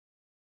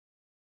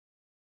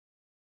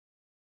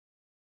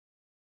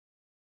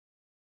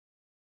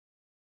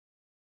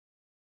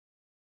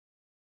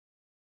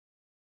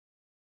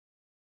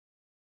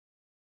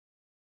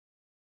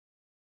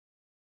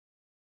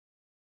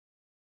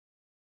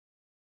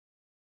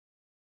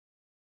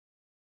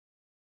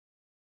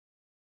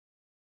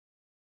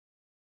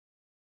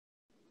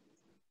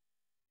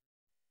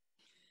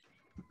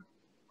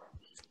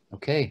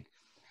Okay,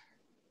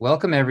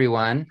 welcome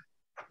everyone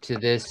to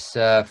this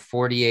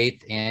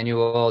 48th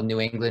annual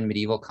New England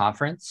Medieval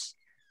Conference,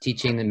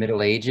 teaching the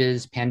Middle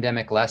Ages,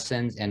 pandemic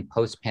lessons, and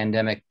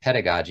post-pandemic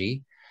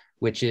pedagogy,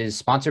 which is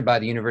sponsored by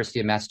the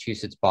University of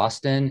Massachusetts,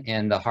 Boston,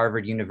 and the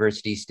Harvard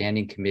University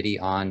Standing Committee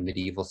on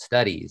Medieval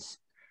Studies.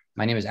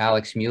 My name is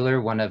Alex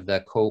Mueller, one of the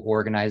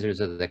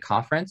co-organizers of the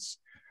conference.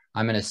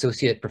 I'm an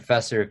associate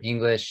professor of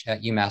English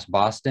at UMass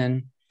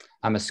Boston.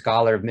 I'm a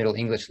scholar of Middle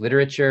English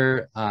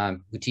literature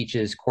who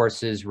teaches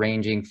courses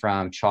ranging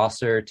from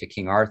Chaucer to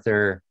King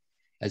Arthur,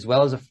 as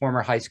well as a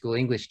former high school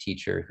English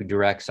teacher who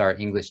directs our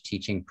English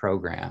teaching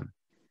program.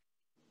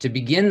 To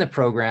begin the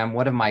program,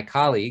 one of my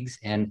colleagues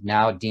and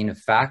now Dean of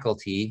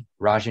Faculty,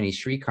 Rajani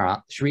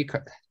Shrikant,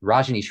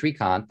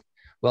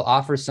 will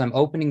offer some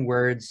opening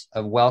words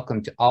of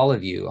welcome to all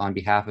of you on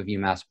behalf of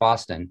UMass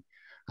Boston.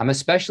 I'm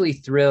especially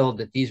thrilled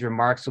that these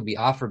remarks will be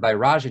offered by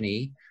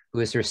Rajani, who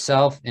is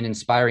herself an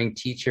inspiring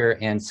teacher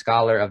and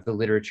scholar of the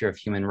literature of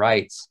human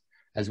rights,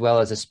 as well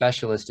as a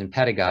specialist in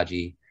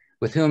pedagogy,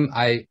 with whom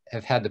I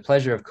have had the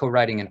pleasure of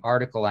co-writing an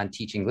article on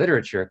teaching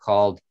literature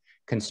called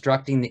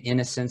Constructing the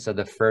Innocence of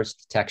the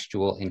First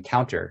Textual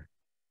Encounter.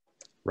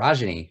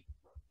 Rajani.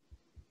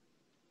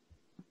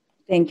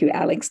 Thank you,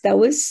 Alex. That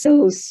was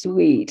so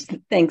sweet.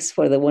 Thanks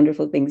for the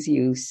wonderful things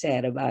you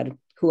said about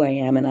who I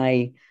am. And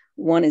I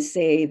want to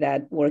say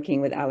that working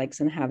with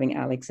Alex and having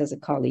Alex as a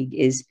colleague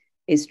is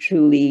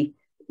truly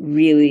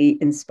really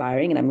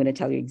inspiring. And I'm going to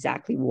tell you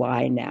exactly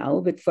why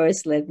now. But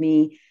first, let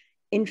me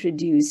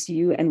introduce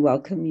you and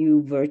welcome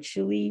you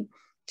virtually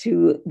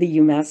to the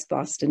UMass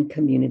Boston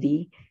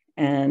community.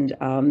 And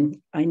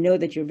I know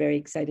that you're very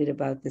excited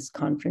about this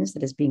conference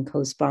that is being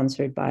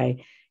co-sponsored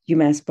by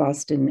UMass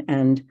Boston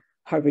and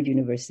Harvard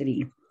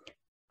University.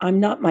 I'm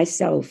not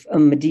myself a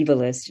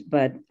medievalist,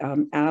 but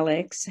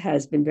Alex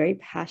has been very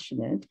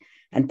passionate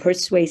and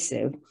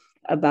persuasive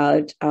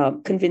about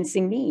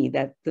convincing me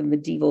that the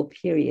medieval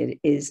period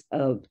is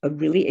a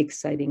really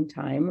exciting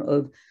time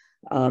of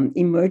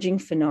emerging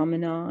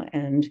phenomena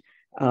and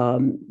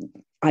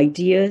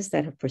ideas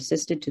that have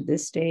persisted to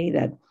this day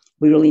that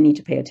we really need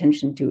to pay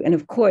attention to. And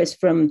of course,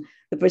 from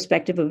the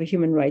perspective of a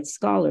human rights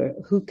scholar,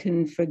 who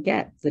can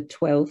forget the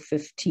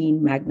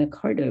 1215 Magna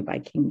Carta by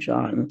King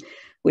John,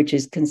 which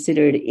is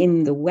considered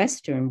in the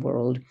Western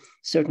world,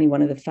 certainly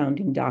one of the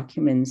founding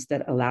documents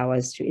that allow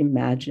us to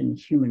imagine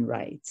human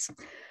rights.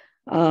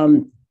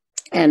 And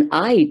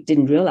I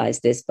didn't realize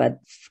this, but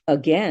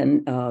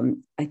again,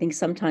 I think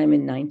sometime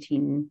in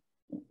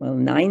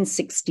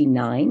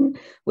 969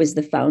 was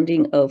the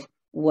founding of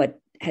what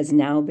has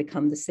now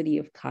become the city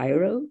of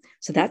Cairo.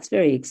 So that's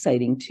very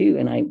exciting too.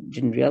 And I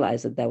didn't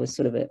realize that that was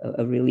sort of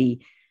a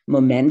really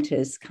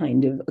momentous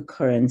kind of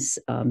occurrence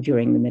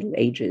during the Middle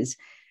Ages.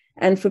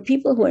 And for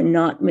people who are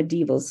not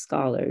medieval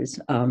scholars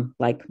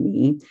like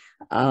me,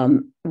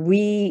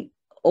 we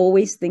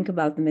always think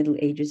about the Middle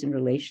Ages in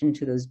relation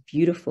to those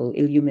beautiful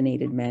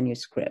illuminated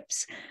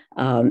manuscripts.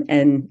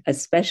 And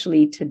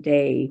especially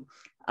today,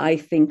 I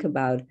think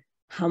about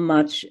how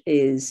much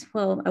is,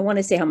 well, I want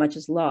to say how much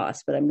is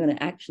lost, but I'm going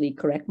to actually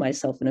correct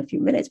myself in a few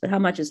minutes, but how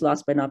much is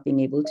lost by not being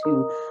able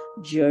to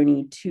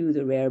journey to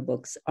the rare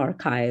books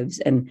archives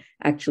and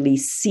actually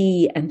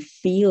see and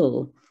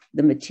feel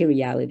the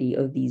materiality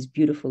of these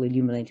beautiful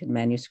illuminated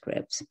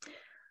manuscripts.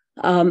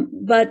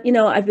 But, you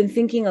know, I've been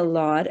thinking a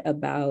lot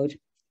about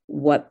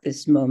what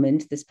this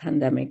moment, this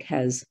pandemic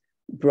has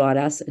brought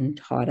us and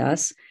taught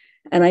us.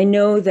 And I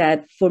know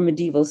that for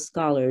medieval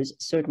scholars,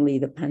 certainly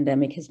the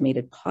pandemic has made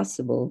it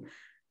possible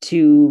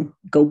to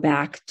go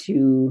back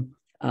to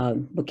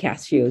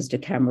Boccaccio's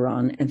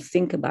Decameron and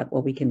think about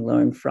what we can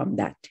learn from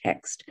that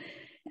text.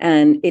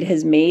 And it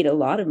has made a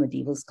lot of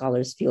medieval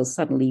scholars feel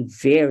suddenly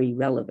very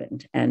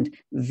relevant and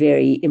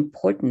very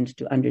important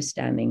to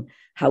understanding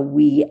how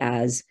we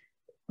as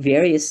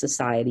various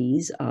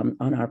societies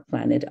on our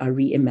planet are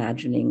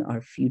reimagining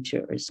our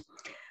futures.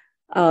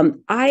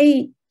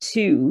 I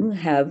too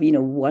have,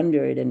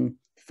 wondered and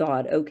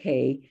thought,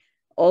 okay,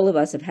 all of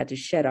us have had to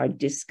shed our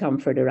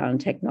discomfort around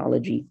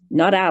technology.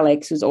 Not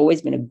Alex, who's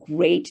always been a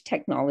great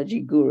technology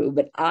guru,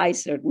 but I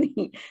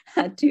certainly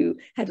had to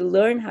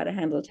learn how to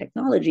handle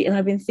technology. And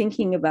I've been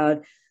thinking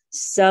about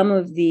some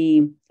of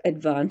the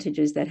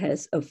advantages that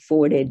has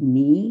afforded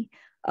me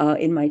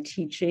in my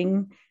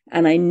teaching.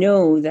 And I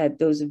know that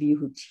those of you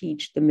who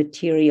teach the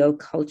material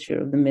culture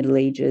of the Middle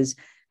Ages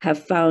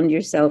have found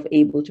yourself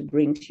able to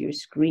bring to your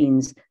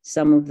screens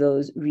some of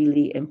those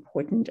really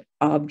important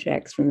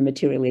objects from the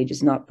material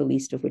ages, not the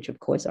least of which, of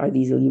course, are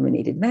these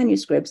illuminated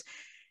manuscripts.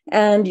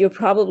 And you're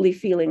probably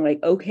feeling like,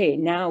 okay,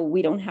 now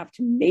we don't have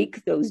to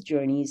make those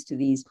journeys to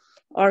these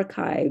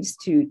archives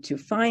to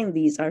find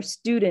these. Our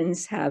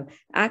students have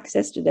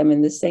access to them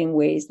in the same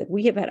ways that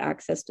we have had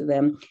access to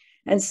them.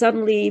 And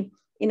suddenly,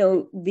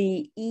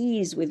 the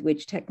ease with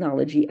which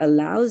technology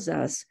allows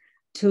us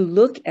to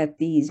look at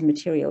these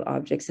material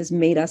objects has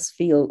made us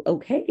feel,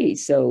 okay,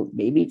 so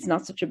maybe it's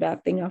not such a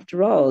bad thing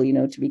after all,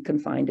 to be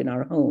confined in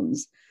our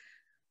homes.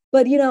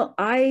 But, you know,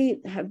 I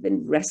have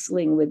been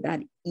wrestling with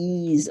that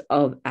ease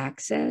of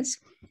access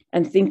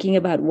and thinking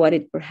about what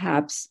it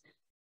perhaps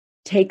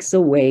takes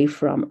away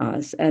from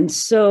us. And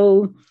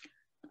so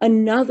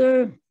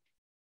another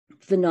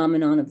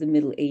phenomenon of the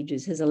Middle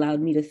Ages has allowed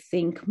me to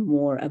think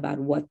more about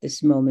what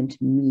this moment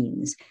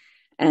means.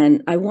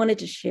 And I wanted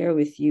to share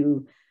with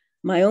you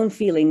my own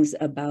feelings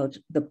about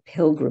the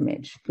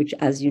pilgrimage, which,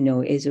 as you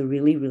know, is a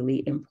really,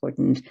 really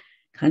important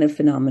kind of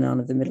phenomenon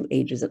of the Middle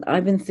Ages. And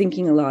I've been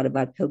thinking a lot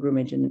about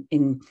pilgrimage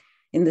in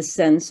the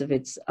sense of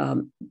its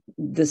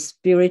the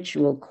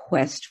spiritual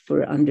quest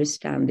for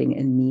understanding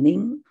and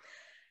meaning.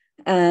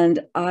 And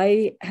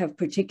I have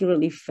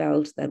particularly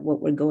felt that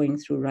what we're going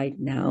through right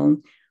now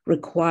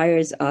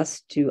requires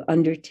us to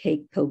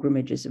undertake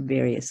pilgrimages of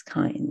various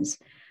kinds,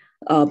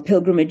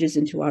 pilgrimages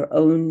into our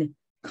own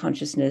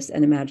consciousness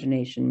and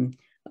imagination,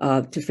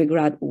 to figure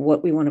out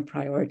what we want to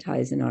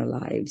prioritize in our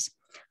lives,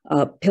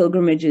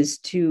 pilgrimages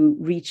to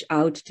reach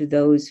out to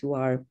those who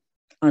are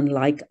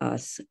unlike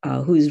us,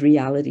 whose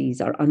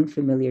realities are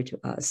unfamiliar to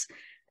us,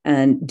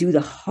 and do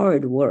the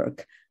hard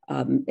work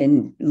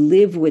and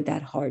live with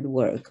that hard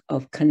work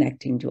of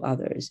connecting to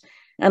others.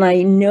 And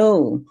I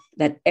know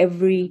that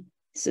every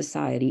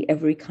society,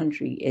 every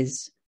country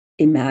is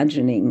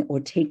imagining or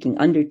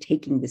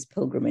undertaking this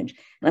pilgrimage.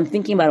 And I'm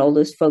thinking about all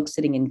those folks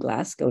sitting in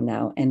Glasgow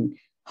now and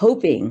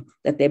hoping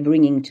that they're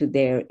bringing to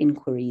their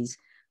inquiries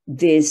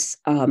this,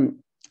 the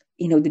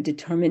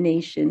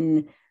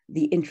determination,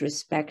 the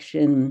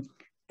introspection,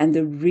 and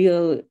the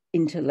real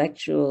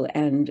intellectual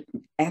and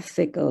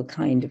ethical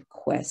kind of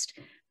quest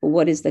for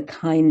what is the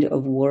kind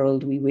of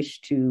world we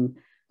wish to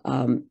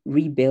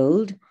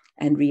rebuild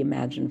and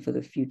reimagine for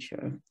the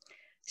future.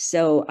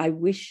 So I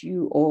wish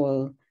you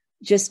all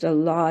just a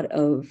lot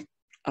of,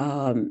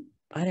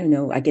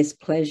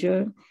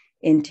 pleasure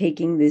in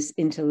taking this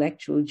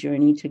intellectual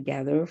journey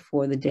together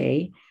for the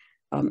day.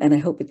 And I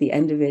hope at the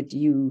end of it,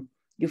 you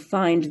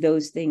find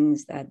those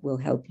things that will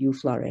help you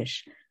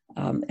flourish.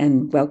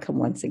 And welcome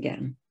once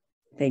again.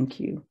 Thank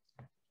you.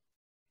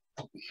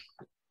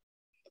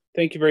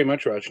 Thank you very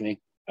much, Rajni.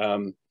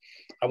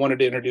 I wanted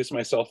to introduce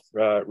myself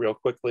real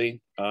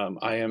quickly.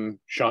 I am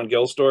Sean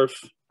Gilsdorf.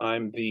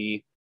 I'm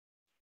the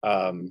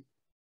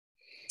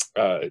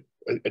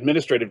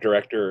administrative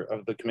director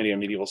of the Committee on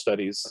Medieval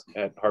Studies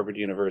at Harvard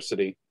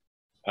University.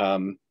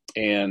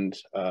 And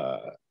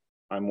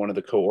I'm one of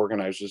the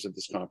co-organizers of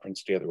this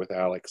conference together with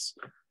Alex.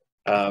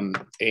 I'm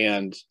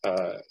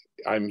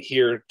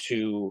here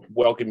to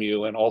welcome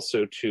you and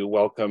also to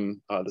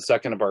welcome the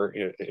second of our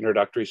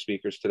introductory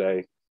speakers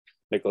today,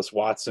 Nicholas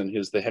Watson,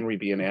 who's the Henry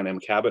B. and Ann M.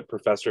 Cabot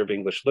Professor of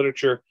English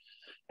Literature,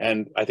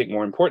 and I think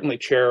more importantly,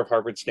 Chair of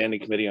Harvard's Standing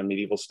Committee on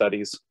Medieval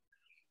Studies.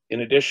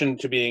 In addition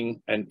to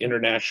being an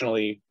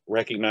internationally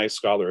recognized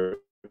scholar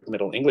of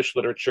Middle English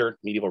literature,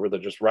 medieval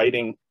religious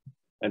writing,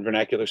 and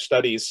vernacular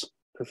studies,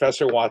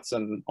 Professor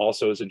Watson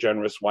also is a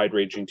generous,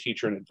 wide-ranging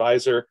teacher and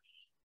advisor.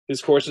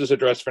 His courses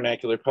address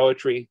vernacular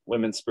poetry,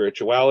 women's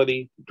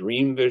spirituality,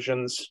 dream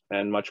visions,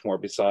 and much more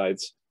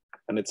besides.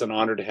 And it's an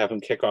honor to have him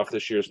kick off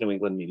this year's New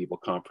England Medieval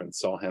Conference.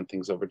 So I'll hand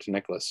things over to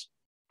Nicholas.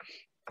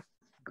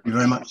 Thank you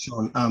very much,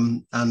 Sean.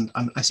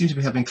 I seem to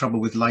be having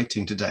trouble with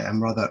lighting today.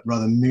 I'm rather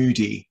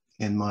moody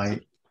in my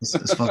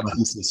as far as my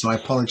instance, so I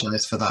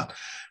apologize for that.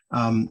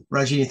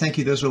 Rajini, thank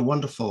you. Those were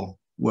wonderful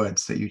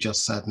words that you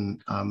just said,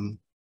 and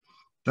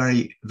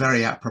very,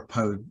 very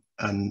apropos.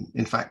 And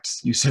in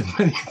fact, you said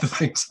many of the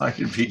things I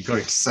had been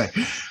going to say,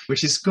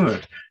 which is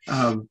good.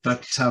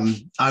 But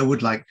I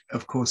would like,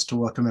 of course, to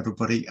welcome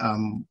everybody.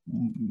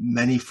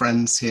 Many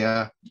friends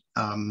here,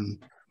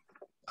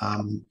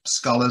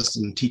 scholars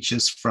and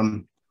teachers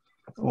from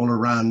all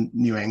around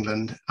New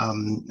England.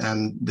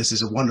 And this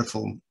is a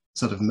wonderful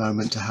sort of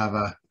moment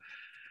to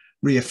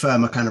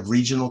reaffirm a kind of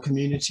regional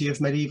community of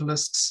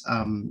medievalists.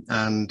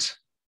 And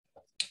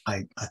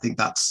I think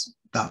that's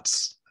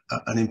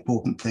an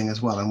important thing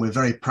as well. And we're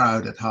very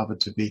proud at Harvard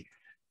to be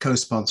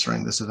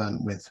co-sponsoring this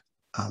event with,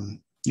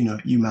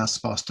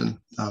 UMass Boston.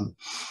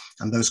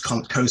 And those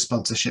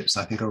co-sponsorships,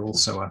 I think, are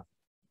also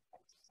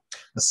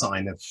a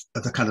sign of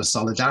the kind of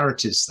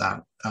solidarities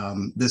that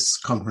this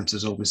conference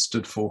has always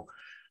stood for,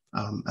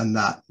 and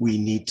that we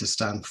need to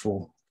stand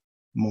for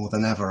more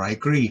than ever. I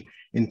agree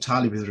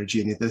entirely with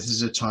Regina. This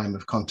is a time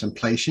of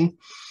contemplation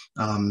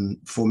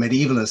for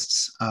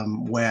medievalists,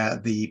 where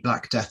the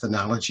Black Death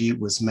analogy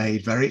was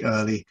made very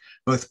early,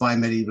 both by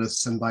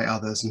medievalists and by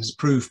others, and has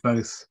proved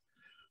both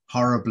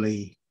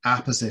horribly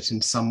apposite in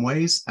some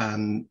ways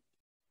and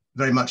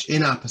very much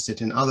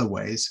inapposite in other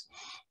ways.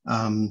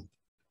 And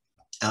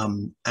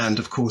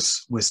of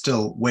course, we're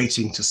still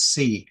waiting to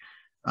see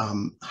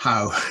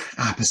how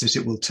apposite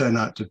it will turn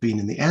out to have been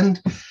in the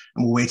end.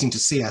 And we're waiting to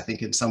see, I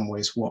think, in some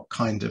ways, what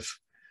kind of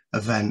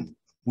event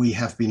we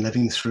have been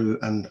living through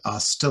and are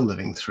still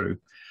living through.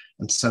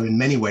 And so in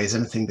many ways,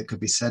 anything that could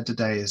be said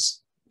today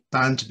is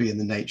bound to be in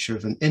the nature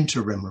of an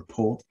interim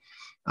report,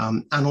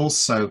 and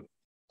also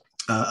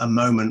a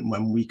moment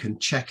when we can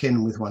check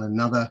in with one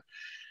another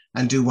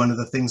and do one of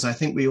the things I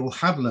think we all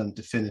have learned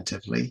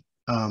definitively,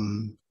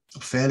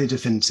 fairly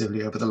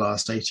definitively over the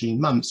last 18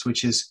 months,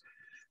 which is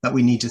that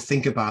we need to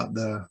think about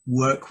the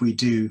work we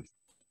do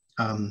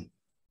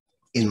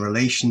in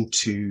relation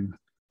to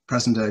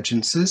present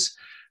urgencies.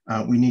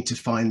 We need to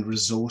find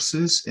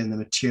resources in the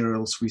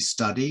materials we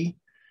study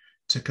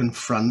to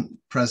confront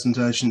present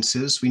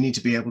urgencies. We need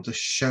to be able to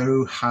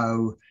show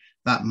how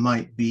that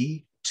might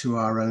be to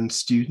our own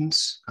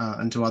students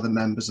and to other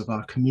members of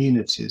our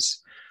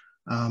communities.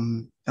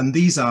 And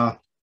these are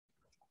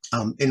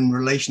in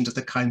relation to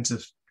the kinds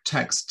of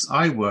texts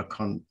I work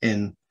on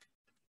in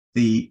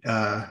the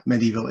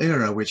medieval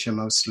era, which are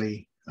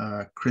mostly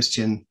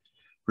Christian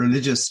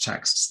religious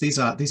texts. These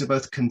are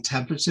both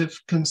contemplative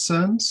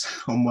concerns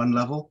on one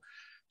level,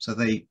 so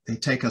they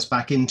take us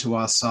back into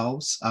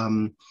ourselves.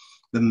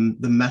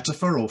 The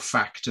metaphor or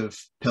fact of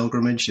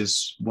pilgrimage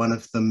is one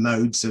of the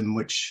modes in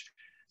which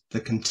the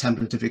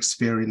contemplative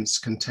experience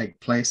can take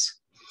place.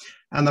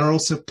 And there are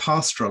also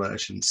pastoral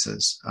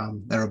urgencies.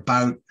 They're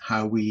about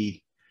how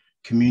we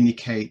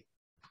communicate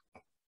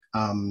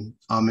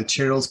our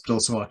materials, but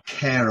also our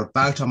care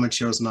about our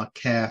materials and our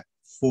care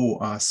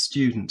for our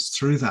students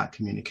through that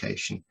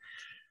communication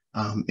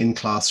in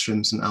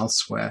classrooms and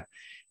elsewhere,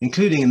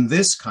 including in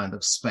this kind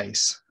of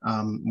space,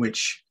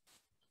 which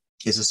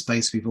is a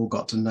space we've all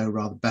got to know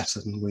rather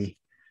better than we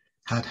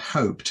had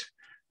hoped.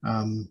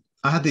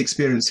 I had the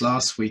experience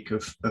last week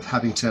of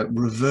having to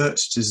revert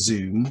to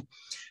Zoom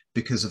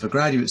because of a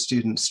graduate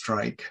student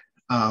strike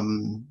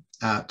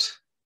at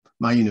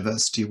my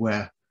university,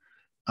 where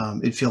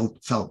it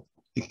felt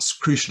it's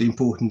crucially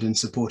important in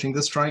supporting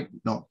the strike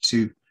not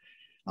to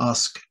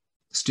ask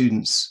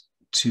students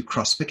to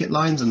cross picket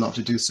lines and not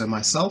to do so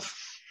myself.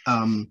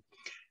 I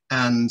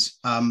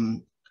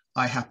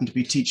happened to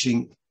be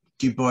teaching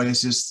Du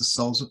Bois's The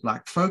Souls of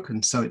Black Folk,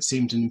 and so it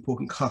seemed an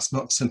important class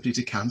not simply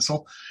to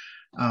cancel.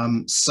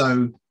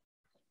 So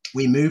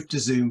we moved to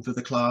Zoom for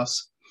the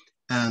class,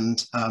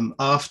 and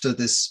after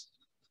this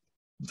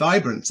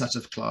vibrant set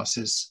of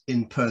classes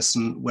in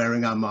person,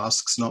 wearing our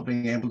masks, not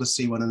being able to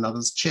see one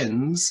another's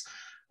chins,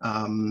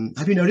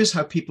 have you noticed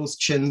how people's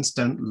chins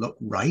don't look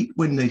right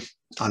when they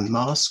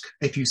unmask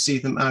if you see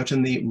them out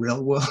in the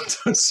real world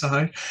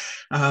outside?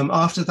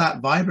 After that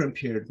vibrant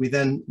period, we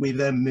then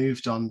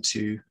moved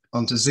onto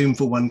Zoom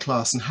for one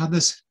class and had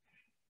this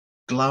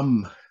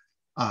glum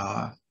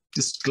hour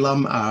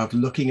of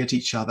looking at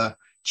each other,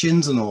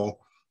 chins and all,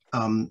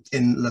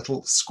 in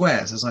little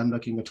squares, as I'm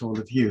looking at all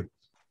of you.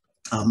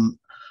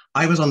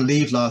 I was on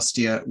leave last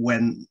year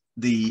when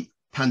the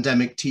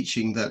pandemic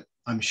teaching that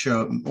I'm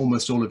sure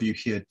almost all of you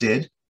here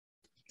did.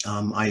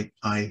 I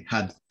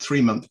had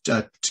 2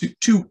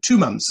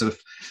 months of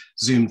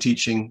Zoom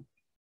teaching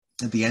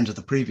at the end of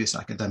the previous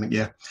academic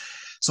year.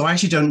 So I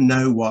actually don't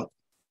know what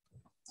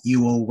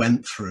you all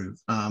went through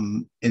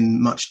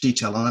in much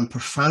detail, and I'm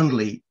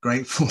profoundly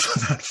grateful for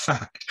that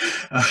fact.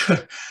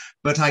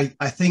 But I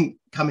think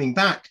coming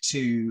back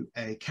to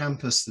a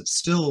campus that's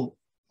still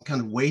kind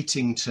of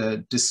waiting to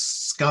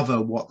discover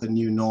what the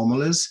new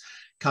normal is,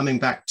 coming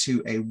back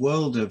to a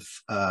world of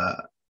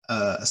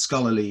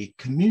scholarly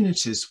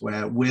communities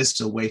where we're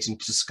still waiting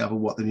to discover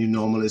what the new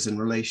normal is in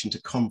relation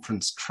to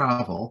conference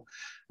travel.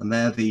 And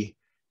there the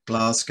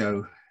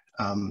Glasgow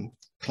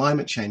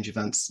climate change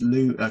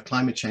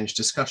climate change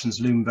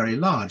discussions loom very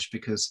large,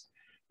 because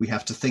we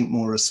have to think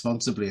more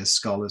responsibly as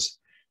scholars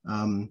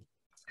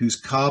whose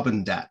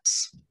carbon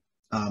debts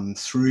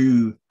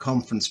through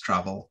conference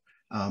travel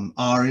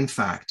are in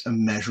fact a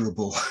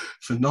measurable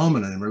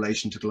phenomenon in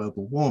relation to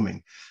global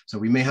warming. So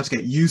we may have to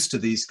get used to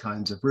these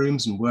kinds of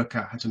rooms and work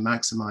out how to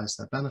maximize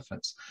their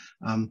benefits.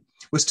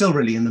 We're still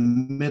really in the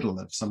middle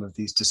of some of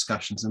these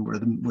discussions, and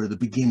we're the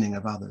beginning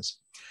of others.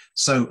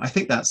 So I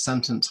think that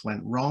sentence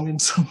went wrong in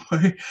some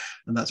way,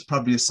 and that's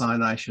probably a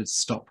sign I should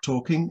stop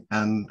talking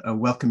and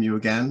welcome you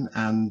again.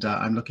 And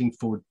I'm looking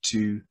forward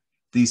to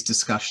these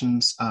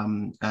discussions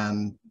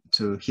and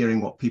to hearing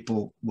what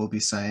people will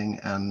be saying.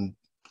 And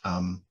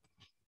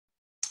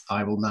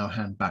I will now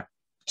hand back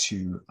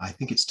to, I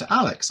think it's to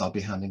Alex I'll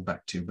be handing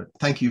back to, but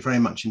thank you very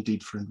much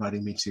indeed for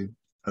inviting me to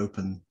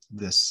open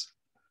this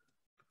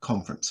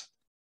conference.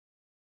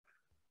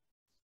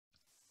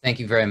 Thank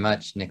you very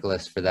much,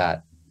 Nicholas, for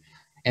that.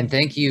 And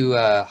thank you,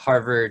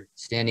 Harvard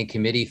Standing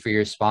Committee, for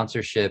your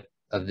sponsorship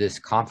of this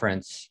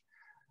conference.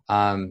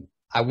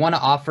 I want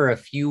to offer a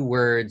few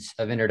words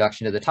of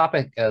introduction to the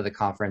topic of the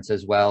conference,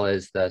 as well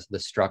as the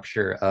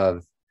structure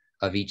of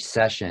each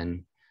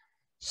session.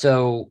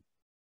 So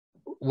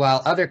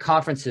while other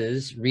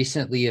conferences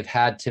recently have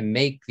had to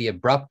make the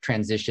abrupt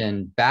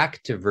transition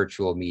back to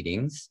virtual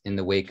meetings in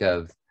the wake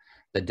of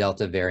the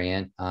Delta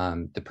variant,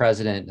 the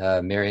president,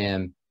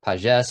 Miriam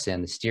Pages,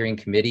 and the steering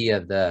committee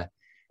of the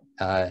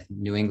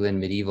New England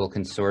Medieval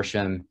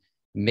Consortium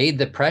made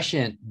the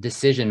prescient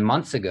decision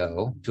months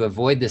ago to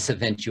avoid this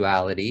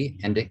eventuality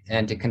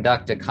and to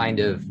conduct a kind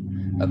of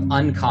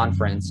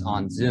unconference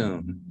on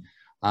Zoom,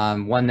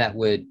 one that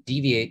would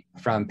deviate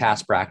from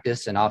past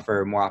practice and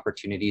offer more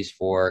opportunities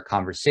for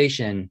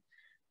conversation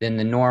than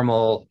the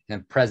normal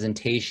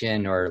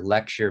presentation or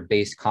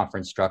lecture-based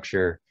conference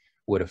structure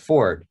would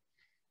afford.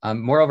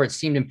 Moreover, it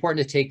seemed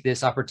important to take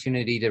this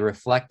opportunity to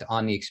reflect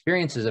on the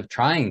experiences of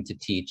trying to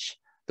teach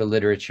the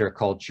literature,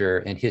 culture,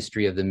 and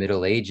history of the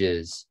Middle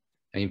Ages.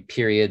 I mean,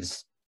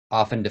 periods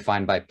often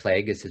defined by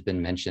plague, as has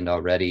been mentioned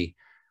already,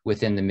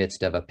 within the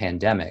midst of a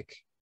pandemic.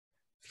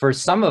 For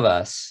some of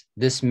us,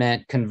 this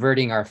meant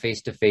converting our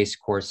face-to-face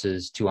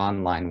courses to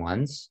online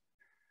ones.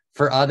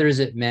 For others,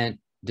 it meant,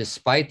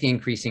 despite the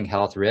increasing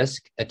health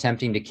risk,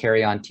 attempting to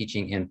carry on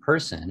teaching in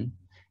person.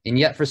 And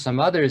yet for some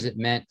others, it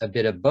meant a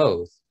bit of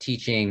both,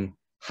 teaching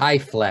high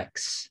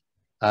flex,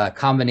 a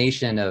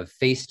combination of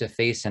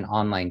face-to-face and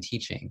online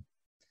teaching.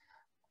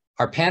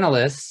 Our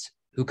panelists,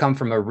 who come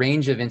from a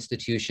range of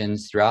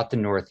institutions throughout the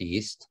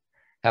Northeast,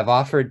 have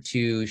offered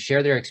to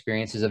share their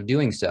experiences of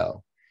doing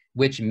so,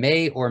 which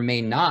may or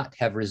may not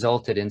have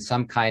resulted in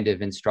some kind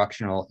of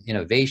instructional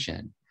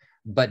innovation,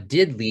 but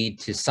did lead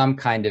to some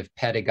kind of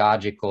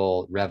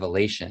pedagogical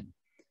revelation.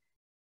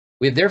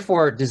 We have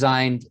therefore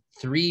designed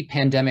 3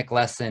 pandemic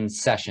lesson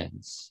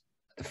sessions.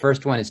 The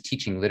first one is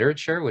teaching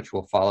literature, which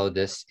will follow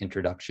this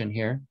introduction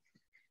here.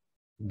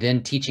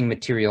 Then teaching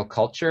material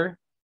culture,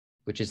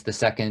 which is the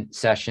second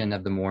session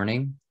of the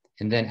morning.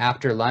 And then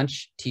after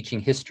lunch,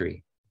 teaching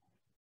history.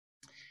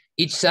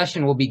 Each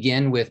session will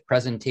begin with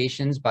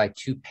presentations by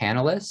 2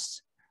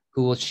 panelists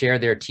who will share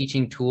their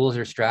teaching tools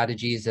or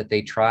strategies that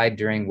they tried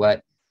during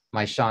what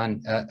my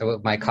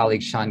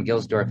colleague Sean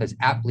Gilsdorf has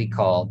aptly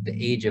called the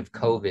age of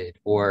COVID,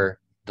 or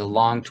the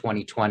long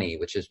 2020,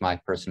 which is my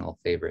personal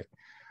favorite.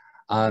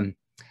 Then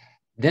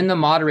the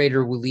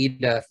moderator will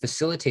lead a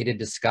facilitated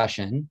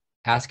discussion,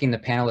 asking the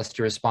panelists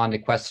to respond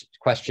to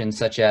questions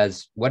such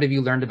as, what have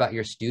you learned about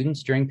your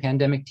students during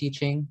pandemic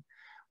teaching?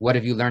 What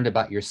have you learned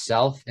about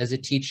yourself as a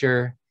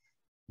teacher?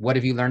 What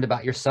have you learned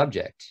about your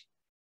subject?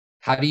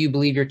 How do you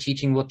believe your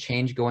teaching will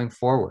change going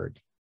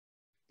forward?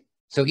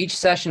 So each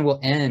session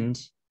will end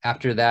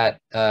after that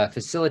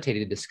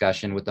facilitated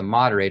discussion with the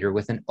moderator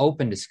with an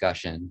open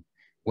discussion,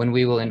 when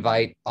we will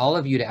invite all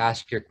of you to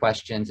ask your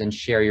questions and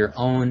share your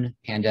own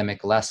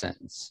pandemic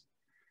lessons.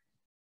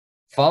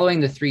 Following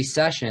the 3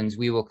 sessions,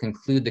 we will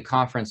conclude the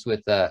conference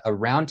with a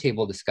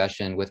roundtable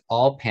discussion with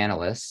all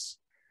panelists,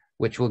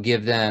 which will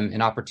give them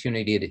an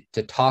opportunity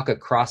to talk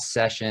across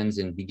sessions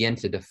and begin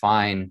to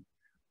define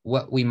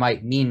what we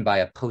might mean by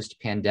a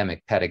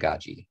post-pandemic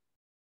pedagogy.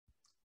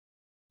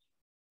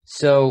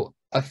 So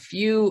a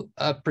few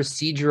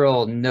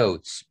procedural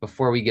notes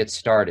before we get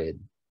started.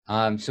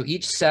 So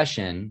each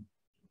session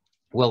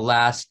will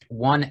last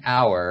 1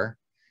 hour,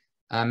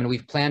 and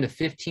we've planned a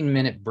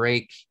 15-minute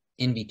break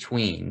in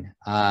between.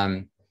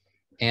 We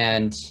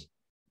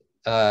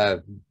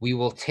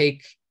will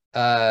take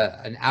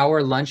an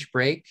hour lunch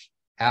break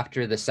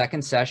after the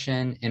second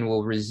session, and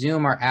we'll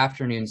resume our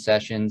afternoon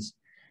sessions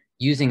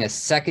using a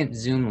second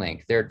Zoom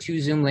link. There are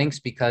 2 Zoom links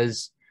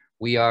because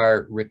we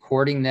are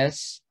recording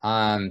this,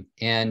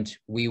 and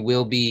we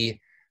will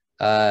be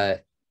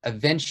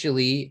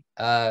eventually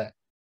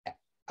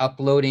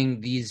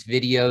uploading these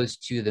videos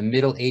to the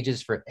Middle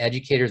Ages for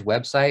Educators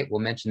website.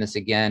 We'll mention this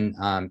again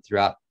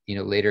throughout,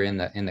 later in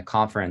the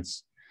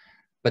conference.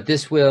 But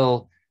this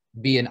will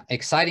be an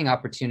exciting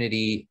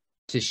opportunity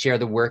to share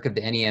the work of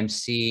the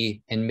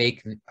NEMC and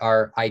make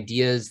our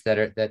ideas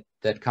that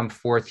come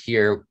forth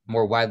here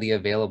more widely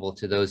available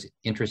to those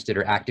interested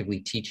or actively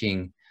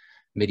teaching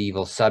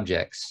medieval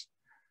subjects.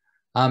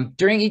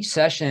 During each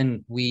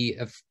session, we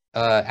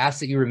ask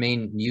that you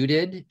remain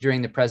muted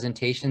during the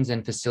presentations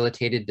and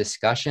facilitated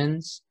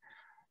discussions.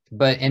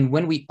 And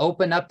when we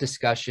open up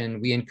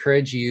discussion, we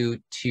encourage you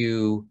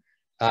to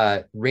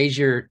raise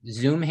your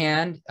Zoom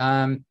hand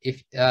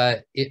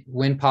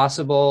when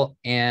possible,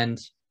 and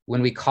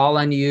when we call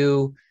on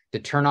you, to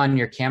turn on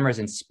your cameras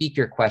and speak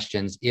your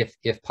questions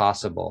if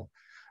possible.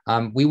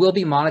 We will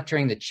be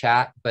monitoring the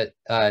chat, but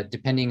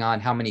depending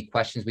on how many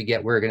questions we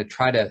get, we're going to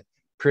try to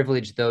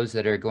privilege those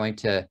that are going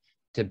to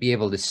be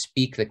able to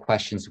speak the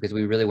questions, because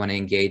we really want to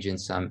engage in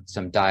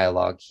some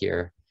dialogue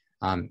here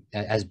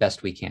as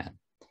best we can.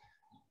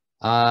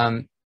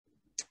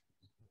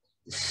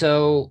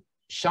 So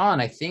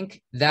Sean, I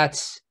think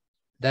that's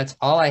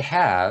all I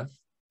have.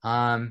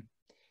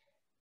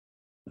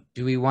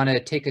 Do we want to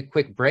take a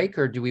quick break,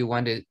 or do we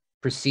want to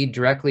proceed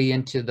directly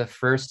into the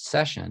first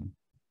session?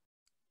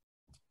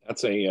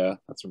 That's a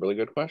really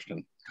good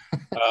question.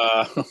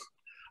 I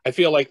kind of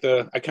feel like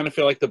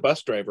the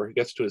bus driver who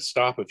gets to his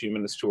stop a few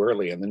minutes too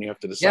early, and then you have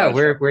to decide.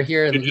 Yeah, we're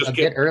here a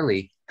bit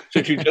early.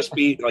 Should you just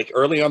be like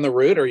early on the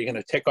route, or are you going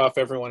to tick off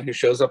everyone who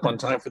shows up on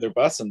time for their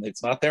bus and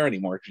it's not there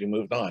anymore because you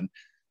moved on?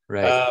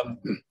 Right.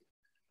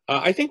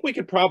 I think we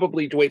could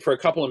probably wait for a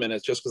couple of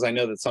minutes, just because I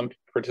know that some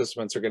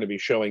participants are going to be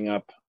showing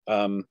up.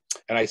 And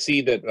I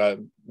see that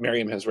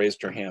Miriam has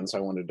raised her hand, so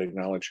I wanted to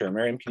acknowledge her.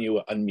 Miriam, can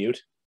you unmute?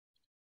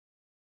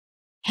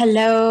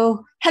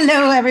 Hello,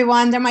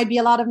 everyone. There might be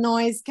a lot of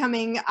noise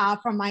coming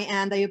from my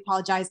end. I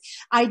apologize.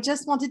 I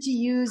just wanted to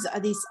use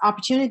this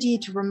opportunity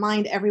to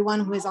remind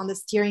everyone who is on the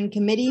steering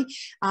committee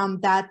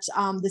that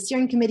the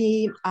steering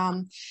committee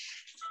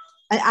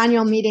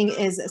annual meeting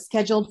is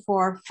scheduled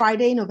for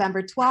Friday,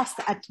 November 12th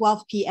at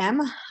 12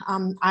 p.m.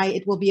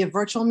 It will be a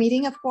virtual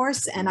meeting, of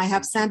course, and I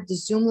have sent the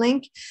Zoom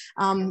link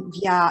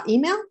via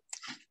email.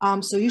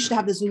 So you should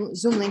have the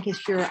Zoom link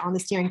if you're on the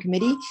steering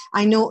committee.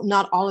 I know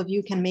not all of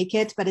you can make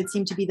it, but it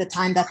seemed to be the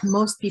time that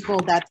most people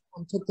that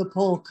took the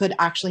poll could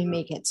actually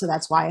make it. So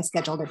that's why I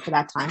scheduled it for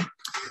that time.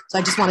 So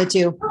I just wanted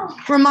to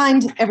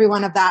remind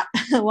everyone of that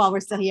while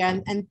we're still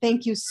here. And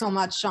thank you so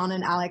much, Sean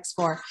and Alex,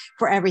 for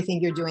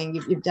everything you're doing.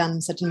 You've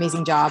done such an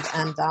amazing job,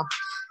 and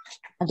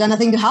I've done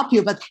nothing to help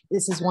you, but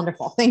this is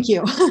wonderful. Thank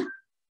you.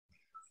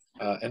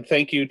 And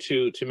thank you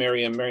to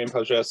Miriam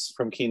Pages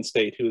from Keene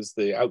State, who is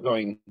the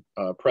outgoing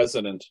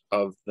president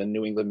of the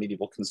New England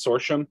Medieval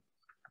Consortium,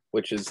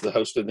 which is the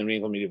host of the New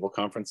England Medieval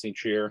Conference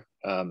each year.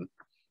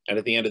 And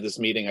at the end of this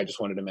meeting, I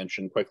just wanted to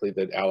mention quickly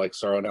that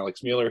our own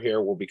Alex Mueller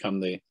here will become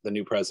the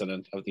new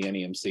president of the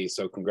NEMC.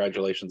 So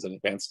congratulations in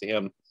advance to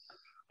him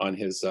on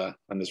his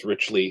on this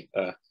richly,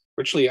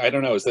 I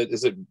don't know, is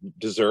it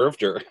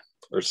deserved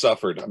or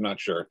suffered? I'm not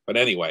sure, but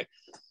anyway.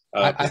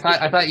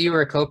 I thought you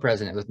were a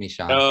co-president with me,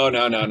 Sean. No.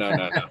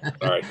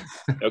 Sorry,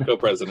 no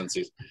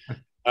co-presidencies.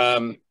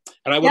 And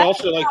I would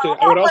also like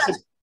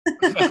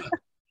to.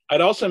 I'd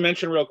also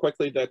mention real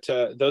quickly that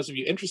those of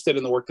you interested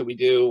in the work that we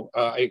do,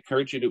 I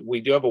encourage you to. We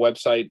do have a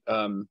website.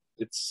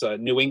 It's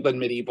New England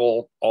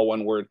Medieval, all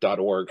one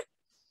word.org,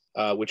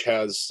 which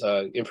has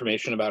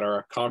information about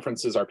our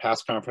conferences, our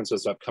past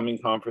conferences, upcoming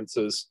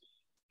conferences,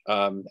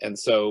 and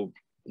so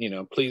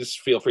please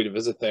feel free to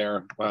visit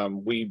there.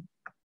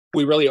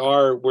 We really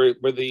are, we're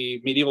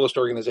the medievalist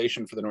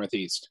organization for the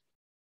Northeast.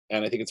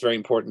 And I think it's very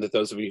important that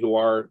those of you who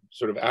are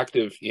sort of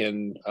active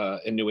in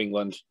New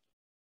England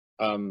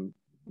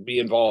be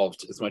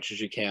involved as much as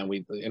you can.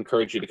 We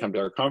encourage you to come to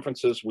our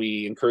conferences.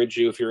 We encourage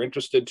you, if you're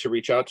interested, to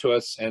reach out to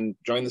us and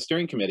join the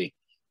steering committee,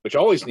 which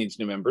always needs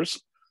new members.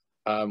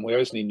 We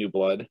always need new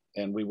blood,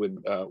 and we would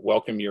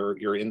welcome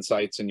your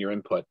insights and your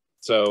input.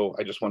 So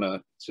I just want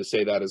to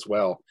say that as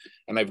well.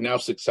 And I've now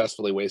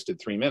successfully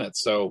wasted 3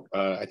 minutes. So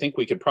I think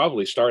we could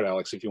probably start,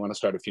 Alex, if you want to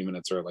start a few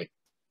minutes early.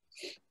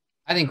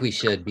 I think we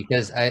should,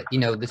 because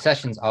the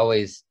sessions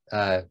always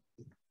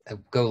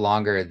go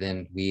longer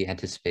than we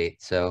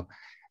anticipate. So,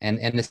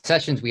 and the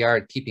sessions we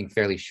are keeping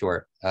fairly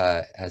short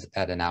as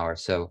at an hour.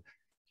 So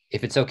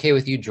if it's okay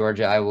with you,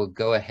 Georgia, I will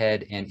go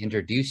ahead and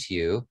introduce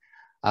you.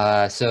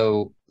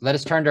 So let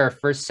us turn to our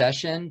first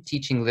session,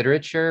 Teaching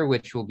Literature,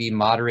 which will be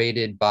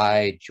moderated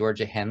by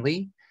Georgia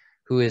Henley,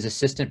 who is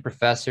Assistant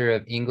Professor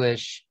of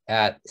English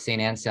at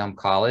St. Anselm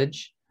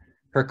College.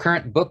 Her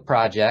current book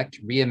project,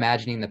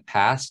 Reimagining the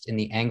Past in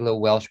the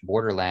Anglo-Welsh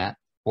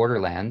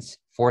Borderlands,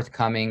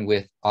 forthcoming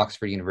with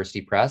Oxford University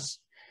Press,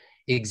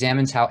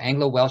 examines how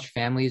Anglo-Welsh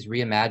families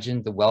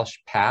reimagined the Welsh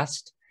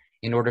past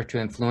in order to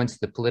influence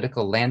the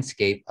political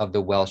landscape of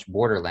the Welsh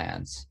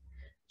borderlands.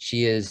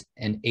 She is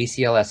an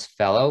ACLS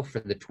Fellow for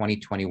the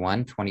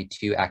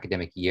 2021-22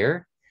 academic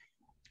year,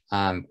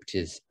 which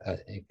is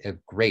a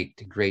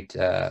great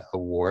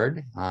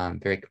award,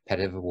 very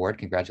competitive award.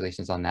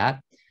 Congratulations on that.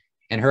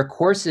 And her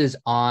courses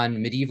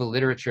on medieval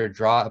literature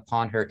draw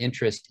upon her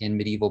interest in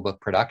medieval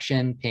book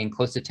production, paying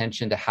close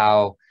attention to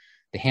how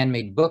the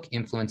handmade book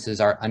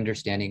influences our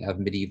understanding of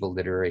medieval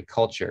literary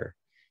culture.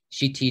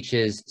 She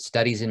teaches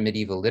studies in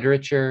medieval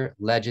literature,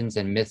 legends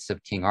and myths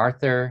of King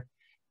Arthur,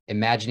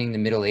 Imagining the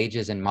Middle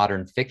Ages and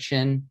Modern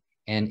Fiction,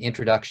 and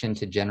Introduction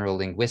to General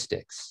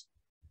Linguistics.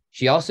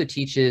 She also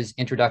teaches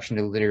Introduction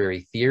to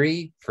Literary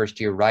Theory,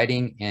 First-Year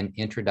Writing, and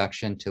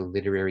Introduction to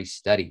Literary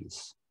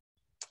Studies.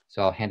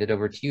 So I'll hand it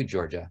over to you,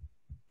 Georgia.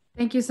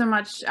 Thank you so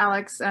much,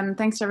 Alex, and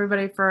thanks to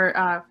everybody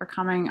for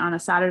coming on a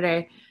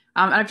Saturday.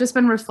 I've just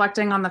been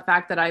reflecting on the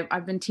fact that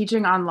I've been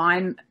teaching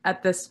online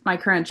at my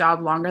current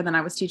job longer than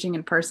I was teaching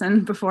in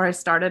person before I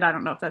started. I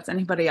don't know if that's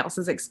anybody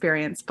else's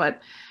experience,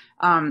 but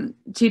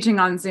teaching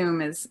on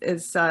Zoom has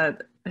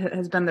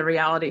been the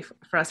reality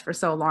for us for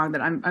so long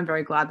that I'm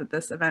very glad that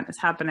this event is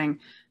happening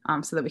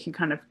so that we can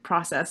kind of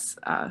process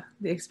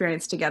the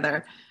experience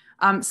together.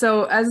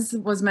 So as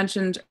was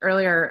mentioned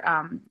earlier,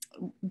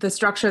 the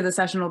structure of the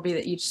session will be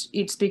that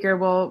each speaker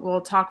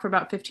will talk for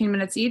about 15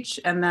 minutes each,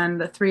 and then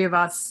the three of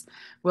us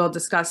will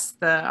discuss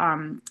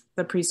the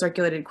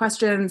pre-circulated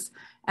questions,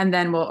 and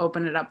then we'll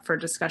open it up for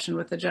discussion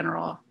with the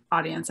general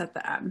audience at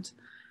the end.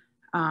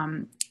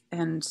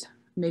 And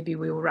maybe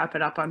we will wrap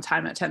it up on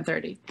time at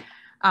 10:30.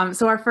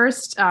 So our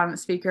first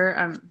speaker,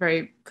 I'm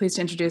very pleased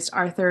to introduce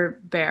Arthur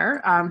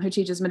Baer, who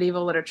teaches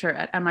medieval literature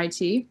at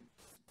MIT,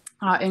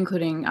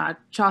 including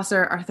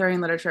Chaucer,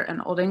 Arthurian literature,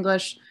 and Old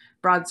English,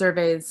 broad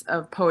surveys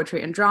of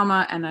poetry and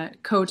drama, and a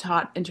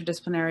co-taught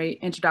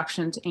interdisciplinary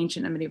introduction to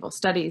ancient and medieval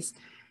studies.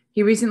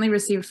 He recently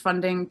received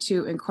funding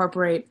to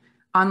incorporate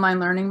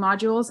online learning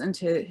modules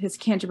into his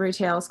Canterbury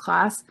Tales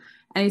class,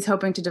 and he's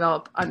hoping to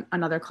develop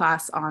another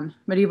class on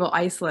medieval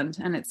Iceland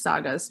and its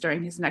sagas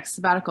during his next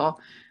sabbatical,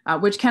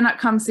 which cannot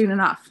come soon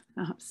enough.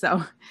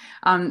 So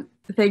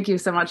thank you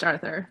so much,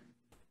 Arthur.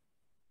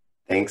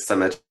 Thanks so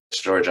much,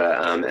 Georgia,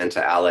 and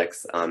to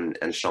Alex and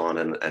Sean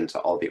and to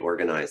all the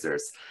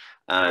organizers.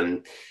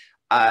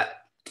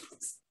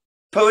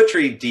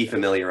 poetry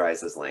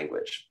defamiliarizes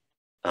language,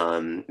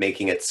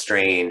 making it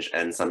strange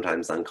and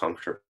sometimes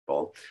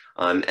uncomfortable.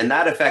 And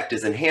that effect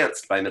is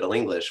enhanced by Middle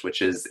English,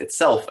 which is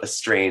itself a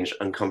strange,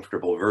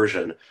 uncomfortable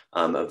version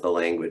of the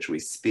language we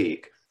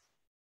speak.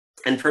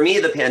 And for me,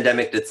 the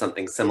pandemic did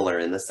something similar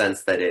in the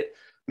sense that it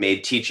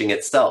made teaching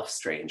itself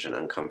strange and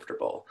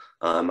uncomfortable.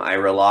 I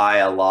rely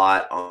a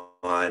lot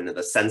on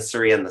the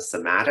sensory and the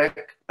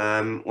somatic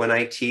when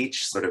I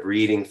teach, sort of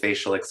reading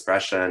facial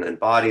expression and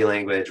body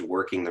language,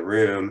 working the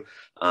room,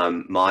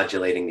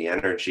 modulating the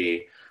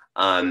energy.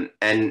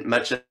 And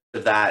much of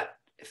that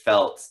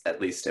felt at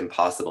least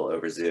impossible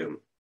over Zoom.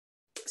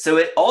 So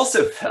it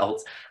also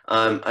felt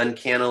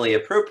uncannily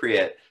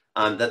appropriate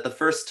that the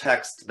first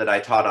text that I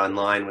taught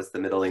online was the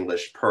Middle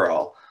English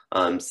Pearl,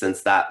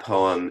 since that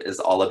poem is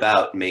all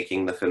about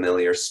making the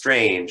familiar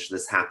strange.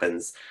 This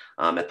happens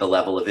at the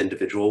level of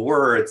individual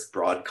words,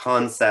 broad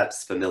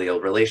concepts,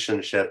 familial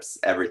relationships,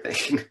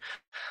 everything.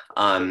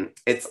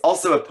 It's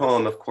also a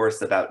poem, of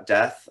course, about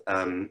death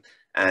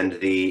and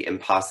the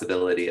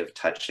impossibility of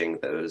touching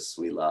those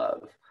we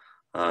love.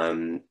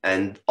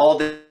 And all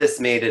this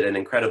made it an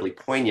incredibly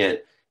poignant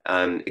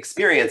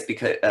experience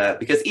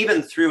because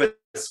even through a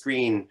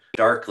screen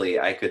darkly,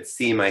 I could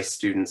see my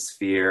students'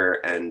 fear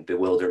and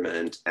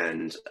bewilderment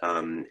and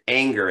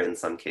anger in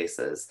some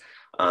cases.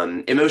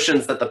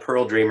 Emotions that the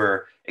Pearl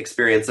Dreamer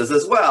experiences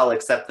as well,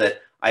 except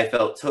that I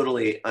felt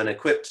totally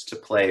unequipped to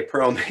play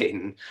Pearl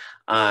Maiden.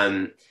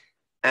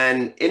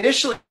 And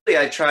initially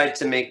I tried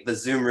to make the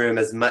Zoom room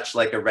as much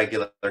like a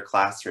regular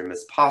classroom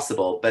as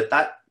possible, but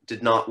that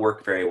did not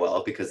work very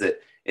well because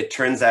it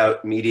turns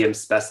out medium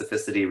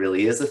specificity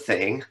really is a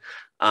thing.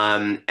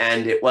 And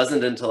it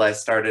wasn't until I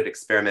started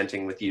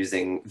experimenting with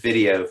using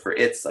video for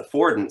its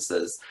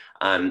affordances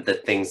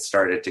that things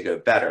started to go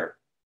better.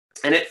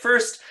 And at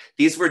first,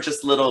 these were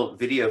just little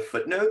video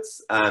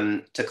footnotes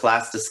to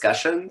class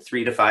discussion,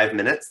 3 to 5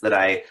 minutes that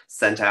I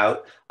sent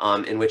out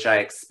in which I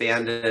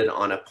expanded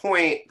on a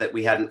point that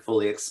we hadn't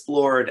fully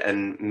explored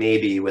and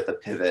maybe with a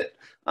pivot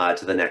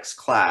to the next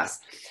class.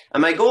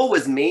 And my goal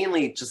was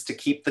mainly just to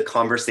keep the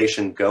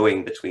conversation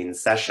going between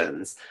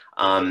sessions,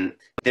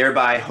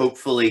 thereby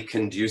hopefully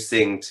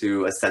conducing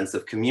to a sense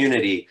of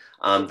community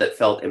that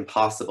felt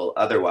impossible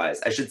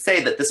otherwise. I should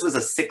say that this was a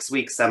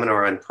 6-week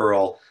seminar on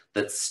Pearl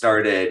that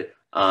started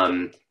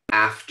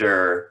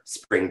after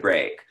spring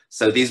break.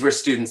 So these were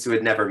students who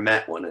had never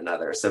met one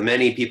another. So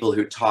many people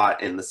who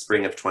taught in the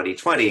spring of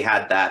 2020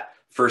 had that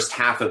first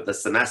half of the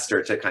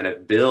semester to kind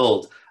of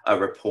build a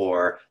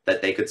rapport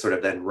that they could sort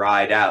of then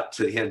ride out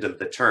to the end of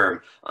the term.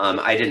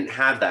 I didn't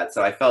have that,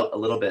 so I felt a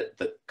little bit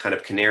the kind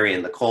of canary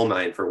in the coal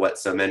mine for what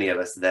so many of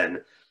us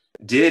then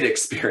did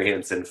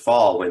experience in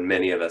fall when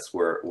many of us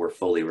were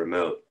fully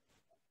remote.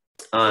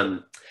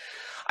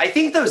 I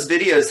think those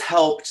videos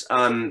helped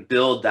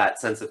build that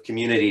sense of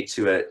community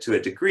to a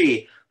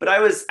degree, but I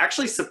was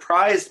actually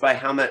surprised by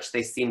how much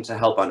they seemed to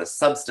help on a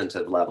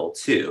substantive level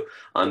too.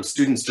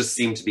 Students just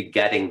seemed to be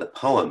getting the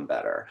poem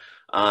better.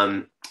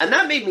 And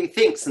that made me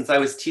think, since I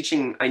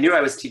knew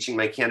I was teaching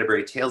my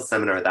Canterbury Tales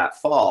seminar that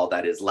fall,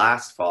 that is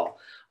last fall,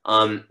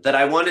 that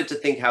I wanted to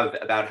think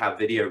about how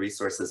video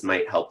resources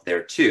might help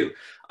there too.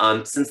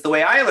 Since the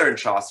way I learned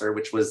Chaucer,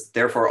 which was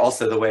therefore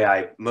also the way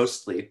I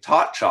mostly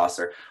taught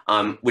Chaucer,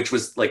 which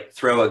was like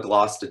throw a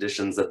glossed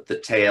editions of the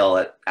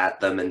tale at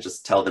them and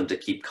just tell them to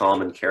keep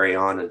calm and carry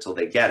on until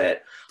they get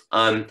it,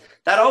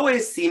 that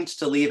always seemed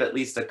to leave at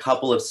least a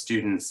couple of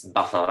students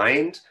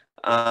behind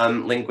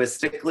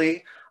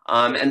linguistically.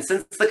 And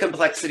since the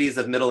complexities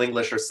of Middle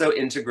English are so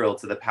integral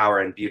to the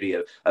power and beauty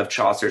of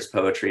Chaucer's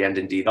poetry, and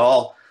indeed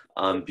all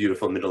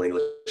beautiful Middle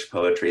English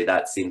poetry,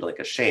 that seemed like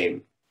a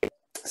shame.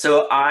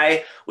 So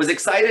I was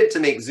excited to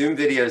make Zoom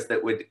videos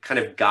that would kind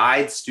of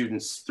guide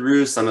students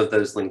through some of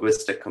those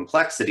linguistic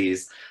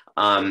complexities.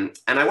 And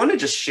I want to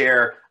just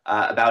share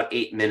about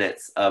 8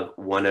 minutes of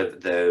one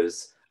of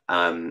those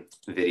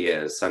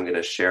videos. So I'm going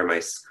to share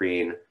my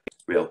screen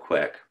real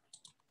quick.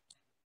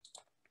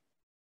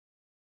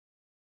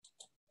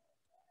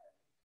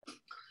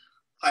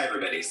 Hi,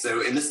 everybody.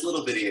 So in this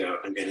little video,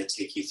 I'm going to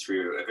take you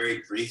through a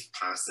very brief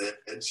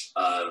passage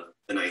of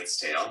The Knight's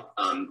Tale,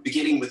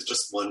 beginning with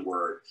just one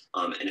word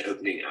and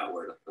opening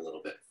outward a little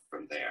bit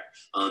from there.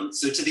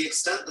 So to the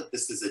extent that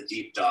this is a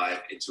deep dive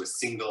into a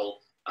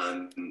single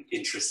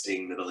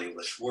interesting Middle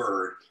English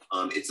word,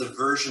 it's a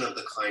version of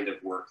the kind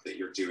of work that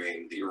you're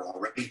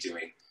already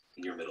doing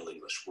in your Middle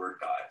English word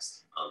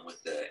guides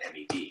with the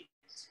MED.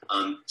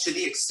 To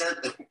the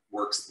extent that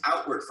works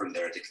outward from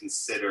there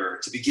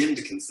to begin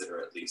to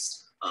consider at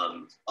least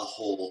a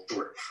whole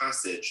short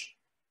passage,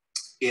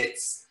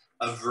 it's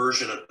a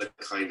version of the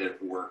kind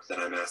of work that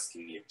I'm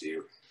asking you to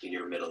do in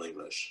your Middle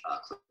English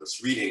close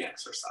reading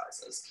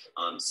exercises.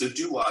 So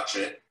do watch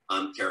it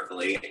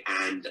carefully,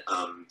 and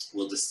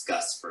we'll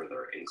discuss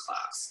further in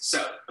class.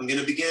 So I'm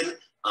going to begin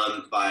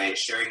by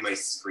sharing my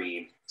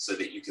screen so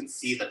that you can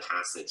see the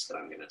passage that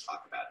I'm going to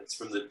talk about. It's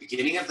from the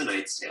beginning of The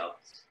Knight's Tale,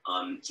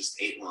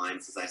 just 8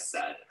 lines, as I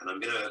said, and I'm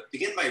going to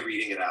begin by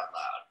reading it out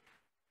loud.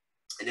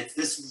 And it's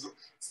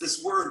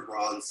this word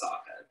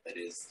Rannsaka that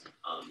is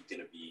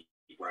going to be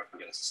where I'm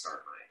going to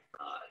start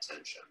my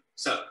attention.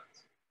 So,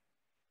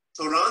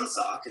 to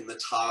ransack in the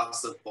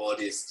task of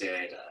bodies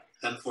data,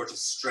 hem for to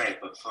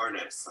stripe of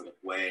harness and of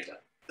weda,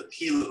 the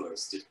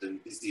peelers did the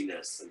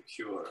busyness and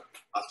cure,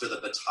 after the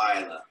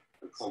batila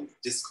and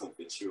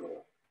discomfiture.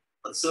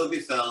 And so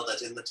befell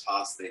that in the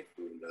task they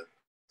found,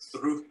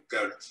 through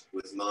girt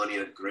with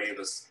mania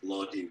gravest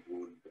bloody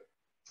wound,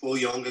 poor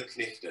younger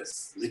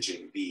knichtes,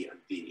 lidging B and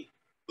B,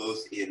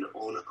 both in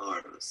own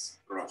arms,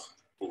 roch,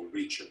 full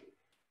reaching.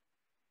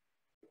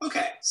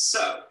 Okay,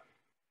 so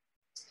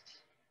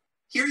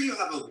here you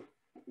have a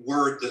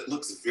word that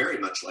looks very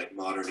much like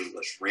modern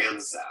English,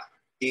 ransack,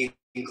 being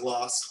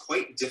glossed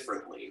quite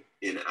differently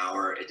in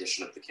our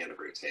edition of the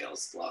Canterbury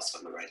Tales, glossed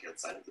on the right-hand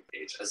side of the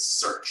page, as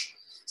search.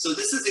 So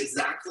this is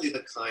exactly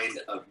the kind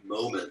of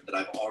moment that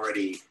I've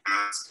already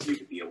asked you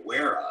to be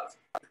aware of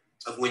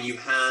when you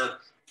have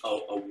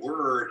a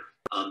word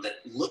that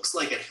looks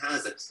like it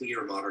has a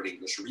clear modern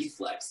English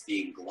reflex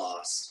being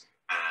glossed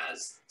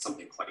as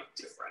something quite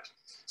different.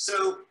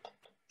 So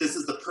this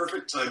is the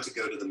perfect time to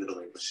go to the Middle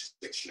English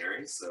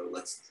Dictionary. So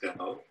let's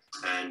go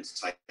and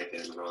type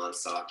in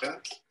Rannsaka.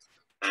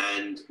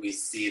 And we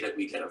see that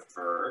we get a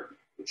verb,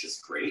 which is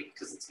great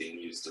because it's being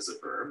used as a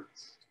verb.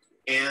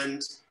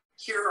 And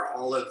here are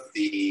all of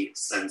the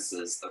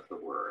senses of the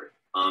word.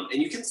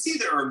 And you can see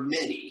there are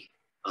many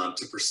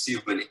to pursue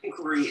an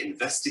inquiry,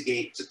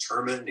 investigate,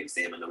 determine,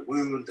 examine a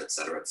wound,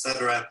 etc.,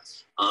 etc.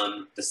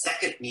 The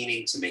second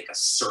meaning to make a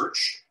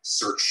search,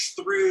 search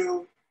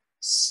through,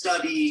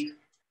 study,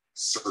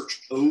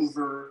 search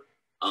over,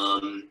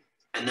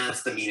 and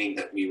that's the meaning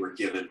that we were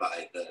given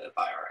by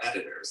our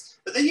editors.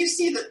 But then you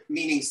see that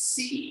meaning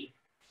C,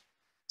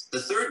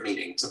 the third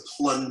meaning, to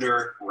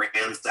plunder,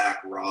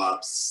 ransack,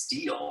 rob,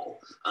 steal,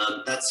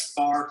 that's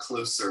far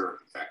closer,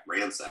 in fact,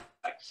 ransack,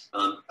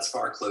 that's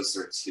far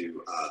closer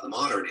to the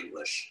modern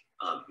English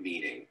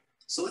meaning.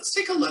 So let's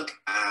take a look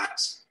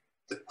at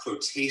the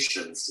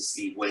quotations to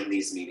see when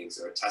these meanings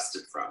are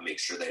attested from, make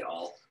sure they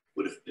all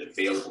would have been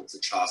available to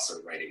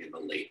Chaucer writing in the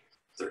late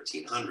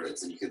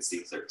 1300s. And you can see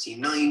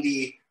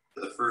 1390,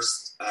 for the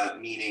first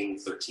meaning,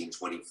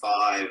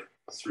 1325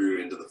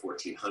 through into the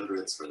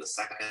 1400s for the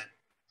second,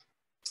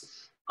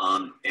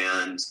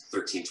 and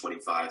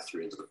 1325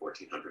 through into the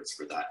 1400s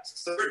for that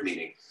third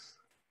meaning.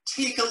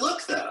 Take a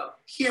look though,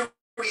 here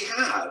we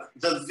have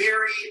the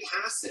very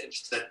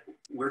passage that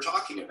we're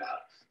talking about.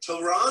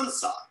 To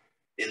ransack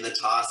in the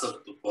toss of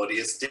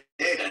bodies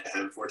data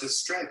and for to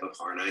stripe of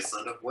harness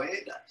and of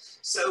weda.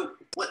 So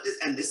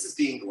and this is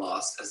being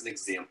glossed as an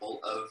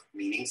example of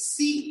meaning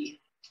C,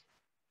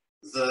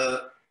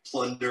 the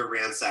plunder,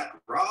 ransack,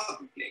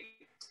 rob meaning.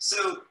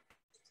 So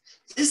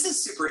this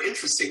is super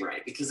interesting,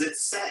 right? Because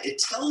it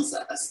tells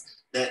us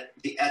that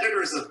the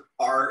editors of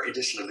our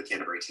edition of the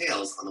Canterbury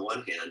Tales on the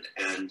one hand,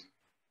 and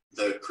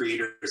the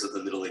creators of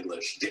the Middle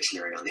English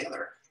Dictionary on the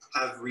other,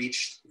 have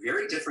reached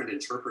very different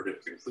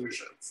interpretive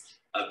conclusions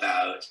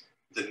about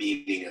the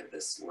meaning of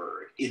this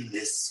word in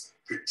this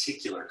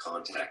particular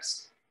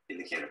context in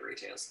the Canterbury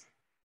Tales.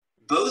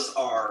 Both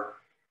are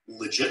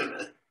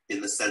legitimate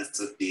in the sense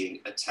of being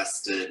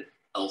attested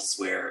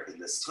elsewhere in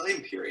this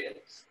time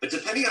period, but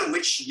depending on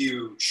which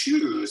you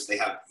choose, they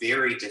have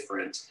very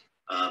different,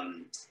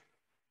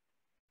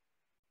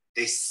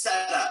 they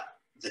set up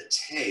the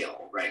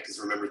tale, right? Because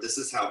remember, this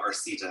is how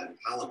Arcita and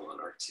Palamon,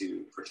 our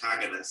two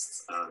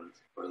protagonists,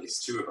 or at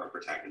least two of our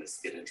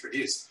protagonists, get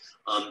introduced.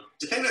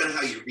 Depending on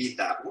how you read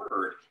that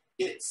word,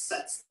 it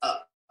sets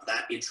up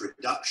that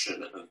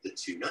introduction of the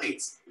two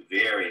knights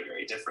very,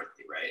 very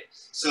differently, right?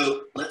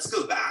 So let's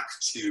go back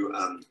to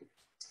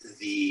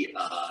the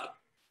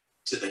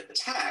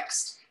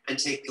text and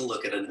take a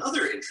look at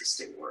another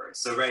interesting word.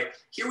 So right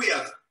here we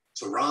have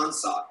to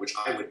ransack, which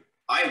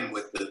I'm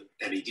with the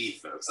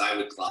MED folks. I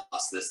would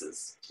class this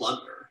as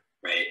plunder,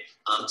 right?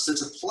 So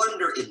to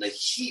plunder in the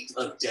heap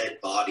of dead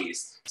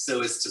bodies,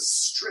 so as to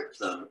strip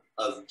them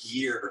of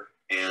gear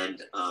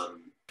and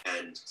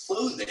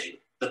clothing.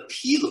 The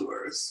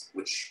peelers,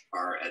 which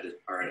our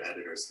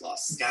editors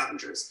lost,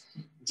 scavengers,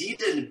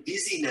 diden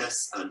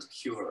busyness and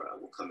cura.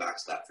 We'll come back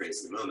to that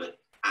phrase in a moment.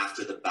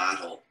 After the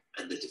battle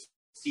and the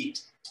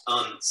defeat.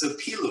 So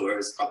peelur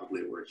is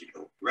probably a word you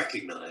don't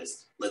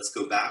recognize. Let's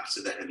go back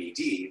to the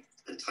MED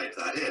and type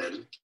that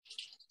in.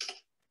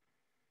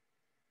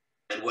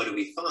 And what do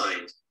we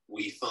find?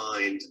 We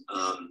find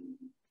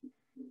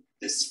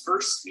this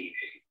first meaning,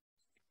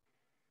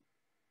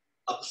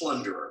 a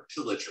plunderer,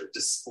 pillager,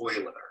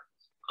 despoiler,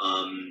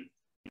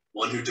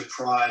 one who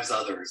deprives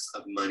others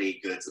of money,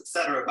 goods,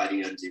 etc. by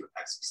the undue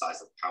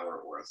exercise of power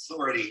or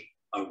authority,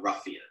 a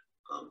ruffian.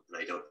 And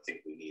I don't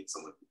think we need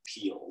someone who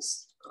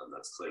peels.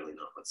 That's clearly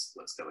not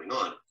what's going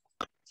on.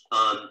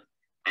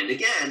 And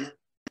again,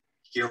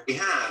 here we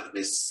have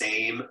this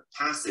same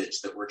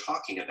passage that we're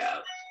talking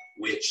about,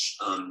 which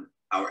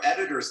our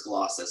editors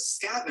gloss as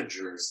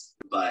scavengers,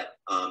 but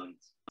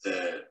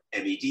the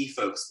MED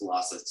folks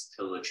gloss as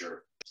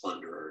pillager,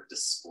 plunderer,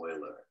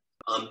 despoiler.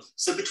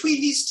 So between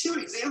these two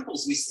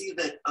examples, we see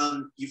that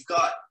you've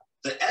got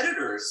the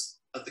editors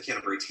of the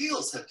Canterbury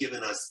Tales have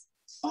given us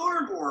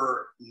far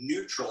more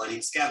neutral, I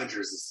mean,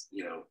 scavengers is,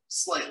 you know,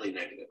 slightly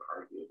negative,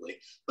 arguably,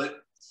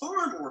 but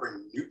far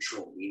more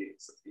neutral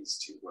meanings of these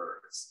two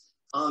words.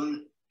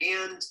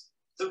 And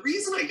the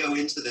reason I go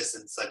into this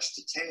in such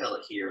detail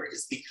here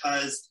is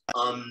because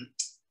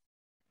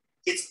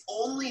it's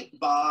only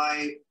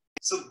by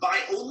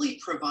only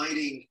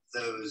providing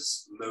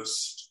those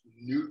most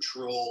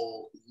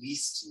neutral,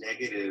 least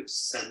negative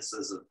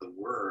senses of the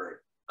word,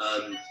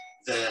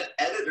 the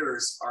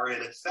editors are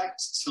in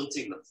effect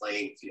tilting the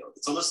playing field.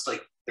 It's almost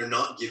like they're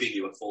not giving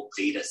you a full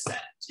data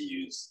set, to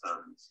use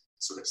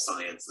sort of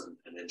science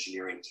and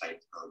engineering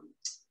type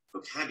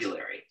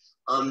vocabulary.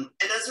 And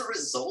as a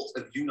result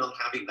of you not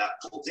having that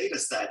full data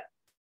set,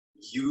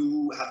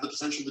 you have the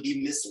potential to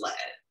be misled,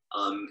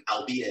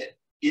 albeit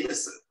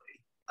innocently,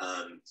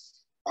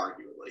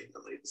 arguably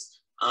at least.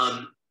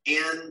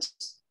 And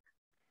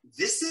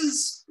this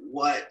is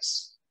what,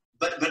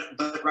 but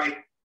right,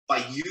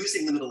 by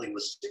using the Middle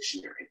English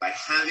Dictionary, by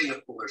having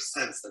a fuller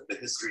sense of the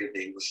history of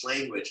the English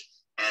language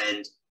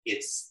and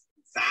its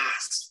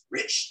vast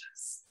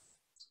richness,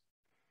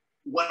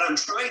 what I'm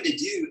trying to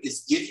do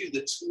is give you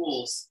the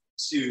tools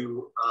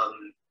to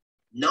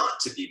not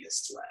to be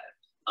misled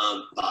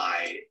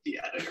by the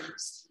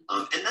editors.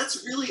 And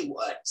that's really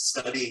what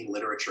studying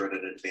literature at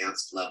an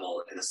advanced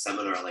level in a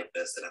seminar like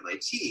this at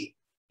MIT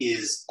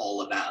is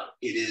all about.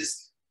 It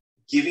is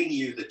giving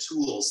you the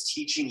tools,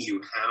 teaching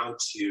you how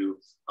to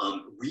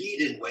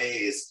read in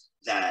ways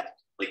that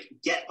like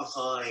get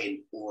behind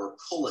or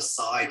pull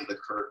aside the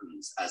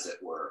curtains, as it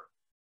were,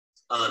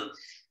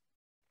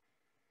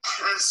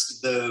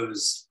 past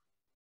those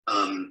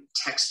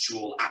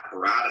textual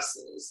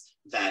apparatuses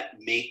that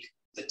make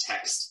the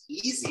text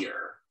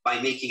easier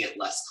by making it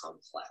less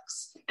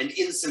complex, and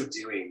in so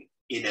doing,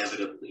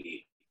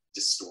 inevitably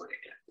distorting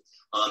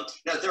it.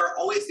 Now, there are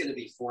always going to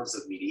be forms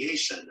of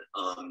mediation.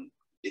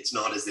 It's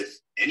not as if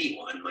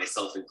anyone,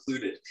 myself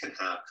included, can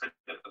have kind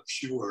of a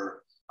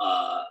pure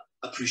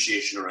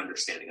appreciation or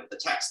understanding of the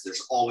text.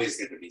 There's always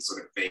going to be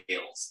sort of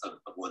veils of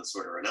one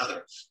sort or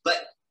another.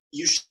 But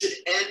you should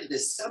end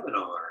this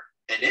seminar,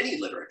 and any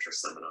literature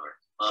seminar,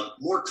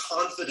 more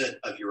confident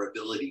of your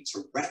ability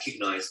to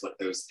recognize what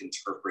those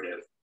interpretive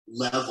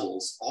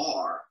levels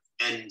are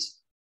and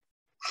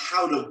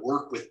how to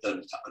work with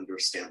them to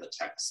understand the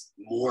text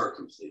more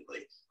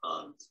completely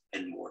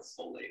and more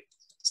fully.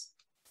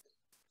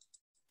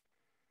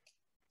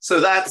 So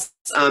that's,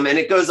 and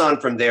it goes on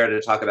from there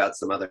to talk about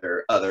some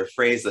other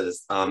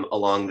phrases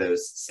along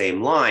those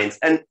same lines.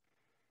 And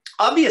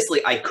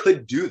obviously I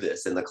could do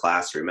this in the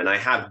classroom, and I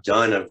have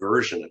done a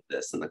version of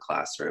this in the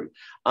classroom,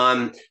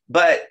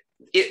 but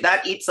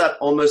that eats up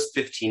almost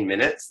 15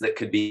 minutes that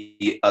could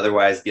be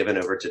otherwise given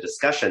over to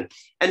discussion.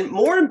 And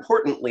more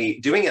importantly,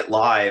 doing it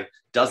live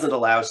doesn't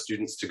allow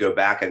students to go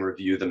back and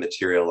review the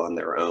material on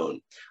their own.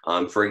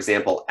 For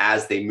example,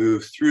 as they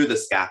move through the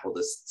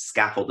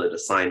scaffolded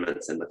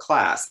assignments in the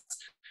class,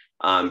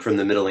 from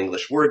the Middle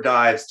English word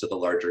dives to the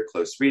larger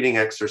close reading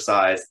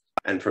exercise,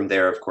 and from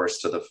there, of course,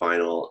 to the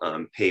final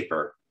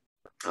paper.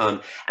 And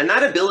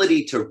that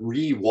ability to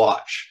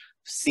re-watch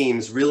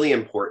seems really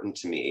important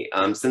to me,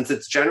 since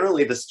it's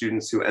generally the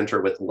students who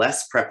enter with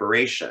less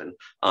preparation,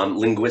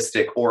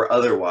 linguistic or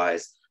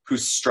otherwise, who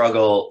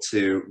struggle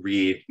to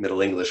read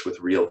Middle English with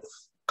real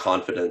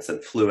confidence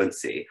and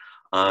fluency.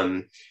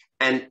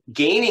 And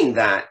gaining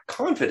that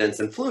confidence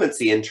and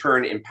fluency in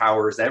turn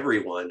empowers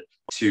everyone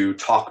to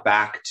talk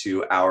back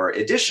to our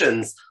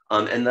editions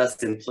and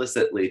thus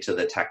implicitly to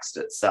the text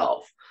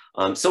itself.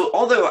 So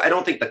although I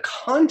don't think the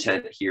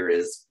content here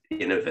is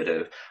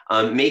innovative,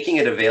 making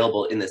it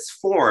available in this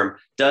form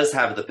does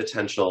have the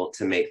potential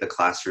to make the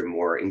classroom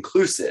more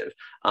inclusive,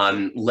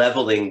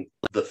 leveling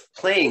the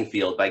playing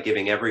field by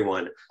giving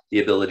everyone the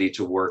ability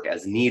to work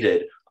as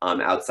needed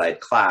outside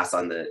class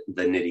on the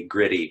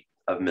nitty-gritty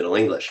of Middle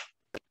English.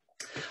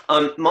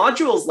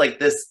 Modules like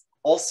this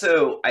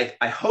also,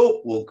 I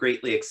hope, will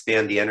greatly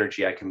expand the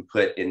energy I can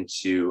put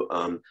into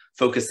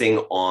focusing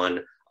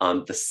on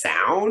the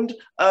sound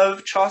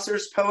of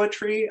Chaucer's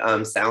poetry.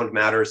 Sound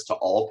matters to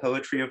all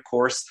poetry, of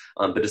course,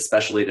 but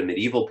especially to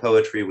medieval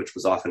poetry, which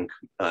was often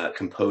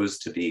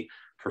composed to be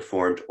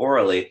performed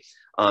orally.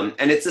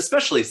 And it's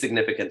especially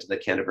significant to the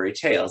Canterbury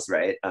Tales,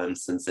 right?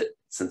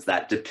 Since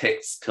that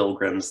depicts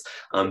pilgrims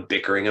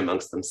bickering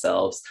amongst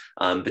themselves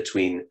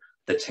between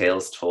the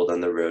tales told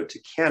on the road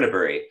to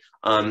Canterbury.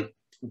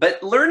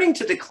 But learning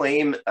to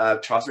declaim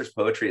Chaucer's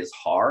poetry is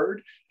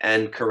hard,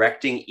 and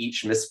correcting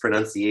each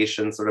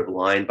mispronunciation sort of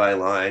line by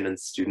line and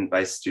student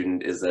by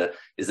student is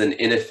an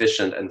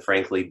inefficient and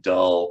frankly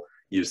dull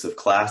use of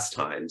class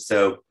time.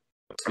 So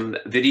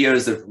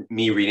videos of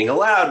me reading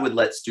aloud would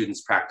let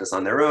students practice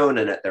on their own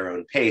and at their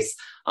own pace,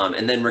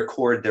 and then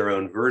record their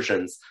own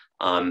versions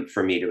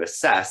for me to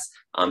assess,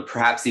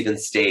 perhaps even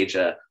stage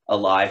a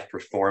live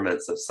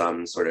performance of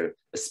some sort of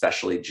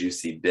especially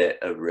juicy bit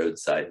of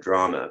roadside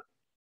drama.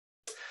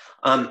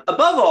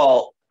 Above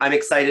all, I'm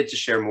excited to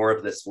share more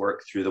of this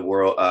work through the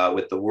world,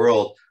 with the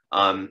world,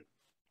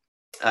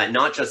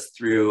 not just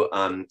through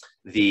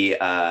the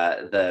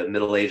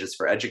Middle Ages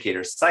for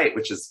Educators site,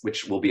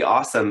 which will be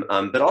awesome,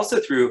 but also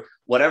through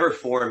whatever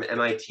form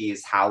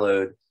MIT's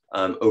hallowed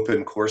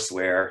open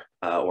courseware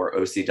or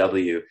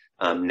OCW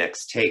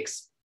next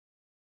takes.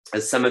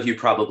 As some of you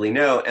probably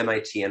know,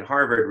 MIT and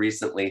Harvard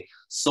recently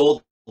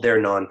sold their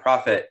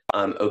nonprofit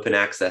open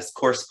access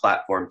course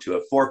platform to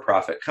a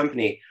for-profit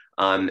company,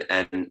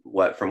 and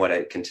from what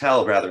I can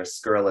tell, rather a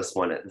scurrilous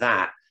one at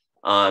that.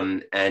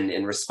 And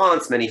in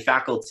response, many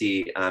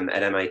faculty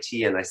at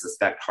MIT, and I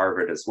suspect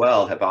Harvard as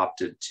well, have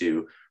opted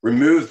to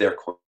remove their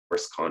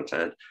course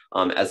content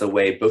as a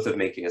way both of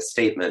making a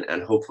statement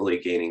and hopefully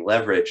gaining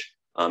leverage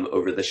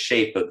over the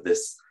shape of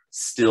this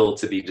still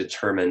to be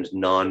determined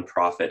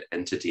nonprofit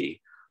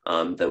entity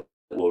that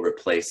will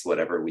replace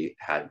whatever we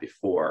had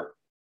before.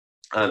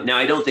 Now,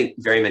 I don't think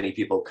very many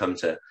people come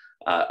to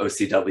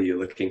OCW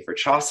looking for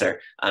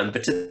Chaucer,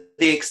 but to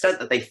the extent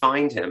that they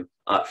find him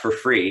for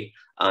free,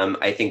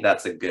 I think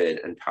that's a good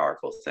and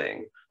powerful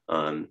thing.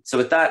 So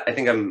with that, I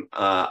think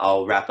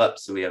I'll wrap up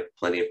so we have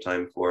plenty of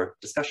time for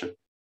discussion.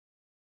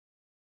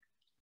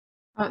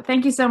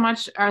 Thank you so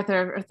much,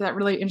 Arthur, for that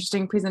really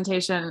interesting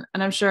presentation.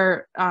 And I'm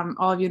sure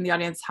all of you in the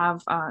audience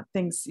have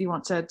things you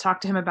want to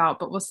talk to him about,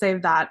 but we'll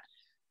save that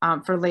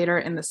for later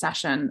in the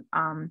session.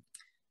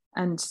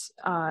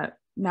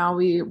 Now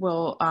we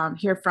will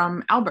hear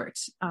from Albert.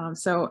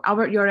 So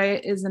Albert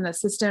Llore is an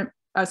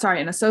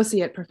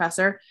associate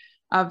professor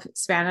of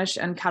Spanish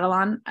and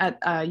Catalan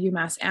at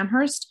UMass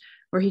Amherst,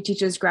 where he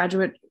teaches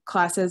graduate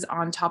classes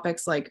on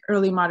topics like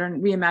early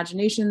modern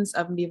reimaginations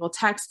of medieval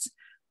texts,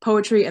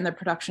 poetry and the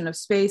production of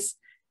space,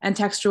 and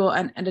textual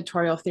and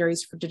editorial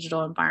theories for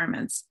digital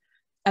environments.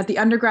 At the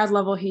undergrad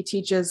level, he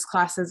teaches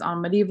classes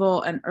on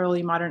medieval and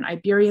early modern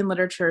Iberian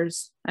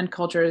literatures and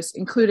cultures,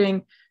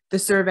 including the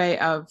survey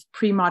of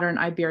pre-modern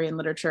Iberian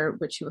literature,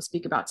 which he will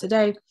speak about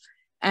today,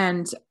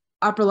 and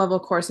upper level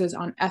courses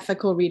on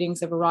ethical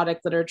readings of erotic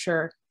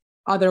literature,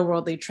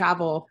 otherworldly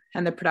travel,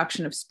 and the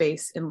production of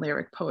space in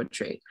lyric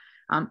poetry.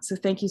 So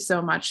thank you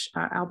so much,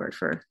 Albert,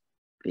 for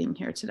being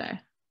here today.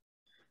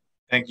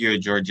 Thank you,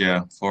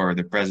 Georgia, for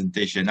the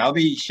presentation. I'll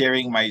be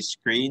sharing my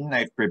screen.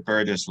 I've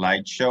prepared a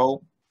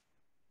slideshow.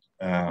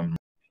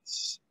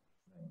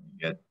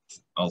 Get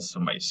also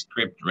my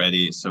script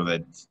ready so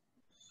that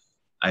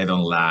I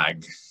don't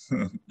lag.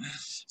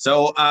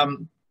 So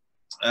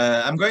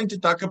I'm going to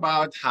talk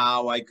about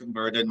how I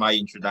converted my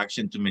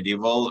introduction to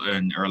medieval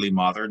and early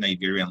modern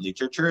Iberian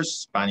literatures,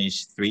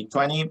 Spanish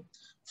 320,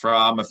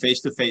 from a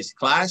face-to-face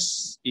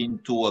class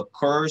into a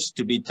course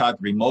to be taught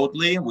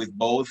remotely with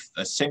both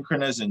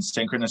asynchronous and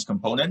synchronous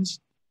components.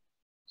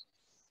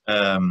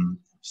 Let's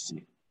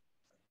see.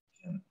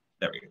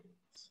 There we go.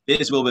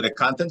 This will be the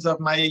contents of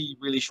my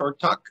really short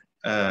talk.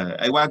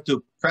 I want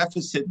to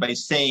preface it by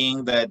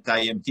saying that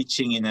I am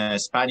teaching in a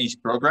Spanish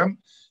program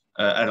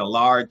at a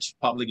large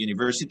public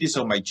university,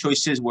 so my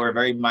choices were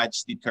very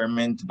much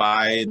determined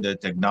by the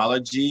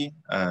technology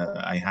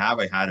I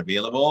had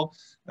available,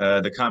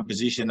 the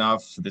composition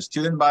of the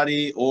student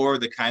body, or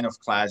the kind of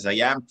class I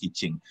am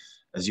teaching,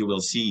 as you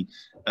will see.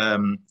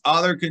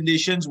 Other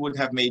conditions would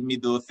have made me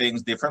do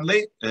things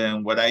differently,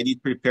 and what I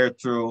did prepare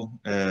to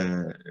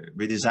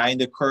redesign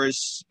the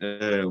course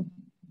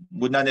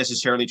would not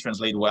necessarily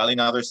translate well in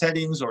other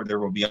settings, or there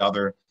will be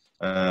other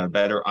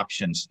better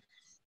options.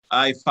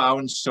 I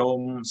found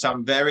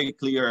some very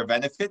clear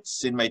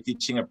benefits in my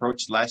teaching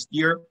approach last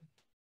year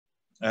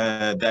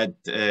that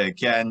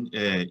can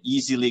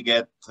easily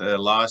get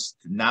lost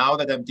now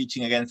that I'm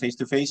teaching again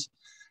face-to-face.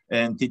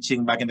 And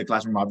teaching back in the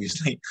classroom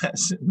obviously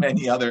has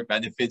many other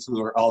benefits.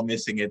 We were all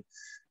missing it.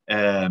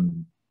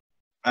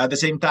 At the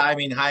same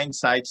time, in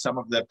hindsight, some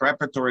of the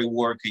preparatory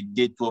work I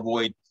did to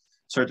avoid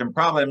certain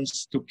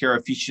problems took care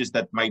of issues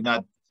that might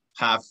not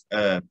have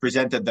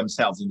presented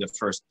themselves in the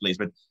first place,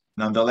 but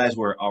nonetheless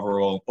were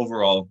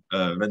overall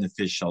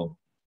beneficial.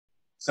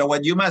 So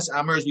at UMass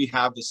Amherst, we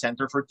have the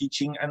Center for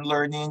Teaching and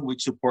Learning,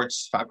 which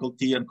supports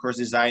faculty on course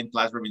design,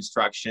 classroom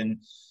instruction,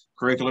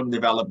 curriculum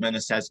development,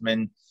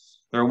 assessment.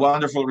 They're a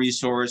wonderful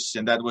resource,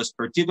 and that was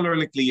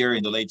particularly clear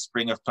in the late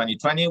spring of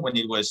 2020 when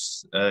it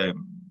was,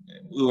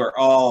 we were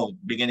all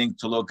beginning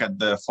to look at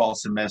the fall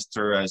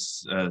semester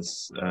as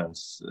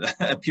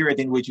a period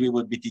in which we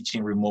would be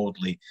teaching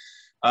remotely.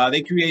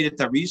 They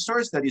created a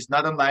resource that is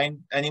not online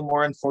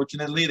anymore,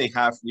 unfortunately. They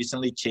have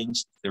recently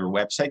changed their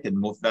website and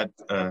moved that,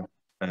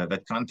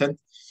 that content.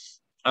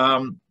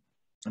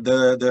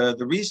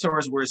 The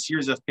resource were a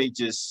series of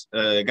pages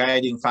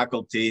guiding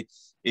faculty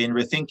in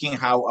rethinking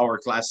how our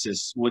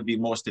classes would be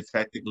most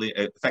effectively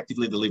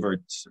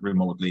delivered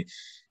remotely.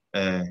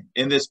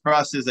 In this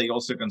process, I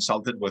also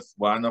consulted with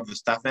one of the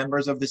staff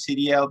members of the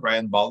CDL,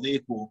 Brian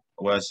Baldy, who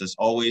was, as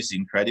always,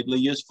 incredibly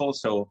useful.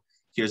 So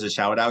here's a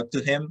shout out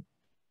to him.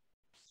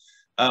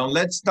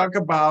 Let's talk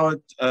about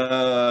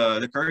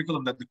the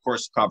curriculum that the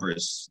course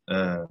covers.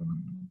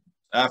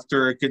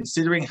 After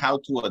considering how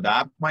to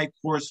adapt my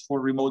course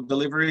for remote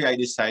delivery, I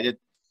decided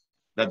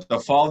that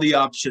of all the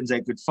options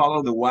I could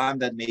follow, the one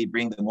that may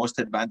bring the most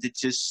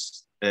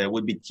advantages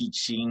would be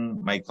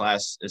teaching my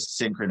class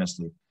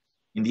synchronously.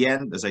 In the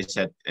end, as I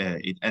said,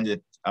 it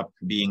ended up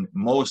being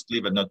mostly,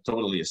 but not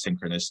totally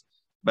asynchronous,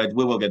 but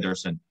we will get there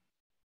soon.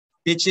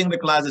 Teaching the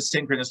class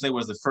asynchronously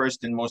was the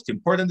first and most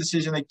important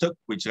decision I took,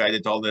 which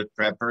guided all the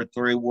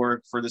preparatory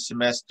work for the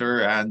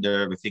semester and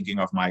the thinking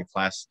of my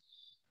class.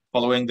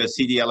 Following the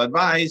CDL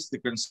advice, the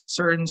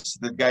concerns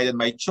that guided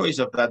my choice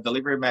of that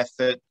delivery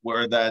method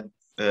were that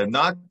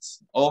not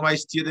all my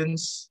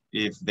students,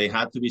 if they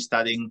had to be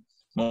studying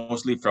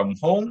mostly from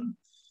home,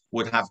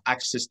 would have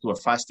access to a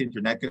fast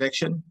internet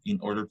connection in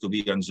order to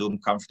be on Zoom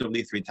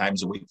comfortably 3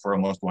 times a week for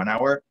almost 1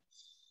 hour.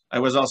 I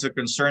was also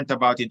concerned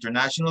about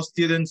international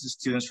students,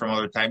 students from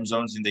other time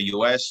zones in the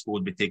US who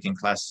would be taking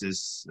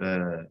classes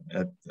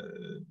at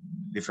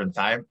different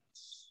time.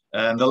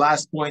 And the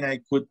last point I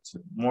could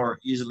more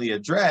easily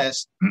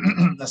address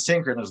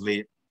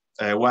asynchronously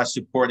was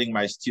supporting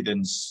my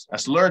students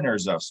as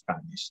learners of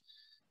Spanish.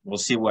 We'll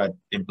see what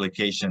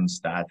implications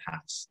that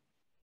has.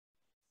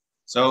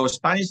 So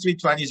Spanish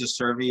 320 is a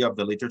survey of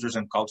the literatures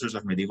and cultures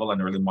of medieval and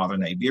early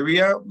modern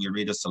Iberia. We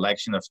read a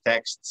selection of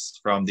texts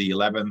from the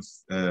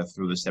 11th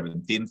through the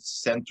 17th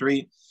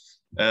century.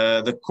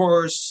 The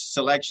course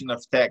selection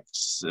of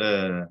texts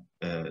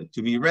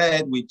to be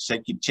read, which I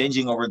keep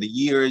changing over the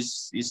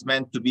years, is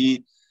meant to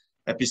be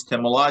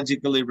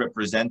epistemologically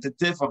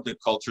representative of the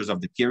cultures of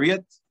the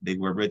period. They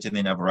were written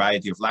in a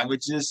variety of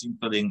languages,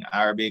 including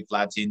Arabic,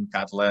 Latin,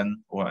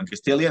 Catalan, or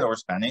Castilian or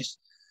Spanish.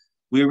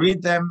 We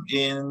read them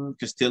in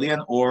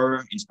Castilian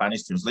or in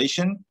Spanish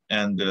translation,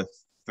 and the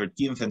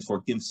 13th and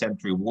 14th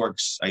century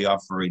works I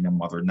offer in a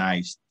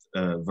modernized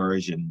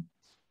version.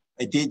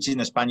 I teach in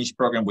a Spanish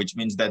program, which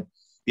means that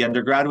the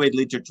undergraduate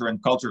literature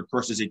and culture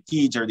courses I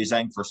teach are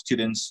designed for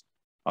students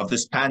of the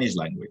Spanish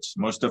language,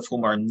 most of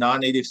whom are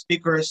non-native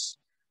speakers.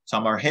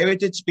 Some are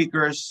heritage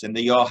speakers, and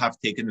they all have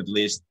taken at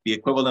least the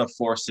equivalent of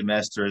 4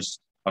 semesters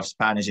of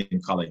Spanish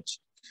in college.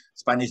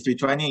 Spanish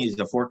 320 is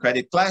a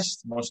 4-credit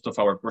class. Most of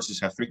our courses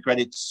have 3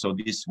 credits, so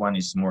this one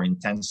is more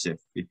intensive.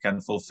 It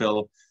can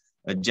fulfill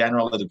a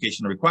general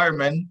education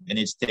requirement, and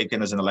it's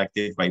taken as an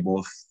elective by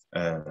both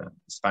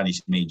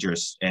Spanish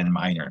majors and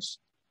minors.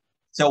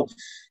 So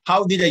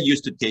how did I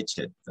used to teach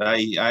it?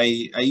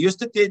 I used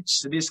to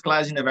teach this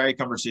class in a very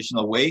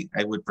conversational way.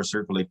 I would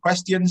circulate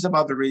questions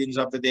about the readings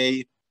of the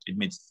day. It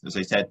meets, as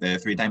I said,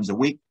 3 times a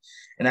week.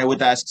 And I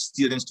would ask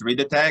students to read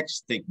the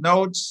text, take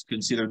notes,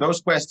 consider those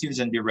questions,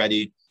 and be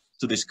ready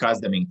to discuss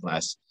them in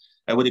class.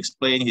 I would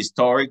explain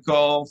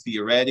historical,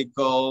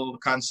 theoretical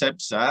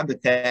concepts and the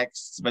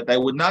texts, but I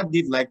would not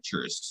give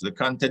lectures. The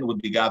content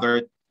would be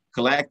gathered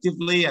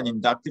collectively and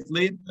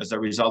inductively as a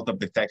result of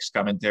the text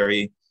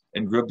commentary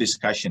and group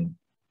discussion.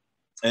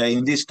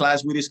 In this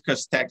class, we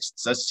discuss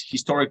texts as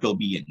historical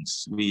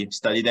beings. We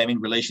study them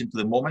in relation to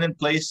the moment and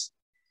place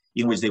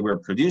in which they were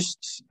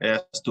produced,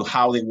 as to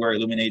how they were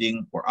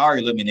illuminating or are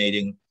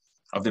illuminating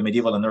of the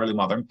medieval and early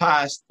modern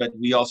past, but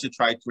we also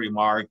try to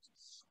remark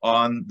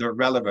on their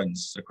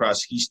relevance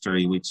across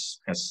history, which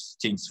has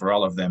changed for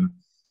all of them,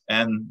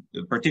 and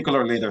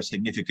particularly their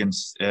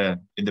significance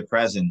in the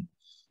present.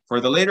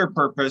 For the later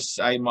purpose,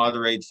 I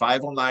moderated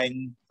 5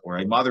 online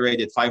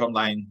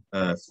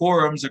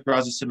forums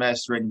across the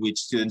semester in which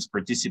students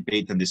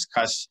participate and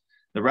discuss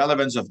the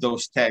relevance of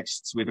those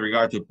texts with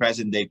regard to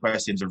present-day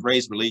questions of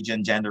race,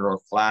 religion, gender, or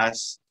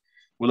class.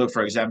 We look,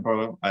 for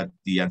example, at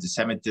the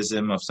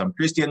anti-Semitism of some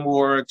Christian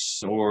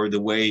works, or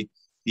the way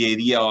the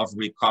idea of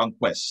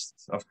reconquest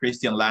of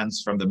Christian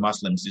lands from the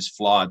Muslims is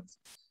flawed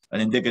and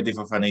indicative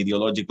of an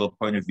ideological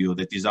point of view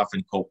that is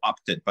often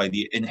co-opted by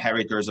the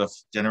inheritors of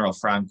General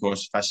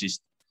Franco's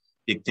fascist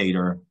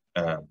dictator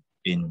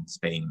in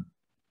Spain.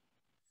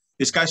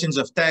 Discussions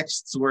of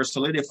texts were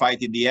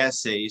solidified in the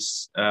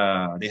essays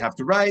they had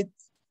to write,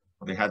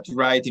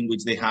 in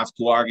which they have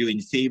to argue in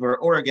favor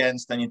or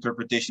against an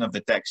interpretation of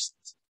the text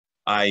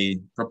I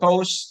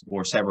propose,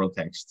 or several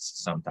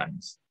texts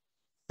sometimes.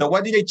 So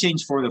what did I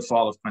change for the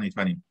fall of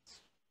 2020?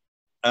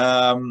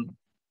 How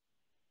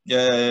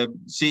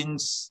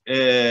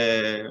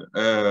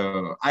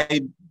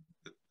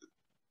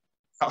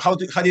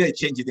did I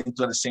change it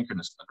into an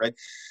asynchronous, right?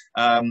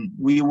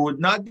 We would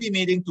not be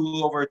meeting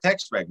over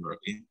text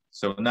regularly.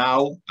 So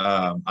now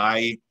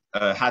I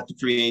had to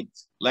create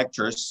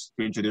lectures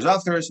to introduce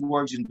authors,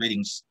 works, and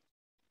readings.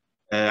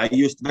 I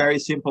used very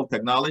simple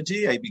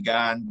technology. I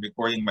began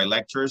recording my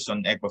lectures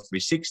on Echo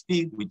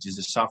 360, which is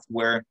a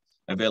software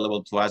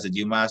available to us at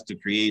UMass to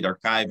create,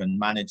 archive, and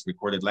manage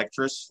recorded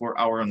lectures for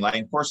our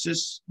online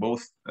courses.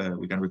 Both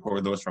we can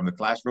record those from the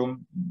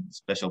classroom,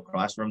 special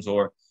classrooms,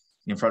 or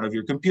in front of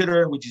your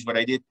computer, which is what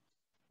I did.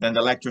 Then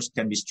the lectures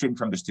can be streamed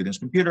from the students'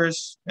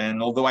 computers.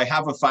 And although I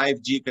have a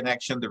 5G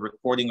connection, the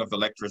recording of the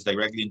lectures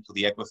directly into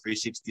the Echo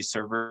 360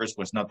 servers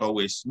was not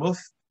always smooth.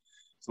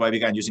 So I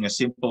began using a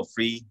simple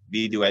free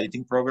video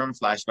editing program,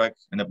 Flashback,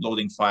 and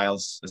uploading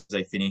files as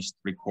I finished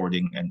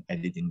recording and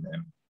editing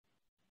them.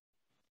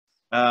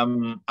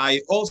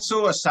 I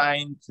also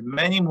assigned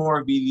many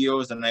more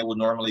videos than I would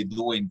normally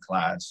do in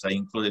class. I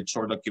included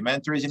short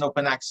documentaries in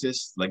open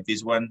access, like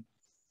this one,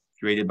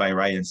 created by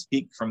Ryan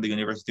Speak from the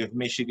University of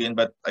Michigan,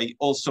 but I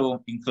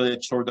also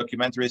included short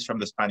documentaries from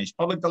the Spanish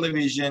public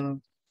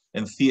television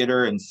and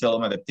theater and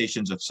film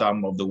adaptations of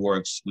some of the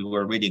works we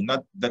were reading.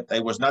 Not that I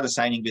was not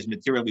assigning this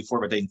material before,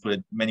 but I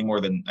included many more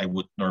than I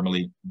would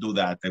normally do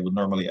that. I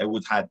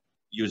would have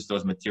used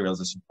those materials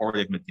as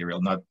supportive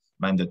material, not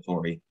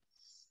mandatory.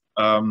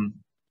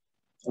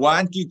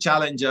 One key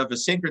challenge of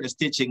asynchronous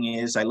teaching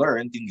is I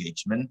learned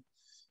engagement.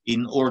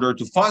 In order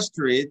to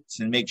foster it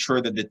and make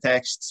sure that the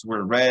texts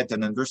were read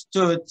and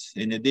understood,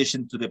 in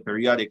addition to the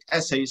periodic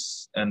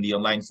essays and the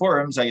online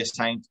forums, I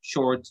assigned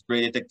short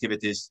graded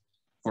activities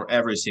for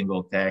every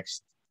single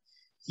text.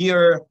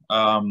 Here,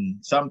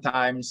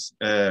 sometimes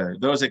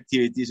those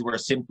activities were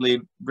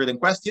simply written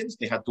questions.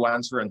 They had to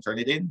answer and turn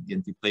it in, the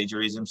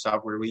anti-plagiarism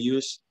software we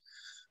use.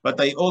 But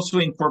I also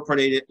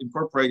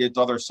incorporated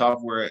other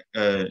software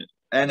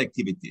and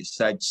activities,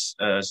 such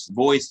as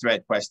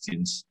VoiceThread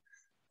questions.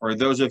 For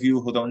those of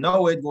you who don't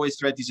know it,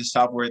 VoiceThread is a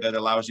software that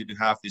allows you to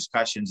have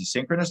discussions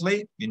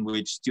asynchronously, in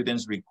which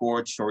students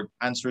record short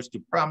answers to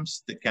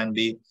prompts that can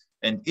be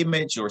an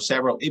image or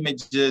several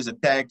images, a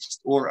text,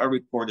 or a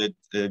recorded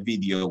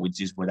video,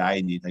 which is what I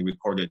did. I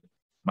recorded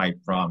my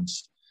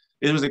prompts.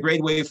 It was a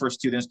great way for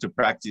students to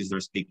practice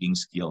their speaking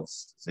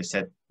skills. As I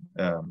said,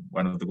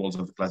 one of the goals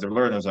of the class, they're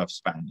learners of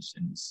Spanish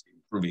and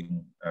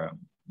improving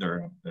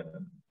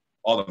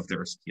all of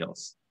their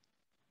skills.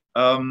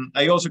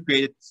 I also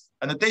created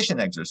annotation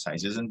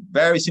exercises and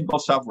very simple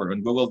software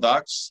on Google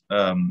Docs.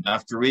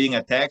 After reading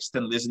a text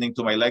and listening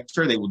to my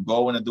lecture, they would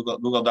go in a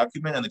Google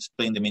document and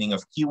explain the meaning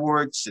of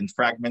keywords and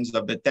fragments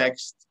of the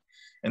text.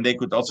 And they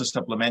could also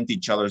supplement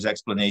each other's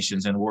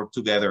explanations and work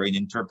together in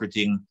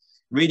interpreting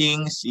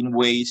readings in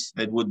ways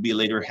that would be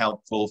later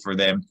helpful for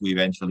them to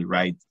eventually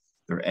write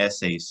their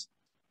essays.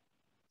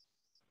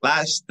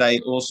 Last, I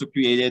also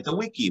created a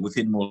wiki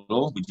within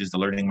Moodle, which is the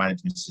learning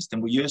management system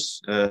we use.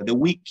 The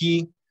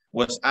wiki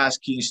was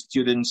asking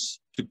students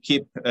to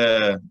keep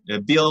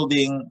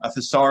building a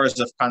thesaurus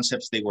of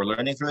concepts they were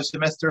learning through the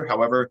semester.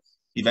 However,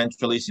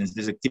 eventually, since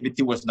this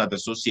activity was not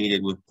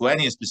associated with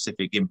any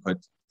specific input,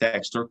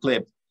 text or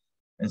clip,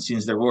 and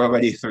since there were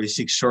already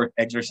 36 short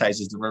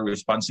exercises that were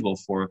responsible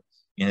for,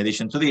 in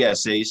addition to the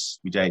essays,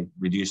 which I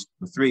reduced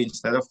to 3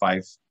 instead of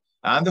 5,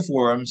 and the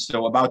forums,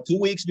 so about 2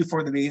 weeks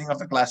before the beginning of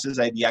the classes,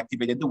 I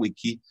deactivated the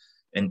wiki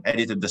and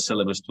edited the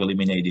syllabus to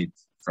eliminate it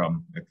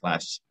from the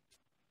class.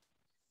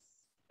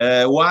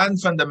 One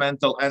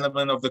fundamental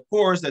element of the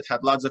course that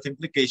had lots of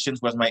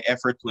implications was my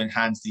effort to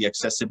enhance the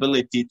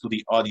accessibility to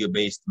the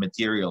audio-based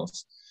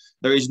materials.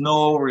 There is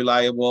no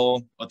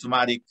reliable,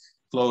 automatic,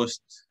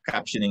 closed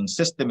captioning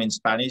system in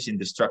Spanish in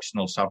the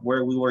instructional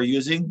software we were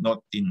using,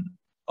 not in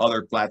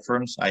other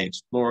platforms I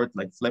explored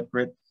like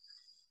Flipgrid.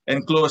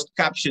 And closed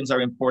captions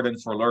are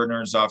important for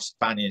learners of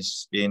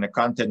Spanish in a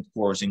content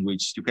course in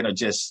which you cannot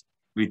just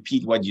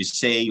repeat what you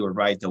say or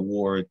write a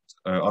word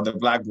on the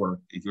blackboard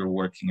if you're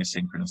working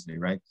asynchronously,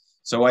 right?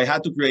 So I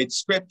had to create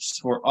scripts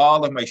for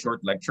all of my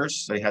short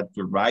lectures. I had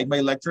to write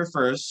my lecture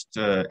first,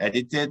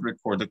 edit it,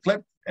 record the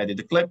clip, edit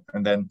the clip,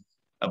 and then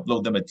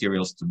upload the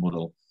materials to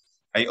Moodle.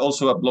 I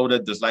also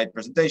uploaded the slide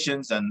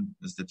presentations and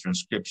the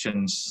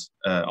transcriptions,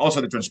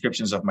 also the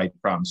transcriptions of my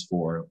prompts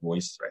for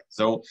VoiceThread.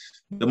 So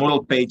the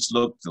Moodle page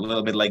looked a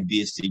little bit like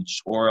this.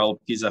 Each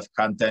oral piece of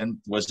content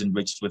was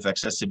enriched with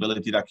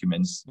accessibility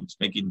documents, which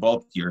make it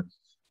bulkier,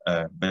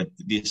 but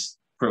this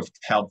proved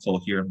helpful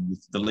here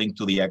with the link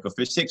to the Echo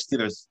 360.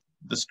 There's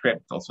the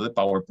script, also the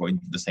PowerPoint,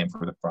 the same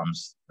for the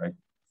prompts, right?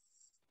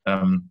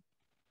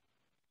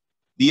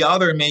 The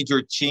other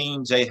major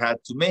change I had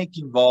to make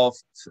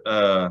involved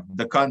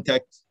the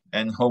contact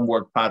and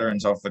homework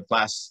patterns of the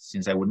class,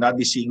 since I would not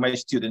be seeing my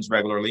students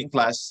regularly in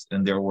class,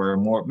 and there were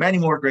many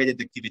more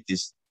graded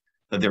activities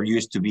that there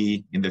used to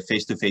be in the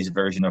face-to-face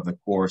version of the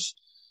course.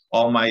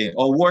 All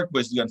work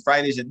was due on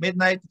Fridays at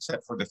midnight,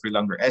 except for the 3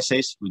 longer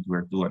essays, which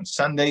were due on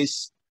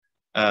Sundays.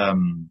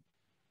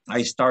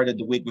 I started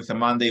the week with a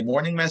Monday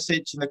morning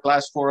message in the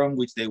class forum,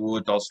 which they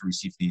would also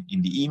receive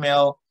in the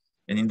email.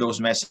 And in those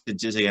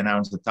messages, I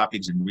announced the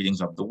topics and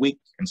readings of the week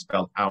and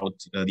spelled out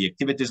the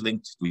activities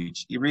linked to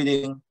each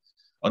e-reading.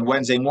 On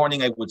Wednesday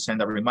morning, I would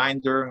send a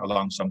reminder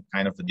along some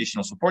kind of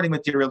additional supporting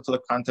material to the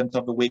content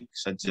of the week,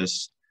 such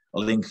as a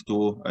link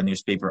to a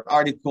newspaper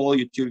article,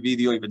 YouTube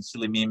video, even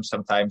silly memes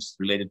sometimes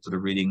related to the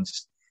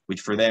readings,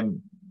 which for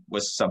them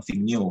was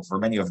something new. For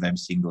many of them,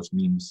 seeing those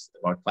memes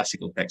about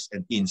classical text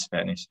and in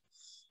Spanish.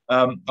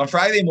 On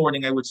Friday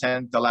morning, I would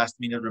send the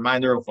last-minute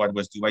reminder of what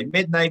was due by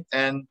midnight,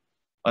 and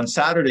on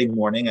Saturday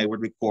morning, I would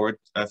record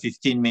a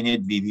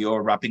 15-minute video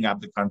wrapping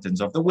up the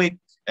contents of the week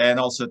and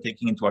also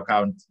taking into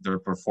account their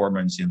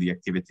performance in the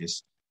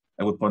activities.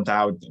 I would point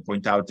out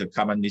the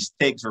common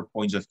mistakes or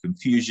points of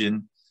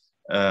confusion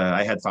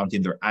I had found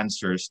in their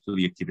answers to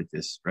the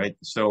activities, right?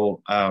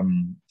 So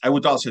I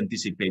would also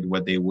anticipate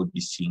what they would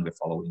be seeing the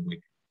following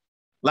week.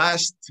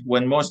 Last,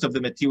 when most of the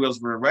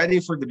materials were ready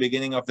for the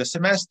beginning of the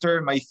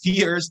semester, my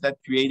fears that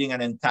creating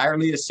an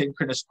entirely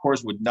asynchronous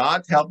course would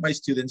not help my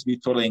students be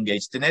totally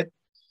engaged in it,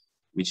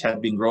 which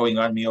had been growing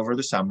on me over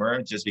the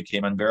summer, just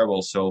became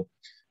unbearable. So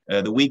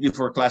The week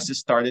before classes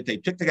started, I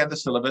took again the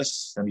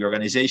syllabus and the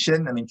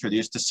organization and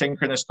introduced the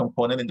synchronous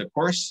component in the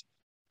course.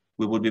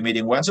 We would be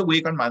meeting once a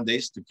week on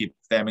Mondays to keep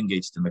them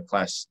engaged in the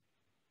class.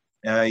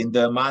 In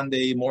the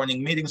Monday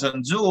morning meetings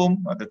on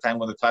Zoom, at the time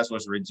when the class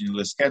was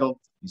originally scheduled,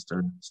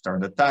 Eastern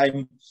Standard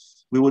Time,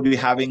 we would be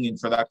having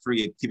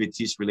introductory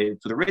activities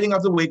related to the reading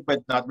of the week,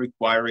 but not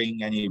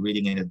requiring any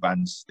reading in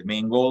advance. The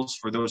main goals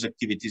for those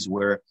activities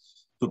were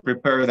to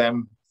prepare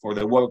them for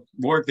the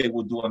work they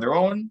would do on their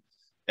own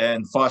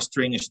and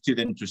fostering a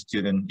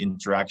student-to-student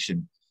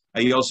interaction.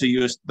 I also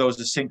used those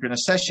asynchronous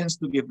sessions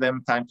to give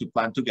them time to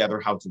plan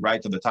together how to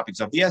write on the topics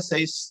of the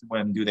essays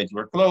when due dates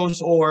were close,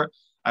 or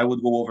I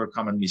would go over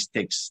common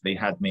mistakes they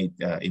had made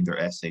in their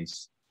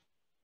essays.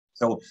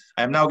 So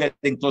I'm now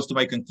getting close to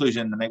my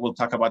conclusion, and I will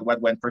talk about what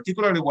went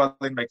particularly well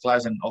in my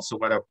class and also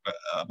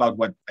about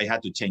what I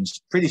had to change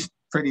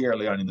pretty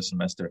early on in the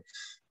semester.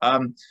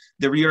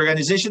 The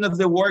reorganization of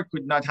the work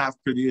could not have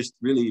produced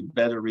really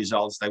better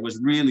results. I was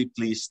really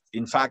pleased.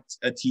 In fact,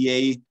 a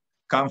TA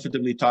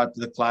comfortably taught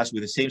the class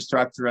with the same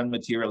structure and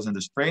materials in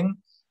the spring.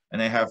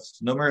 And I have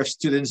numerous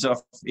students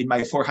in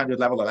my 400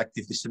 level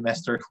elective this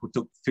semester who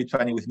took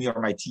 320 with me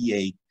or my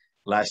TA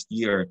last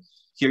year.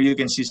 Here you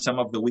can see some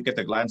of the week at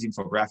a glance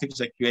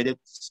infographics I created,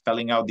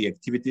 spelling out the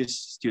activities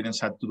students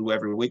had to do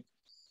every week.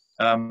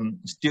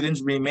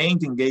 Students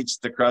remained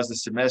engaged across the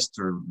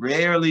semester.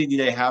 Rarely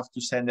did I have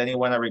to send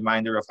anyone a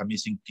reminder of a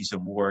missing piece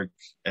of work,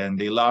 and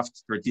they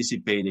loved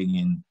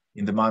participating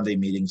in the Monday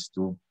meetings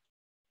too.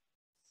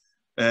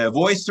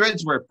 Voice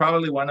threads were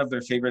probably one of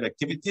their favorite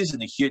activities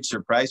and a huge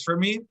surprise for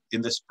me.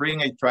 In the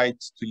spring, I tried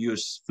to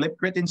use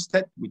Flipgrid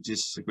instead, which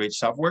is a great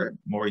software,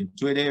 more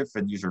intuitive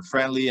and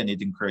user-friendly, and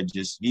it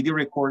encourages video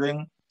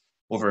recording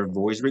over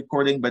voice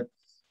recording, but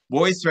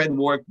voice thread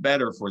worked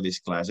better for this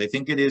class. I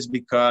think it is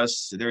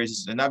because there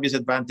is an obvious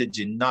advantage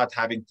in not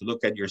having to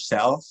look at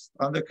yourself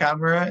on the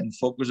camera and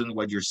focus on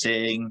what you're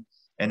saying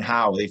and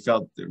how. They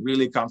felt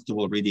really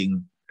comfortable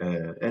reading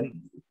and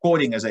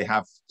quoting as I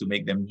have to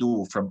make them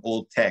do from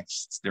old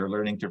texts. They're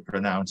learning to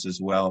pronounce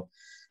as well.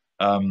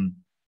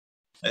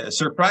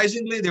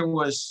 Surprisingly, there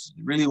was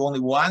really only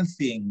one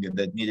thing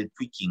that needed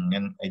tweaking,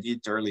 and I did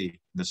it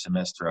early the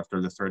semester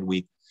after the third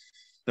week.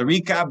 The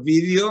recap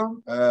video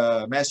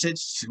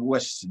message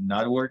was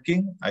not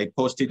working. I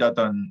posted it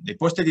on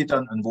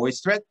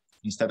VoiceThread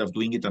instead of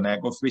doing it on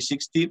Echo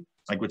 360.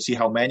 I could see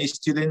how many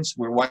students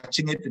were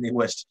watching it, and it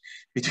was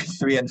between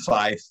 3 and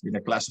 5 in a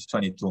class of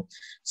 22.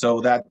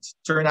 So that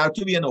turned out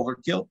to be an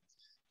overkill.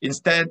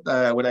 Instead,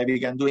 what I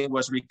began doing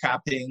was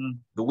recapping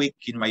the week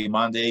in my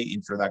Monday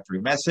introductory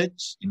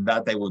message. In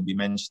that, I would be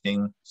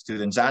mentioning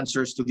students'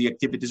 answers to the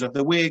activities of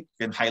the week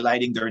and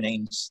highlighting their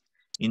names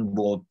in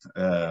bold.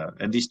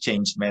 And this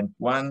change meant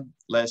one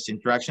less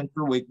interaction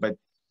per week, but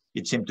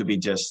it seemed to be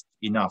just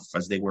enough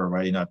as they were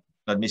already not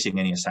missing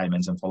any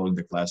assignments and following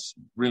the class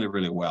really,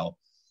 really well.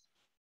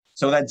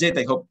 So that's it.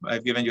 I hope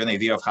I've given you an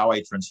idea of how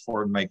I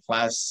transformed my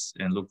class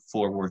and look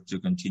forward to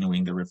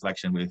continuing the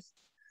reflection with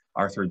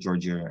Arthur,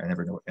 Georgia,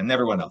 and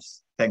everyone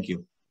else. Thank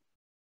you.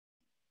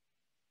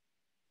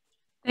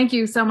 Thank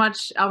you so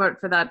much, Albert,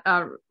 for that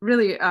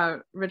really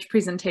rich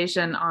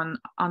presentation on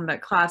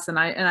that class. And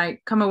I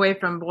come away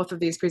from both of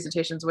these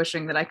presentations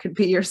wishing that I could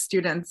be your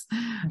students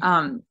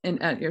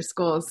at your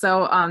schools.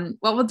 So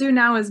what we'll do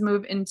now is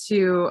move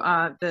into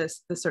the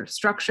sort of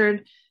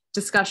structured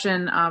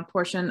discussion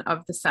portion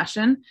of the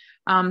session.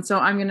 So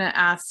I'm going to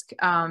ask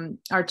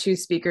our two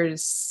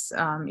speakers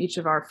each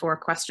of our 4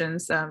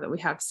 questions that we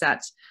have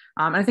set.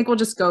 I think we'll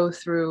just go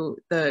through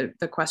the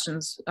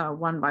questions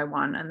one by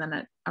one, and then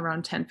at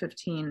around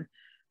 10:15,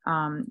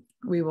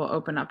 we will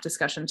open up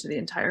discussion to the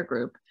entire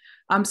group.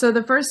 So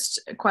the first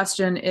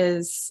question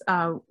is,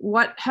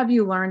 what have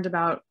you learned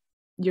about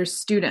your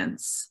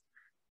students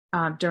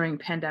during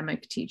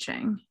pandemic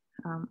teaching?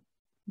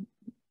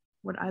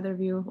 Would either of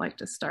you like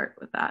to start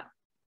with that?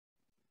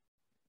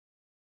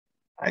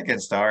 I can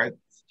start.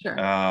 Sure.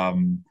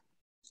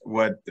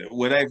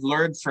 What I've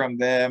learned from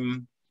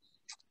them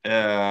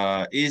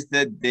is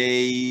that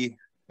they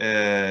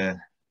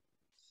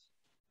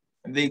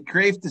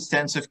craved a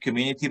sense of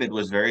community that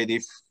was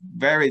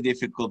very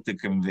difficult to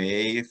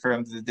convey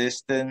from the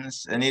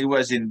distance. And it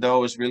was in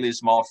those really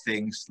small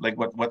things, like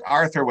what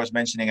Arthur was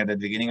mentioning at the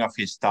beginning of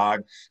his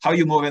talk, how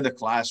you move in the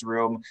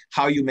classroom,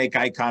 how you make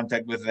eye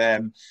contact with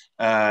them.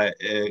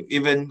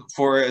 Even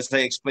for, as I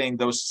explained,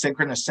 those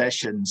synchronous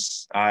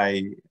sessions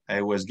I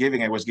was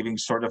giving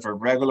sort of a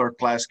regular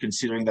class,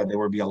 considering that there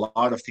would be a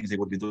lot of things they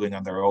would be doing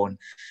on their own.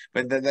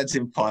 But that's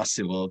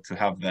impossible to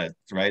have that,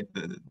 right?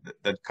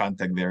 That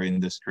contact there in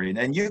the screen.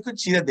 And you could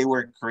see that they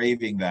were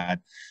craving that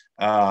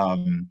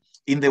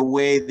in the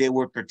way they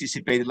were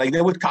participating, like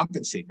they would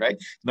compensate, right?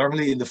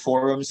 Normally in the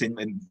forums,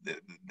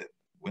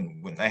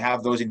 when I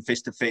have those in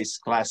face-to-face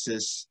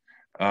classes,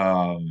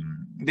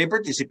 they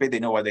participate, they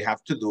know what they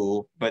have to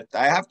do, but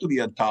I have to be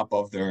on top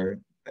of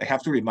I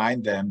have to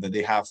remind them that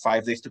they have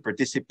 5 days to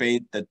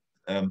participate, that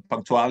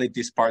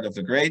punctuality is part of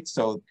the grade,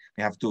 so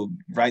they have to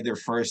write their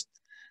first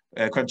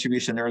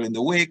contribution early in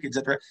the week,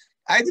 etc.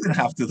 I didn't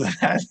have to do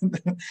that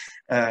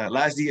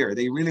last year.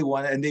 They really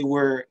wanted, and they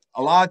were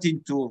a lot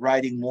into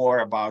writing more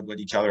about what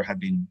each other had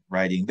been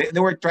writing. They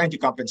were trying to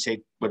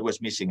compensate what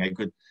was missing.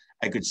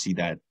 I could see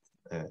that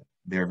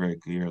there very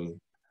clearly.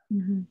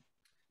 Mm-hmm.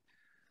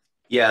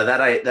 Yeah,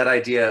 that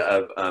idea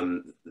of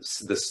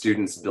the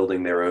students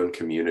building their own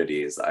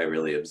communities, I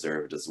really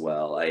observed as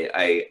well.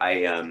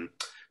 I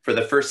for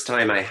the first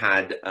time, I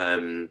had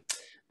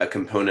a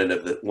component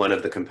of one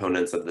of the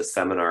components of the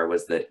seminar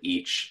was that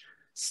each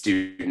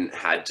student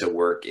had to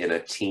work in a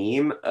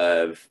team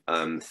of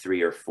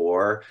 3 or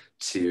 4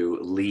 to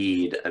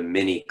lead a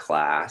mini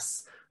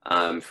class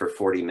for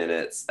 40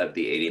 minutes of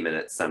the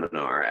 80-minute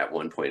seminar at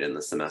one point in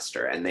the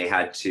semester, and they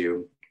had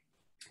to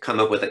come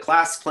up with a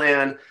class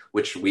plan,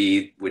 which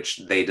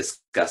they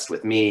discussed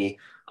with me.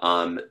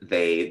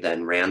 They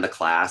then ran the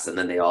class, and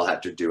then they all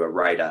had to do a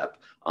write-up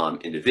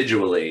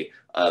individually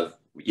of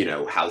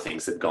how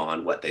things had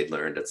gone, what they'd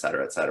learned, et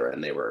cetera,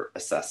 and they were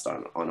assessed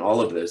on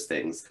all of those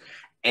things.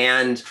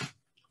 And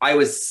I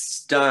was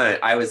stunned.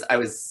 I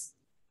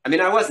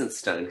wasn't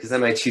stunned because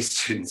MIT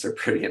students are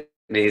pretty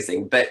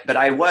amazing, but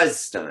I was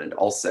stunned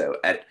also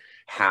at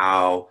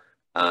how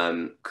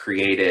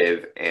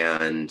creative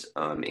and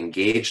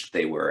engaged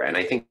they were. And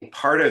I think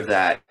part of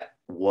that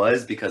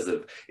was because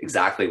of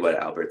exactly what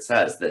Albert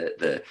says,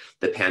 the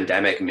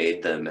pandemic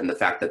made them, and the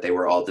fact that they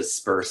were all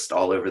dispersed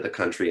all over the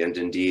country and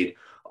indeed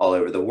all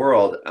over the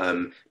world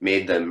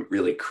made them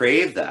really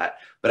crave that.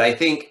 But I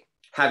think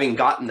having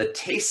gotten the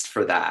taste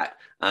for that,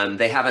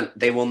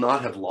 they will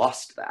not have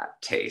lost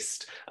that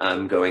taste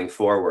going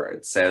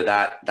forward. So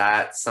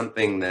that's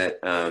something that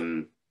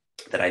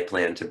I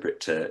plan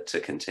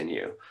to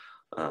continue.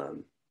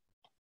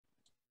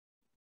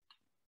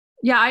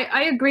 Yeah,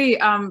 I agree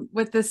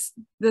with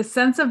the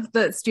sense of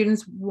the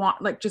students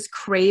just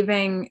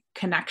craving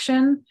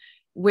connection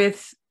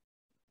with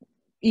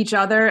each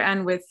other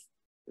and with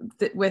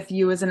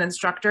you as an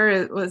instructor.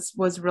 It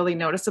was really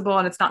noticeable,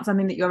 and it's not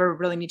something that you ever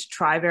really need to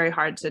try very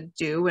hard to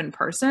do in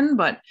person,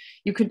 but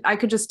I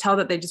could just tell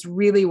that they just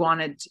really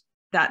wanted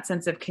that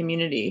sense of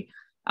community.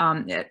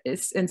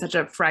 It's in such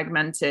a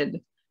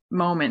fragmented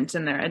moment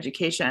in their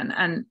education.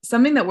 And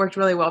something that worked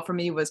really well for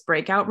me was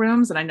breakout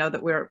rooms. And I know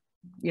that we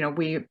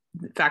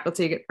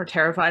faculty are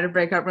terrified of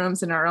breakout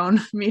rooms in our own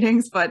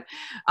meetings, but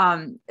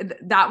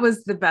that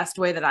was the best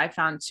way that I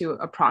found to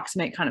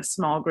approximate kind of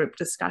small group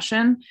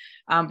discussion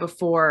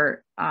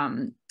before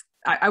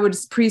I would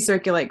just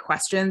pre-circulate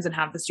questions and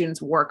have the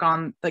students work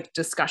on like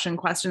discussion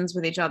questions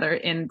with each other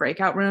in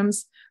breakout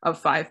rooms of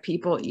 5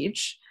 people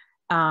each.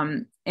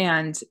 And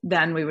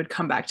then we would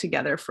come back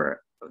together for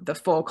the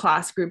full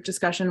class group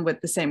discussion with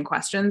the same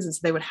questions. And so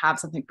they would have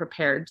something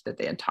prepared that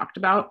they had talked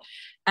about.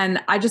 And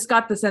I just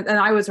got the sense, and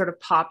I would sort of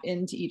pop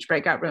into each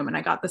breakout room, and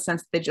I got the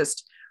sense that they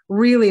just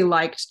really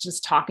liked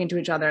just talking to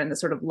each other in the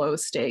sort of low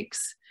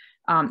stakes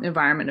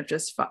environment of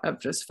just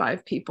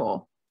 5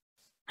 people.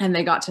 And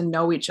they got to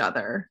know each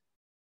other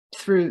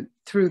through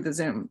the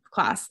Zoom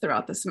class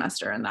throughout the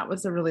semester. And that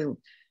was a really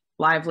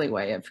lively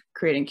way of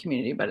creating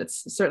community, but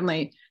it's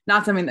certainly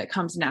not something that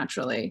comes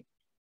naturally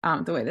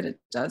the way that it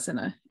does in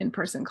an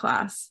in-person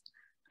class.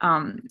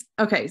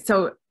 Okay,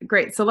 so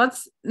great. So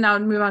let's now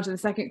move on to the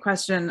second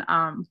question.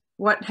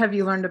 What have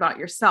you learned about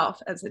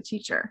yourself as a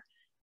teacher?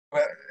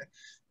 Well,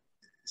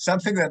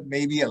 something that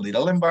may be a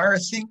little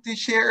embarrassing to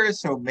share.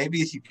 So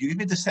maybe if you give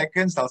me the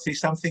seconds, I'll say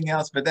something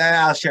else, but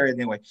I'll share it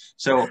anyway.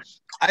 So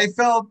I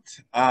felt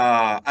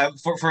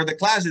for the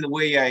class, the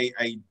way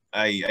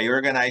I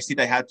organized it,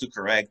 I had to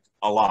correct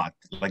a lot.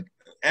 Like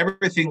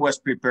everything was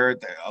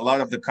prepared. A lot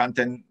of the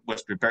content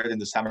was prepared in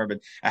the summer, but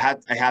I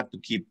had to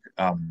keep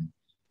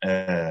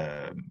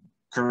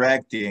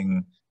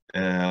correcting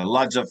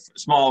lots of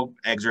small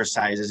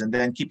exercises and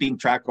then keeping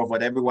track of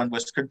what everyone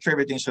was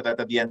contributing, so that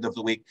at the end of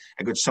the week,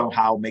 I could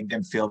somehow make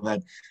them feel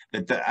that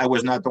I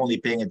was not only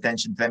paying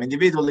attention to them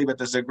individually, but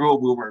as a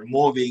group, we were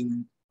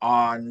moving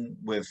on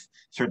with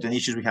certain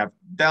issues we have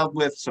dealt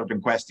with,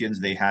 certain questions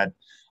they had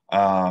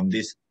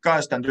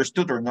discussed,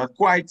 understood, or not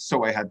quite.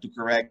 So I had to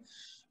correct.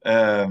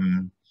 I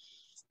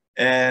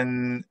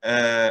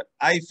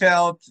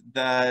felt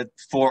that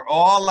for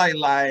all I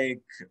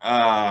like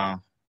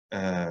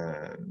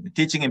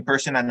teaching in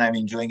person, and I'm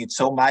enjoying it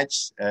so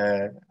much.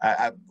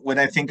 When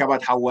I think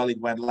about how well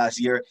it went last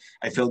year,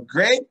 I feel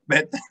great,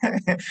 but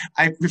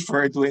I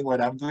prefer doing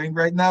what I'm doing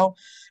right now.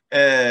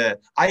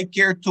 I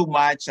care too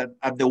much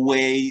at the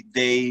way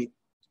they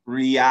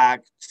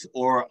react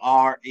or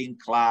are in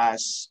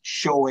class,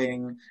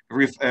 showing,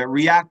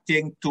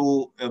 reacting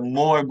to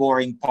more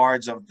boring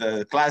parts of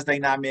the class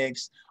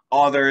dynamics,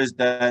 others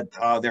that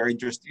they're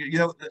interested,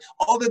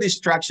 all the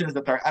distractions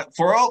that are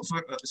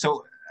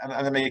so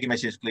I'm making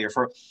myself clear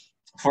for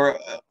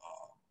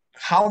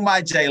how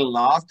much I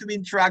love to be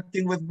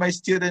interacting with my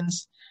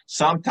students.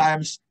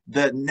 Sometimes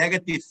the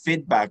negative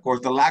feedback or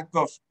the lack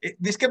of,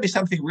 this can be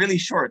something really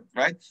short,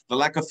 right? The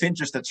lack of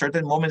interest at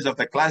certain moments of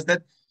the class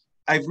that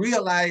I've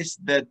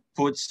realized that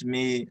puts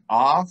me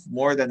off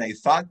more than I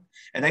thought.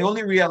 And I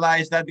only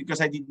realized that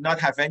because I did not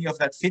have any of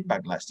that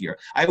feedback last year.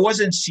 I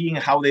wasn't seeing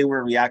how they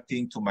were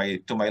reacting to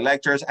my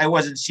lectures. I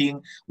wasn't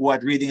seeing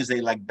what readings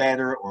they liked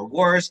better or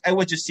worse. I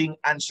was just seeing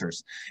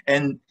answers.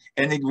 And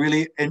it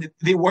really, and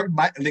they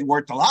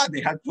worked a lot.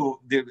 They had to,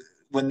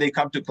 when they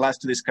come to class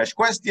to discuss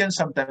questions,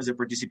 sometimes they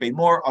participate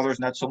more, others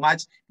not so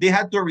much. They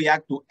had to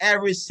react to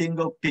every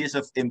single piece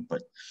of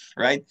input,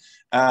 right?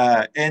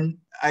 And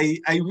I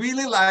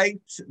really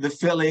liked the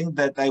feeling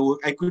that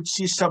I could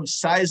see some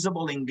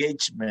sizable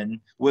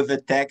engagement with the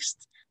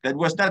text that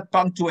was not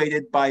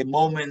punctuated by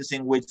moments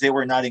in which they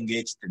were not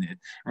engaged in it,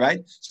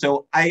 right?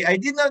 So I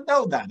did not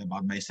know that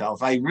about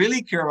myself. I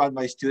really care about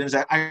my students.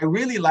 I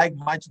really like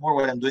much more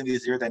what I'm doing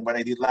this year than what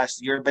I did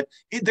last year, but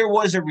there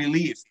was a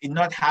relief in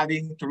not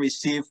having to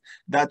receive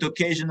that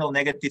occasional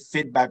negative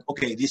feedback.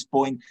 Okay, this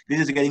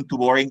is getting too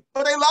boring,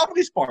 but I love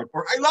this part,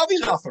 or I love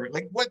this author.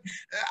 Like, what?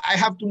 I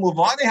have to move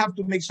on. I have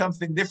to make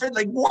something different.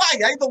 Like, why?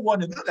 I don't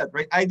want to do that,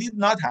 right? I did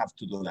not have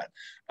to do that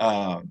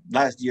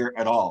last year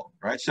at all,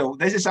 right? So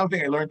this is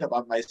something I learned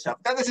about myself.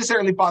 Not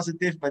necessarily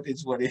positive, but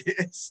it's what it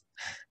is.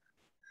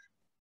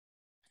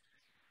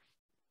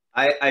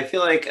 I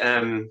feel like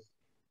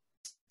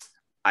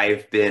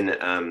I've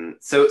been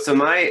so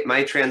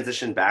my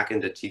transition back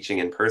into teaching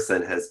in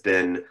person has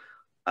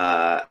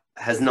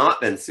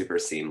not been super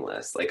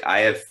seamless. Like,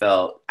 I have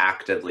felt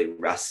actively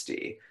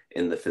rusty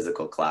in the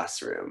physical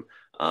classroom.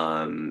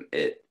 In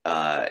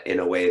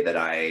a way that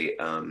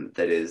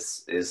that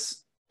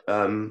is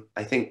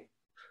I think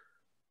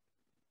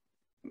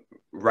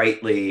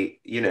rightly,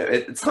 you know,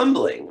 it's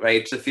humbling,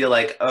 right? To feel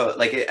like, oh,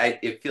 like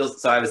it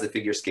feels, so I was a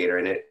figure skater,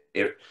 and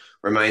it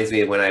reminds me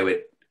of when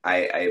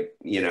I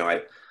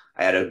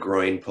had a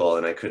groin pull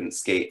and I couldn't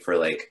skate for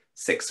like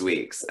 6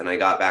 weeks, and I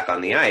got back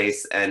on the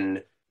ice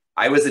and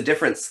I was a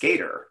different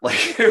skater.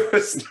 Like, it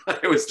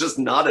was just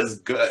not as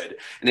good.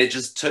 And it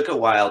just took a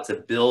while to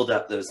build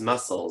up those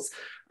muscles,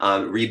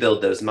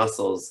 rebuild those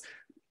muscles.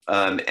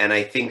 And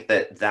I think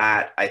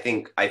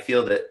I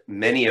feel that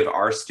many of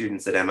our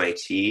students at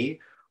MIT,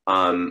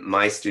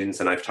 my students,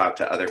 and I've talked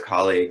to other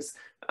colleagues,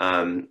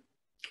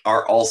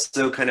 are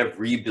also kind of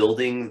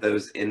rebuilding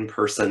those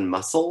in-person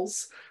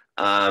muscles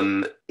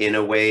in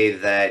a way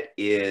that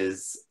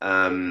is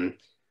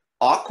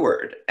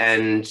awkward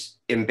and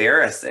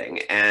embarrassing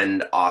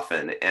and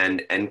often,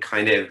 and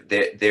kind of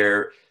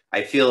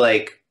I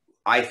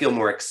feel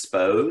more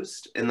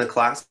exposed in the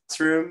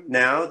classroom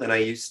now than I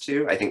used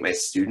to. I think my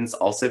students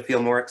also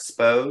feel more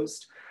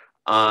exposed.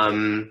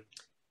 And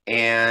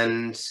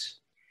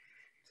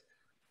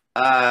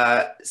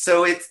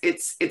so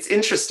it's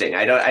interesting.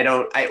 How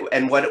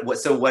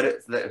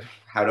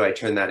do I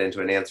turn that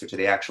into an answer to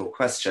the actual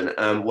question?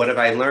 What have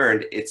I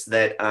learned? It's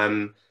that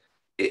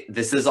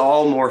this is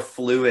all more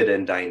fluid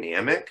and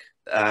dynamic,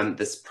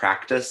 this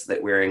practice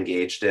that we're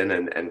engaged in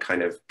and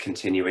kind of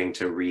continuing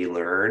to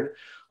relearn.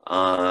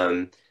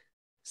 And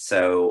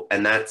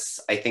that's,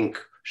 I think,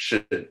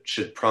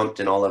 should prompt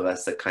in all of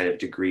us a kind of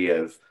degree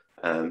of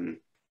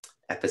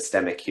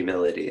epistemic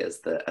humility, as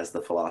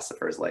the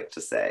philosophers like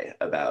to say,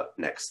 about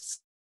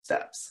next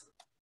steps.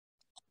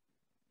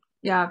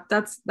 Yeah,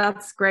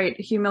 that's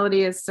great.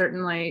 Humility is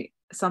certainly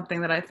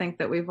something that I think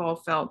that we've all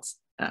felt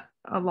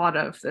a lot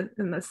of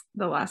in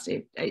the last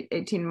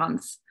 18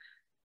 months,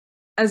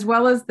 as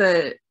well as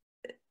I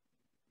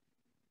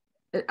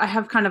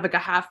have kind of like a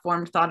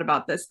half-formed thought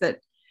about this, that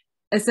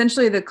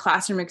essentially the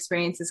classroom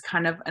experience is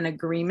kind of an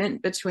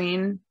agreement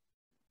between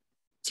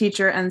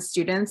teacher and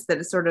students that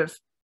it sort of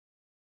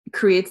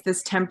creates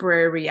this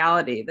temporary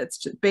reality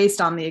that's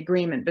based on the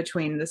agreement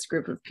between this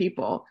group of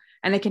people.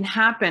 And it can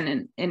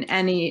happen in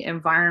any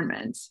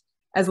environment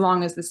as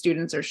long as the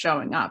students are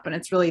showing up, and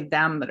it's really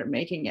them that are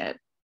making it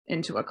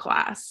into a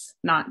class,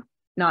 not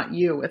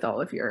you with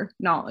all of your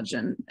knowledge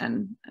and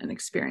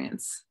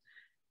experience.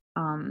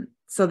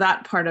 So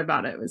that part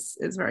about it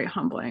is very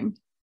humbling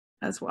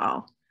as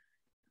well.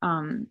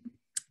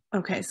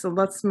 Okay, so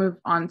let's move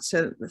on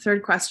to the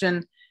third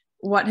question.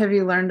 What have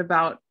you learned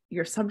about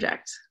your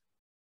subject?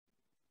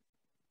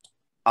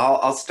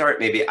 I'll start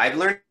maybe. I've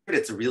learned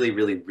it's really,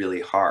 really,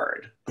 really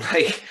hard.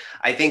 Like,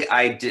 I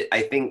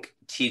think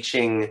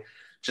teaching,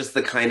 just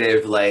the kind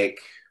of like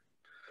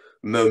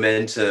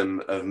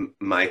momentum of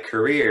my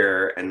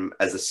career, and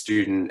as a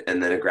student,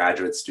 and then a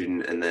graduate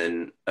student, and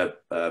then a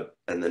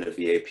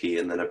VAP,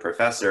 and then a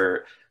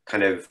professor,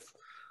 kind of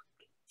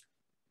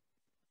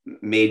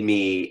made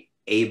me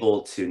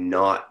able to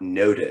not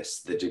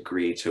notice the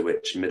degree to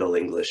which Middle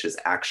English is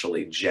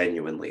actually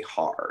genuinely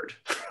hard.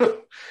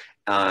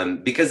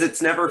 Because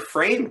it's never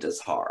framed as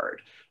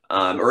hard,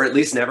 or at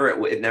least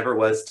it never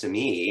was to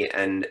me.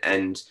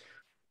 And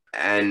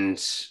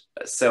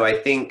so I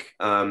think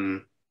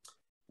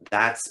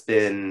that's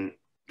been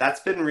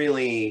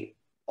really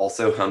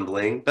also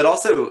humbling, but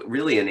also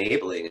really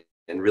enabling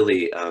and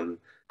really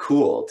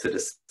cool to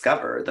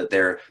discover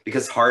that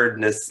because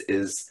hardness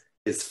is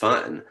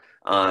fun.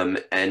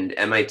 And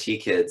MIT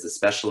kids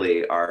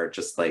especially are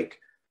just like,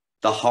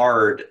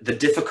 the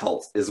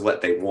difficult is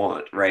what they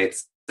want, right?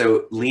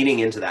 So leaning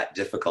into that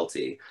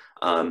difficulty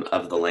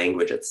of the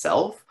language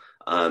itself,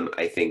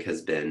 I think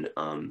has been,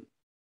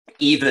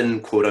 even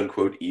quote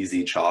unquote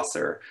easy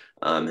Chaucer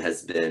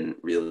has been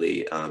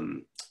really,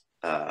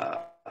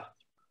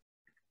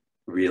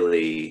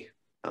 really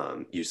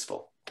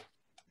useful.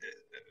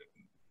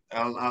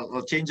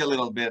 I'll change a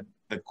little bit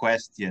the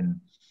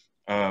question,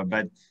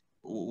 but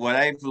what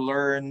I've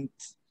learned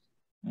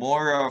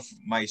more of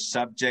my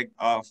subject,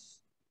 of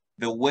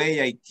the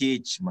way I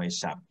teach my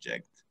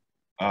subject,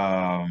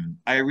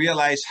 I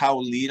realize how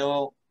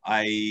little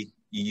I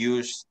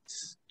used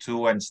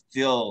to and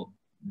still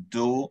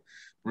do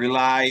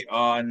rely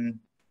on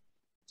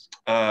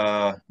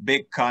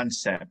big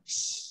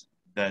concepts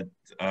that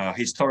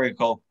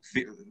historical,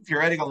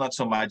 theoretical not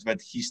so much,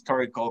 but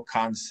historical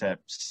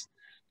concepts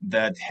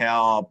that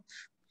help,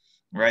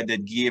 right,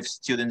 that give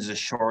students a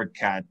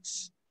shortcut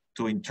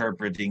to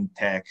interpreting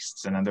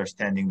texts and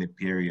understanding the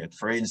period.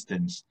 For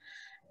instance,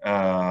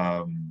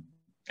 and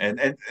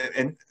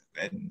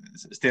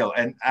still,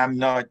 and I'm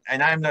not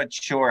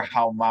sure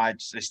how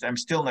much, I'm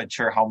still not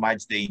sure how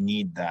much they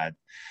need that.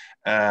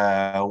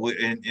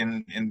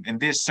 In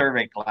this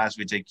survey class,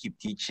 which I keep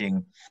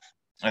teaching,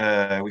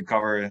 we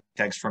cover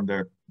text from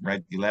the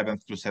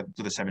 11th to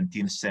the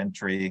 17th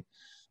century,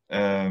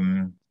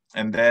 and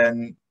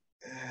then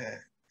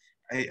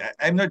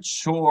I'm not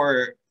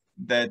sure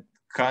that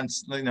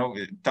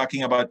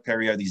talking about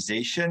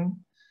periodization,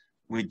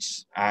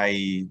 which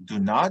I do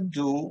not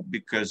do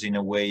because in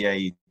a way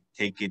I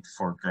take it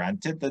for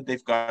granted that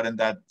they've gotten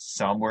that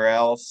somewhere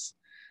else.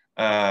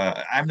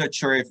 I'm not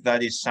sure if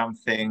that is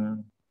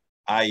something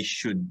I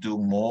should do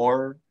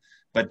more,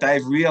 but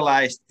I've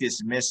realized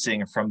it's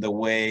missing from the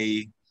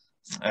way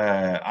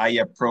I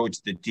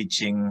approach the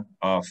teaching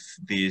of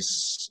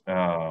these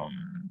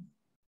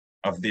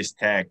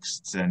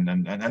texts and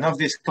of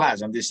this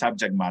class, of this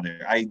subject matter.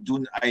 I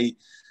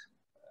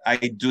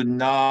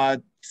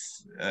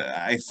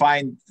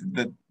find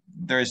that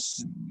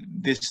there's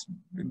this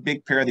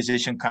big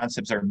periodization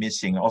concepts are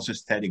missing, also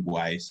aesthetic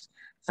wise,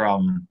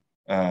 from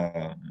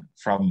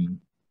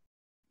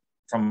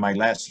my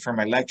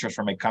lectures,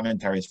 from my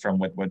commentaries, from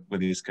what we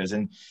discuss,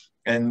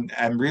 and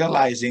I'm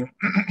realizing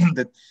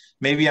that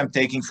maybe I'm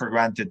taking for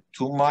granted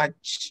too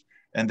much,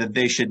 and that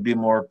they should be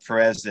more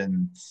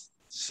present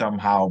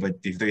somehow. But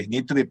if they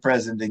need to be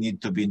present, they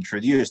need to be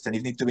introduced, and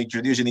if they need to be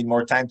introduced, you need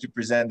more time to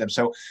present them.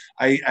 So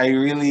I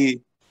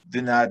really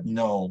do not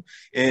know.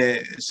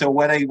 So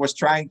what I was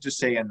trying to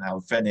say, and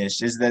I'll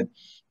finish, is that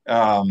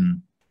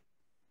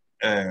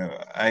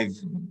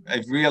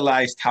I've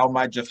realized how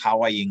much of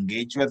how I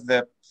engage with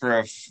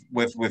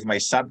with my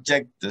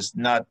subject does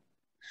not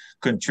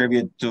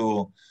contribute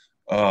to,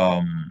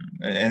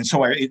 and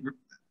so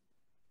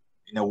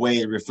in a way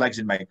it reflects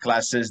in my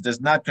classes, does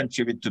not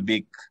contribute to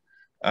big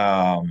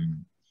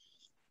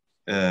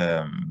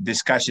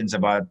discussions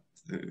about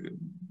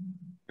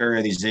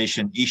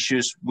periodization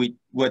issues,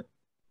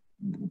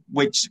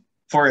 which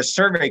for a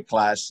survey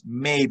class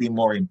may be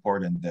more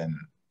important than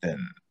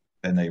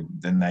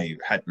I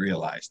had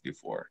realized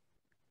before.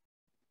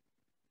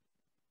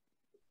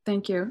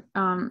 Thank you.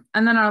 And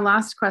then our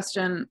last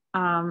question,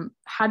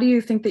 how do you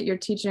think that your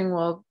teaching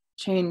will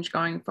change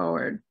going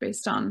forward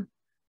based on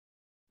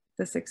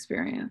this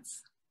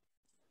experience?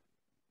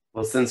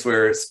 Well, since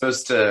we're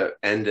supposed to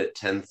end at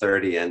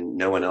 10:30 and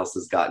no one else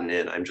has gotten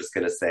in, I'm just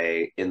going to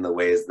say in the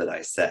ways that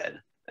I said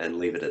and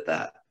leave it at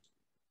that.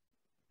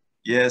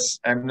 Yes,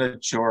 I'm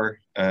not sure.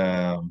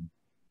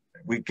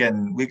 We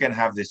can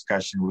have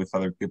discussion with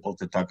other people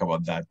to talk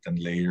about that, and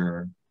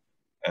later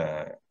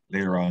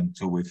on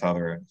too with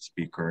other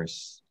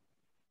speakers.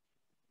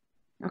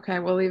 Okay,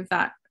 we'll leave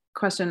that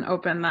question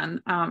open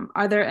then.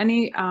 Are there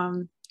any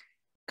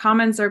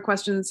comments or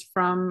questions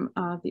from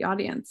the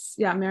audience?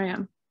 Yeah,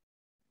 Miriam.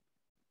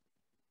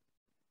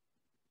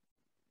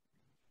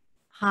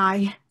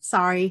 Hi,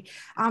 sorry.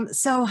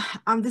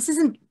 This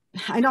isn't,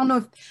 I don't know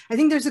if, I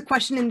think there's a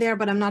question in there,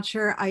 but I'm not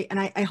sure.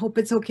 I hope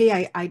it's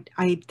okay.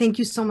 I thank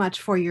you so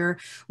much for your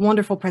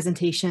wonderful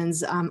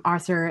presentations,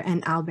 Arthur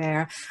and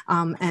Albert.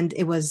 And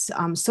it was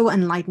so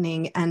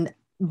enlightening, and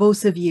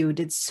both of you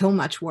did so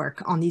much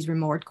work on these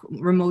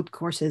remote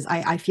courses.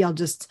 I feel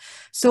just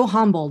so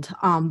humbled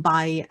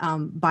by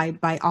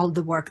all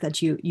the work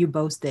that you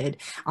both did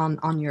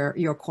on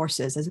your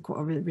courses as a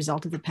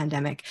result of the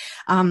pandemic.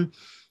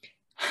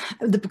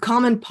 The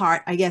common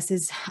part, I guess,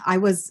 is I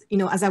was,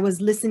 as I was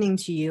listening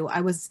to you,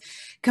 I was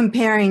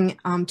comparing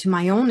to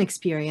my own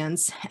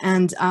experience.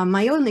 And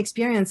my own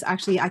experience,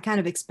 actually, I kind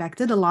of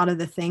expected a lot of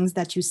the things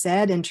that you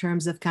said in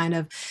terms of kind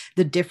of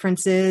the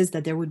differences,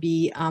 that there would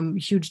be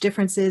huge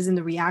differences in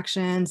the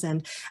reactions,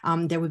 and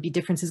there would be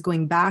differences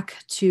going back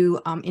to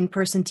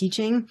in-person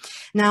teaching.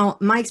 Now,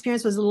 my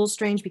experience was a little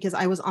strange because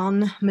I was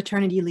on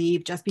maternity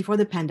leave just before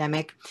the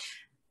pandemic.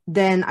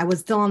 Then I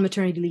was still on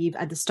maternity leave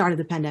at the start of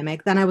the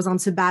pandemic. Then I was on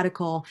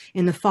sabbatical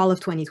in the fall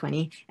of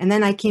 2020. And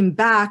then I came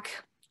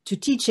back to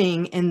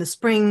teaching in the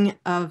spring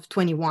of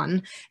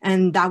 21,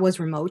 and that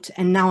was remote.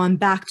 And now I'm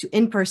back to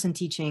in-person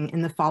teaching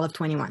in the fall of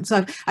 21.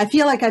 So I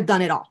feel like I've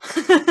done it all.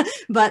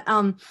 But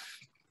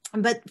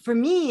But for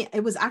me,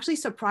 it was actually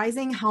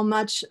surprising how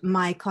much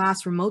my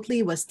class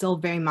remotely was still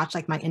very much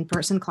like my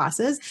in-person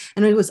classes.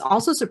 And it was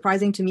also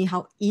surprising to me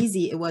how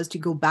easy it was to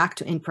go back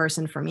to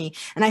in-person for me.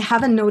 And I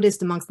haven't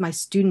noticed amongst my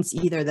students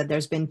either that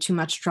there's been too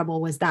much trouble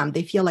with them.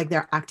 They feel like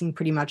they're acting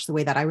pretty much the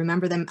way that I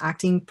remember them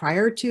acting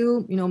prior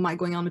to, my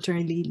going on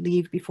maternity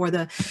leave before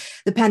the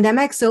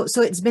pandemic. So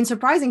it's been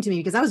surprising to me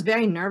because I was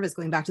very nervous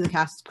going back to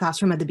the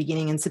classroom at the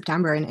beginning in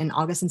September, in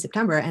August and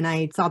September. And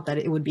I thought that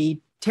it would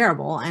be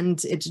terrible,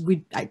 and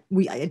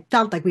it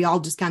felt like we all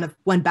just kind of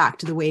went back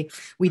to the way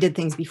we did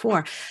things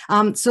before.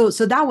 So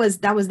that was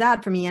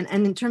that for me. And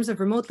in terms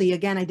of remotely,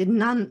 again, I did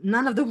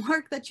none of the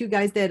work that you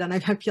guys did, and I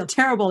feel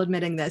terrible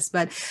admitting this,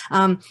 but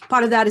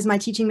part of that is my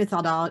teaching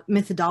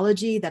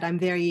methodology. That I'm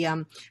very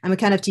I'm a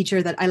kind of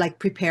teacher that I like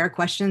prepare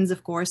questions,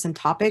 of course, and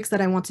topics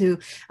that I want to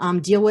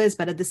deal with,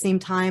 but at the same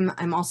time,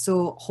 I'm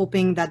also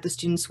hoping that the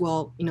students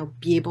will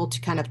be able to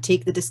kind of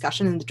take the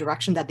discussion in the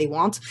direction that they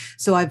want.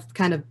 So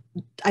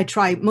I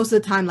try most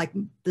of the time, like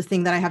the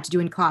thing that I have to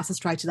do in class is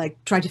try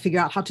to figure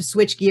out how to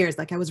switch gears.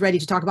 Like I was ready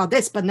to talk about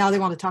this, but now they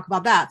want to talk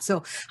about that.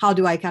 So how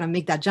do I kind of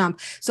make that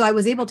jump? So I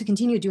was able to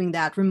continue doing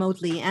that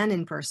remotely and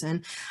in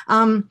person.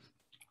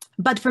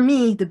 But for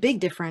me, the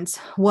big difference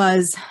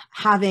was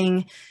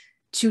having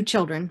 2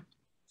 children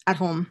at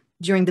home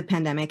during the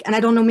pandemic. And I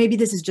don't know, maybe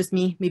this is just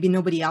me, maybe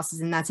nobody else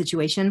is in that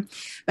situation,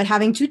 but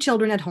having 2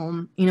 children at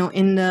home,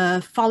 in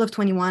the fall of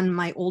 21,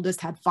 my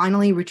oldest had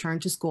finally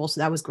returned to school.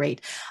 So that was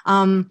great.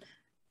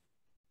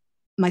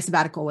 My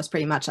sabbatical was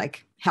pretty much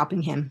like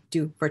helping him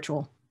do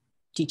virtual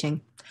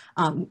teaching,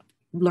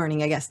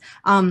 learning, I guess.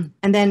 And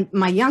then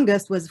my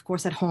youngest was, of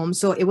course, at home.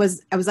 So I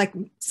was like,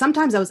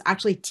 sometimes I was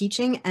actually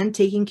teaching and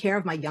taking care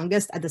of my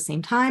youngest at the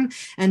same time.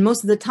 And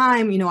most of the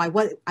time,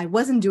 I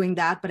wasn't doing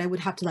that, but I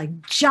would have to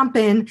like jump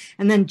in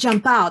and then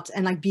jump out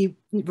and like be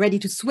ready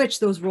to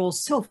switch those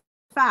roles so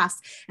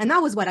fast. And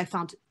that was what I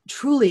found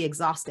truly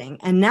exhausting.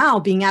 And now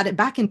being at it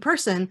back in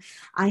person,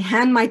 I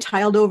hand my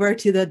child over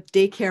to the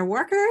daycare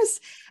workers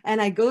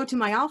and I go to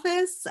my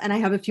office and I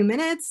have a few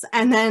minutes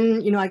and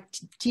then, I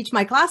teach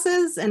my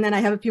classes and then I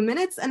have a few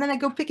minutes and then I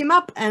go pick him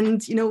up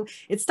and,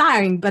 it's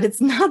tiring, but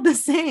it's not the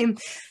same.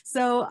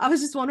 So I was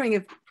just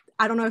wondering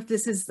I don't know if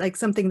this is like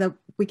something that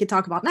we could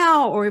talk about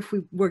now or if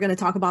we were going to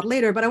talk about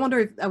later, but I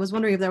was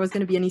wondering if there was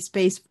going to be any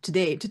space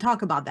today to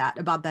talk about that,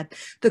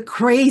 the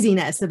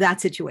craziness of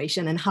that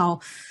situation and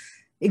how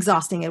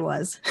exhausting it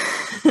was.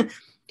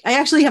 I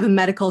actually have a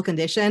medical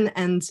condition,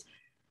 and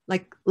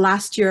like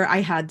last year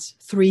I had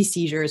 3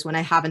 seizures when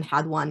I haven't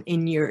had one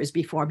in years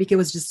before because it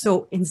was just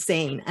so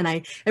insane.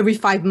 And every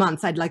 5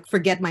 months I'd like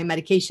forget my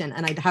medication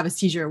and I'd have a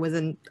seizure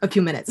within a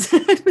few minutes.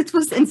 It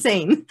was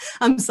insane.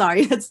 I'm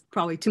sorry, that's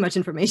probably too much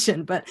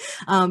information, but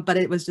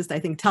it was just, I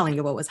think, telling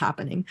you what was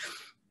happening.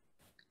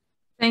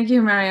 Thank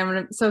you, Miriam.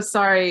 I'm so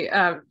sorry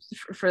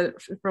for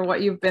what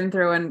you've been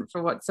through and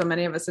for what so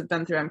many of us have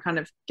been through. I'm kind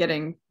of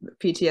getting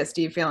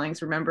PTSD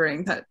feelings,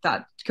 remembering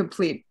that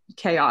complete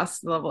chaos,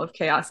 the level of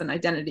chaos and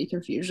identity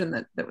confusion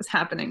that was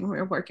happening when we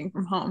were working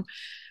from home.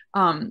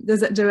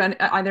 Do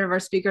either of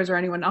our speakers or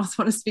anyone else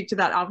want to speak to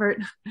that,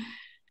 Albert?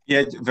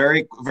 Yeah,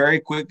 very,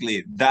 very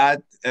quickly.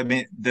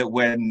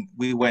 When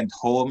we went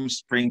home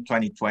spring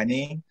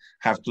 2020,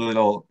 have 2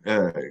 little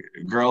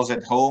girls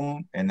at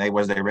home, and I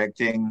was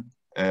directing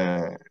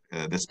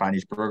the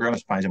Spanish program,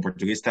 Spanish and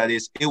Portuguese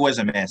studies. It was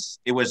a mess.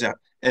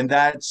 And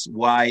that's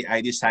why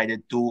I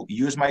decided to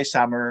use my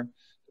summer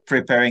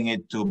preparing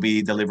it to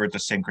be delivered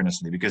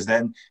asynchronously, because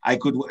then I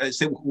could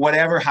say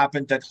whatever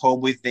happened at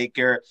home with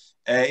daycare,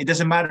 it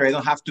doesn't matter. I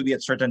don't have to be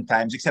at certain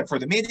times, except for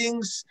the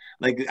meetings.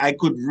 Like I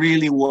could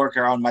really work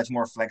around much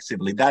more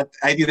flexibly. That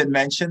I didn't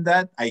mention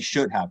that. I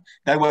should have.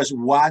 That was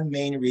one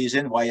main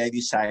reason why I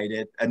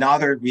decided.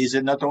 Another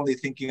reason, not only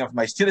thinking of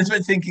my students,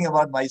 but thinking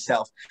about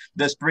myself.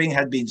 The spring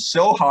had been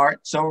so hard,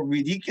 so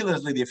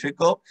ridiculously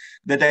difficult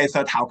that I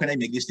thought, how can I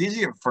make this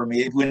easier for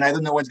me when I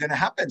don't know what's going to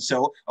happen?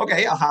 So,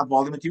 okay, I'll have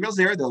all the materials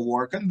there. They'll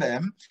work on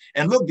them.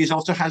 And look, this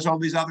also has all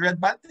these other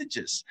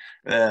advantages.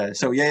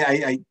 So yeah,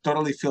 I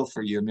totally feel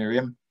for you, Miriam.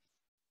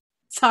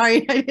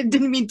 Sorry, I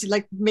didn't mean to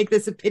like make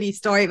this a pity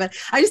story, but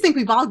I just think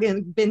we've all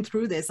been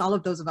through this, all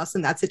of those of us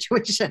in that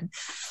situation.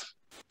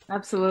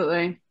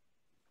 Absolutely.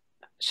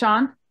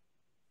 Sean?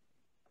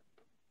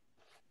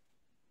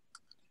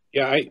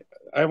 Yeah,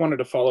 I wanted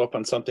to follow up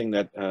on something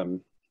that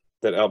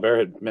that Albert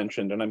had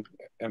mentioned, and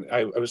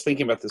I was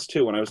thinking about this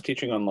too when I was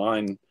teaching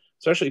online,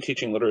 especially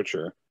teaching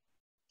literature.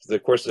 The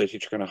courses I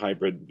teach are kind of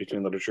hybrid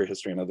between literature,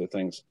 history, and other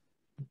things.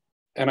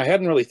 And I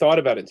hadn't really thought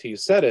about it until you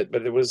said it,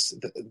 but it was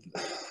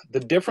the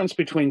difference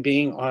between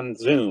being on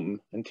Zoom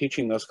and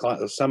teaching those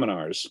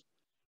seminars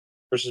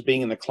versus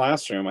being in the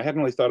classroom. I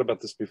hadn't really thought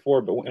about this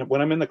before, but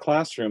when I'm in the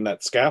classroom,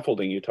 that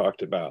scaffolding you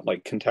talked about,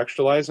 like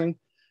contextualizing,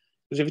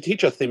 because if you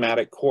teach a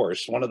thematic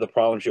course, one of the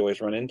problems you always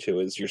run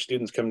into is your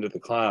students come to the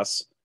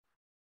class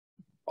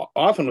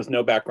often with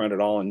no background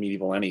at all in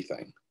medieval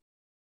anything.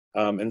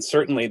 And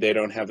certainly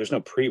there's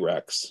no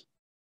prereqs.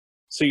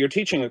 So you're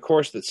teaching a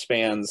course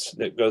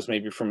that goes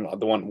maybe from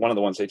one of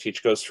the ones I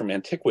teach goes from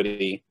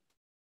antiquity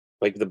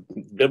like the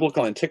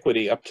biblical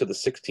antiquity up to the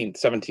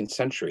 16th, 17th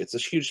century. It's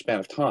this huge span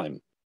of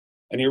time.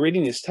 And you're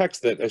reading these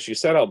texts that, as you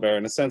said, Albert,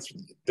 in a sense,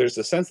 there's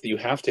a sense that you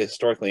have to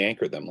historically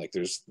anchor them. Like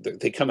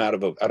they come out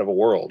of a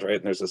world, right?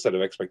 And there's a set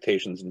of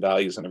expectations and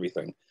values and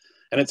everything.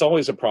 And it's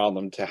always a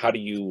problem to how do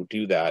you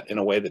do that in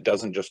a way that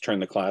doesn't just turn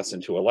the class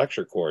into a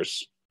lecture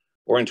course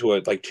or into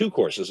like two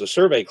courses, a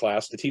survey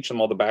class to teach them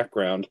all the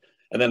background,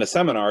 and then a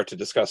seminar to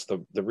discuss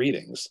the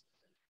readings.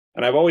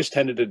 And I've always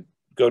tended to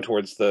go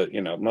towards the,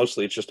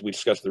 mostly it's just we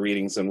discuss the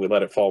readings and we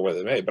let it fall where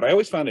they may. But I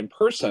always found in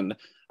person,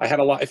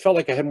 I felt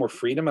like I had more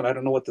freedom, and I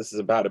don't know what this is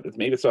about. But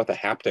maybe it's about the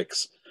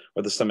haptics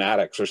or the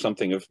somatics or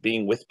something of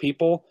being with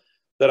people,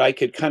 that I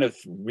could kind of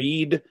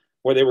read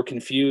where they were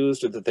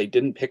confused or that they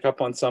didn't pick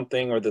up on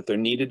something or that there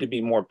needed to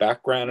be more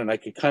background. And I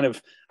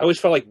always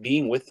felt like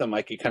being with them,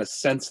 I could kind of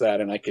sense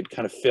that and I could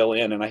kind of fill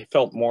in, and I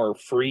felt more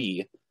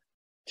free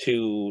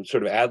to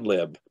sort of ad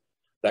lib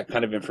that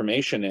kind of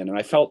information in. And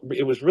I felt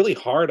it was really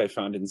hard, I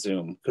found, in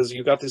Zoom, because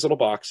you got these little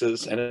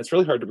boxes and it's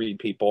really hard to read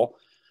people.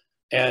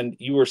 And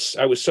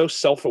I was so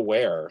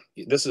self-aware.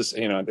 This is,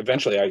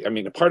 eventually, I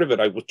mean, a part of it,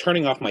 I was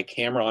turning off my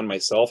camera on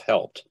myself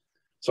helped.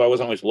 So I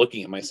wasn't always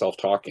looking at myself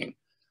talking.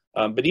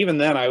 But even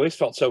then, I always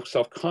felt so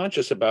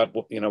self-conscious about,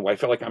 I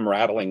felt like I'm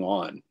rattling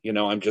on,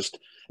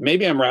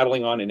 maybe I'm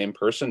rattling on in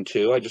person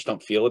too. I just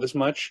don't feel it as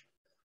much.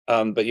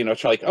 But,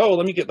 it's like, oh,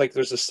 let me get, like,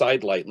 there's a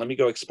side light. Let me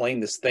go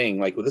explain this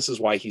thing. Like, well, this is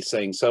why he's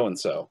saying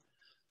so-and-so.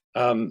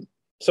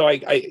 So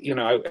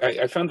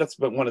I found that's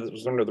one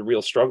of the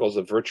real struggles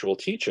of virtual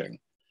teaching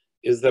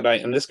is that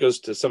and this goes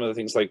to some of the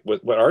things like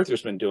what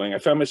Arthur's been doing. I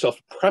found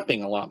myself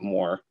prepping a lot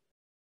more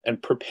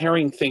and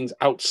preparing things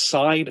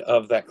outside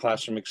of that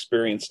classroom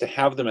experience to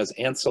have them as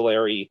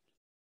ancillary,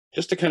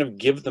 just to kind of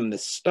give them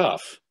this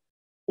stuff,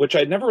 which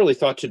I'd never really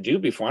thought to do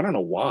before. I don't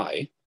know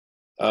why.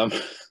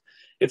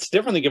 It's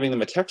different than giving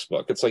them a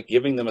textbook. It's like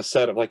giving them a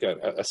set of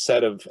a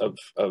set of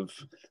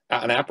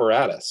an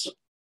apparatus,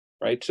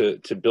 right,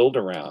 to build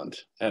around.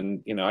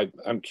 And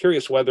I'm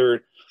curious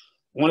whether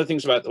one of the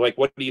things about, like,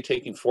 what are you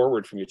taking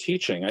forward from your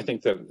teaching? I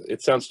think that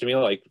it sounds to me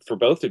like for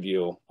both of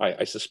you,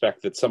 I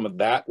suspect that some of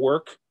that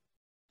work,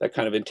 that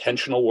kind of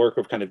intentional work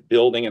of kind of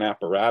building an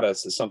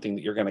apparatus, is something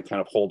that you're going to kind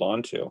of hold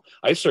on to.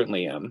 I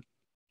certainly am.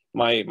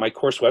 My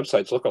course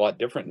websites look a lot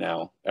different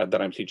now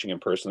that I'm teaching in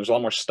person. There's a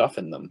lot more stuff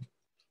in them.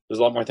 There's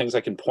a lot more things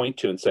I can point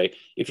to and say,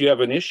 if you have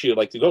an issue,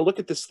 like, to go look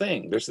at this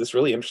thing, there's this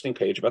really interesting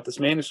page about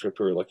this manuscript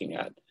we were looking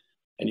at,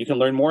 and you can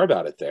learn more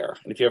about it there.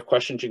 And if you have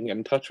questions, you can get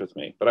in touch with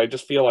me. But I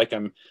just feel like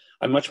I'm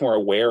much more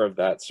aware of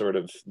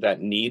that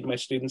need my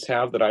students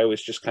have that I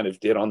always just kind of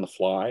did on the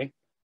fly.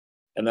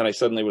 And then I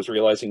suddenly was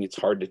realizing it's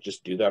hard to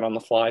just do that on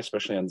the fly,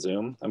 especially on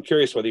Zoom. I'm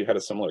curious whether you had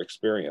a similar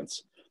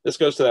experience. This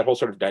goes to that whole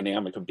sort of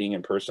dynamic of being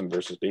in person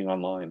versus being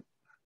online.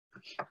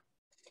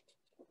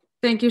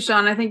 Thank you,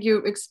 Sean. I think you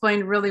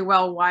explained really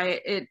well why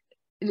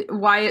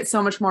it's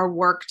so much more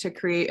work to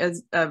create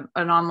an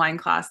online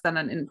class than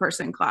an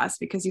in-person class,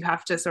 because you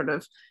have to sort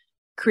of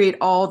create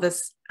all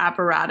this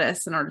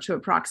apparatus in order to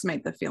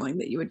approximate the feeling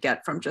that you would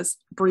get from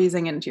just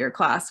breezing into your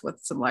class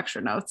with some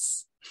lecture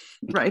notes,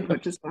 right?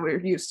 Which is what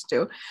we're used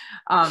to.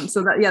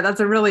 So that's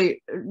a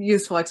really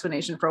useful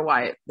explanation for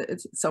why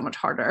it's so much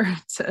harder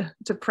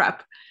to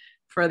prep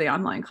for the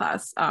online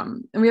class.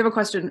 And we have a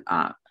question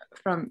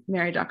from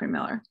Mary Dockery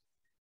Miller.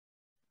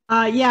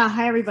 Yeah,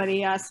 hi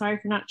everybody. Sorry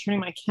for not turning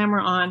my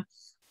camera on.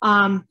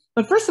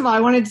 But first of all, I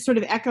wanted to sort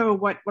of echo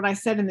what I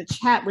said in the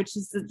chat, which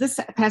is that this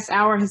past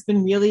hour has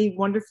been really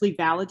wonderfully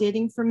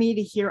validating for me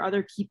to hear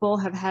other people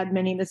have had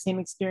many of the same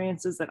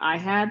experiences that I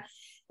had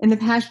in the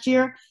past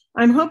year.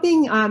 I'm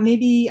hoping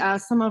maybe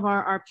some of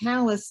our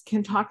panelists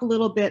can talk a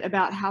little bit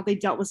about how they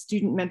dealt with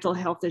student mental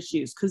health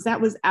issues, because that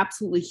was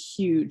absolutely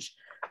huge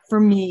for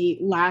me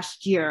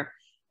last year.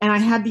 And I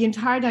had the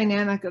entire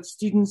dynamic of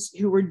students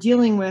who were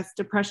dealing with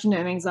depression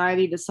and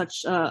anxiety to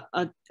such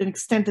an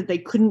extent that they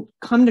couldn't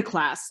come to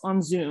class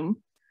on Zoom.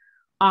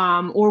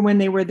 Or when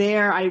they were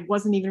there, I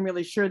wasn't even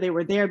really sure they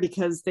were there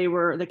because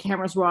the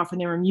cameras were off and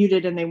they were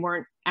muted and they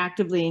weren't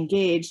actively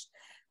engaged.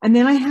 And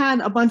then I had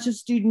a bunch of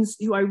students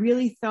who I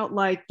really felt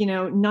like,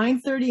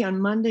 9:30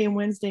 on Monday and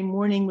Wednesday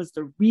morning was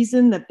the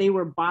reason that they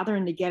were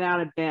bothering to get out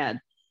of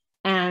bed.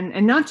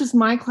 And not just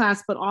my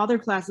class, but all their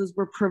classes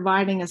were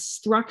providing a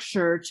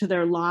structure to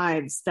their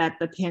lives that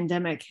the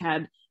pandemic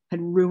had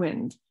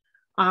ruined.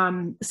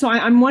 So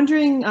I'm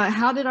wondering,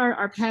 how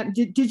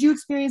did did you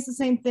experience the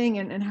same thing,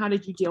 and how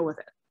did you deal with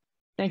it?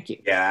 Thank you.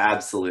 Yeah,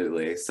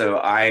 absolutely. So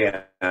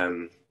I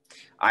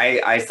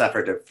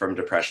suffered from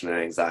depression and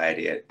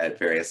anxiety at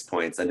various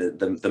points. And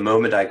the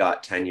moment I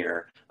got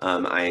tenure,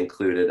 I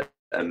included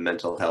a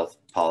mental health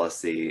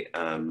policy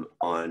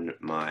on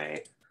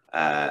my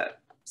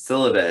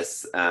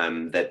syllabus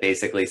that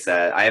basically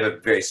said, I have a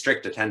very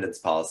strict attendance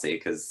policy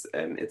because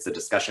it's a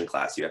discussion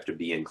class. You have to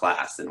be in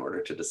class in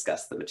order to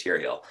discuss the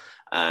material,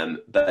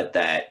 but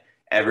that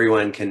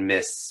everyone can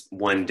miss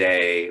one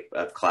day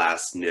of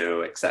class,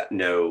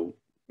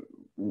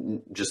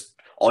 just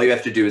all you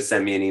have to do is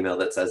send me an email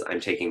that says I'm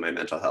taking my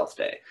mental health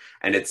day.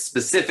 And it's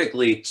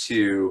specifically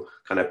to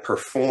kind of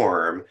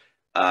perform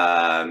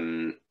belief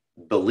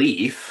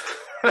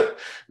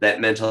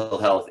that mental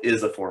health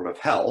is a form of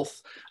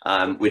health,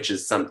 which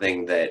is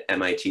something that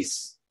MIT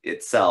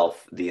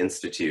itself, the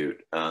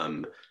Institute,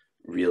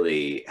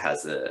 really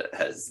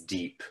has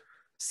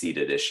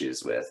deep-seated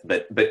issues with.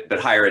 But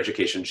higher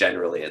education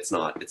generally, it's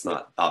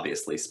not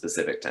obviously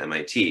specific to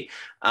MIT.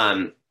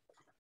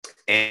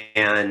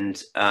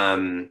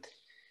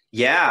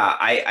 Yeah,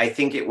 I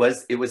think it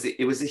was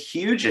a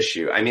huge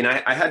issue. I mean,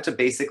 I had to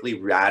basically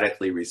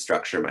radically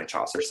restructure my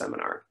Chaucer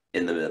seminar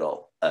in the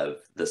middle of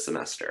the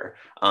semester.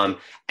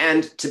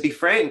 And to be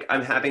frank,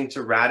 I'm having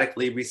to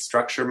radically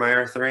restructure my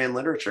Arthurian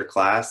literature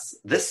class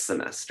this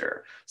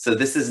semester. So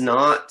this is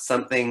not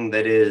something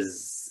that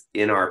is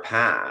in our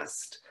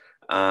past.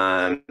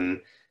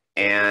 And,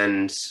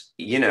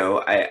 you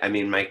know, I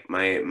mean,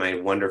 my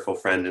wonderful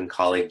friend and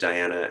colleague,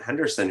 Diana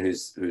Henderson, who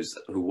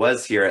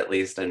was here at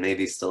least, and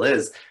maybe still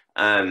is,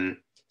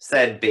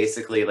 said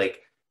basically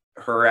like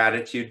her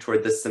attitude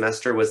toward this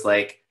semester was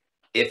like,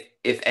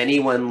 if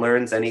anyone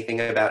learns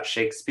anything about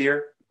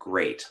Shakespeare,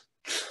 great.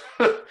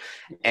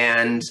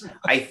 And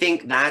I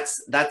think that's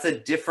a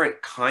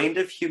different kind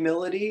of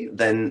humility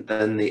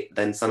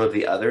than some of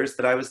the others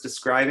that I was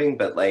describing.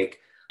 But like,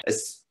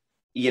 as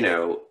you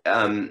know,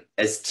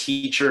 as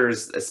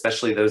teachers,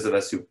 especially those of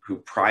us who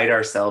pride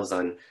ourselves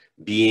on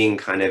being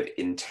kind of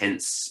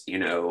intense, you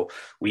know,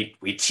 we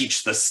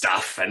teach the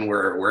stuff and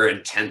we're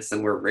intense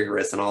and we're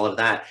rigorous and all of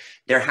that.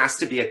 There has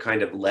to be a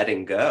kind of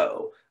letting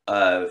go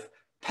of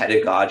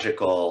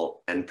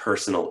pedagogical and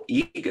personal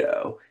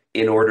ego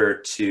in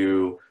order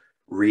to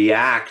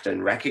react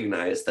and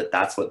recognize that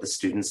that's what the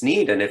students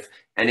need. And if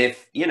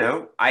you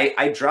know,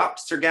 I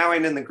dropped Sir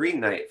Gawain and the Green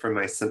Knight from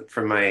my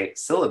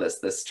syllabus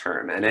this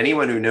term, and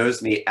anyone who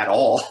knows me at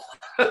all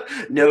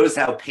knows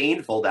how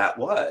painful that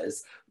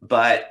was.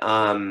 But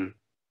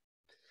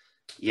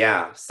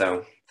yeah,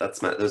 so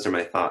those are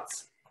my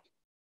thoughts.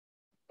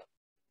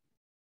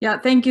 Yeah,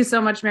 thank you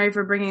so much, Mary,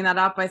 for bringing that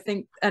up. I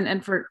think,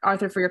 and for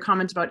Arthur, for your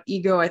comment about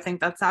ego, I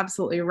think that's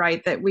absolutely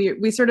right, that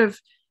we sort of,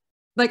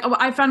 like,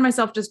 I found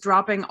myself just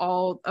dropping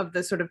all of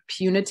the sort of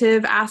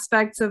punitive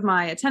aspects of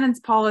my attendance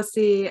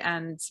policy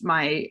and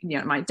my, you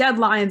know, my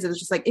deadlines. It was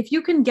just like, if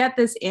you can get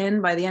this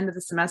in by the end of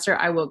the semester,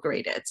 I will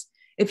grade it.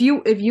 If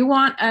you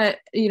want a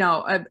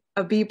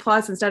B+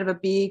 instead of a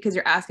B because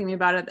you're asking me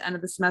about it at the end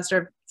of the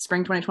semester,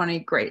 spring 2020,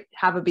 great,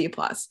 have a B+,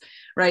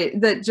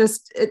 right? That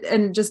just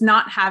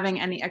not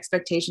having any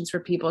expectations for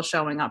people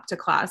showing up to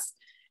class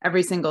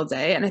every single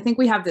day. And I think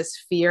we have this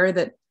fear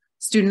that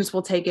students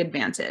will take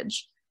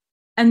advantage.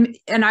 And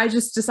I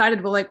just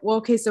decided, well,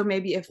 okay, so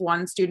maybe if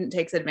one student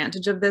takes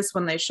advantage of this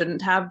when they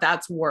shouldn't have,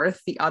 that's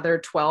worth the other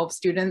 12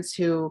 students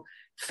who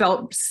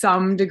felt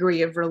some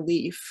degree of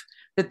relief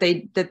that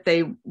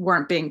they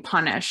weren't being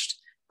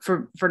punished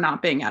for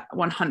not being at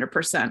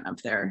 100%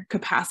 of their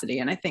capacity.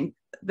 And I think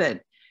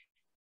that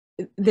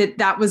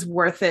was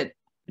worth it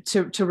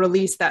to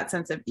release that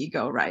sense of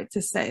ego, right?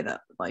 To say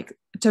that, like,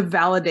 to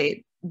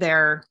validate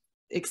their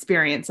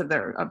experience of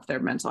their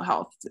mental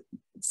health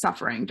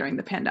suffering during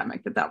the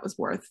pandemic, that was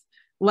worth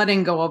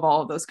letting go of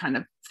all of those kind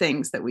of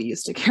things that we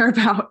used to care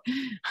about,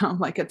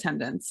 like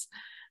attendance.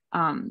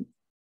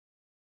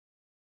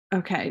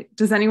 Okay,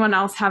 does anyone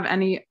else have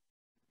any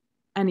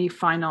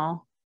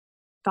final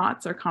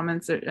thoughts or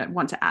comments or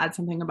want to add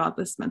something about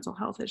this mental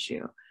health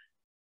issue?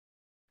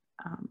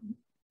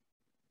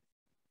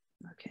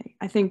 Okay,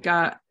 I think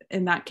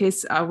in that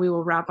case, we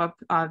will wrap up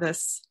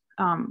this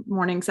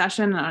morning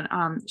session.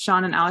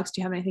 Sean and Alex, do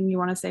you have anything you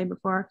want to say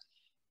before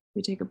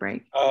we take a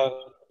break?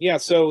 Yeah,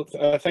 so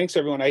thanks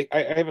everyone. I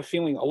have a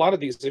feeling a lot of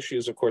these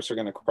issues, of course, are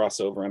going to cross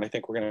over, and I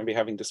think we're going to be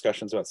having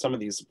discussions about some of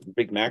these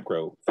big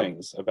macro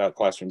things, about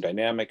classroom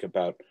dynamic,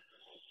 about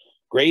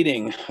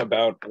grading,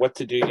 about what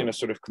to do, you know,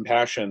 sort of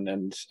compassion,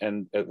 and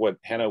what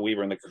Hannah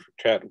Weaver in the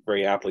chat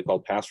very aptly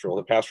called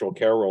the pastoral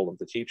care role of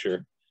the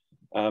teacher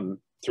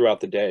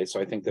throughout the day.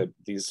 So I think that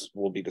these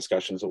will be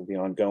discussions that will be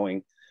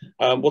ongoing.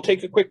 We'll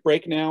take a quick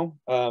break now.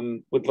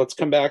 Let's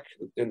come back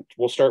and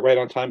we'll start right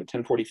on time at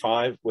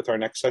 10:45 with our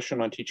next session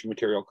on teaching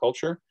material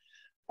culture.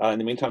 In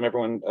the meantime,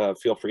 everyone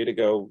feel free to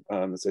go,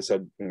 as I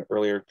said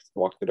earlier,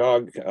 walk the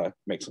dog,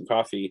 make some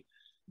coffee,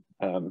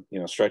 you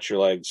know, stretch your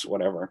legs,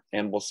 whatever,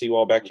 and we'll see you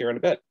all back here in a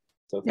bit.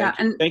 So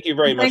thank you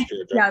very much,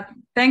 Deirdre. Yeah,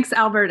 thanks,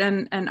 Albert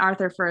and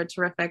Arthur, for a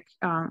terrific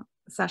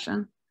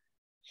session.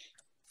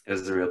 It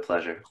was a real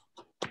pleasure.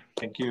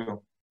 Thank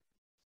you.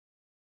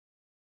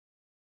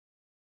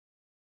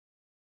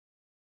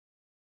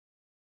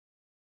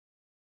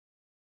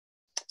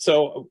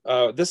 So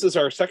this is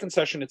our second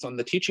session. It's on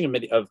the teaching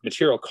of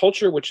material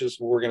culture, which is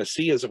what we're going to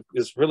see is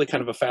really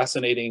kind of a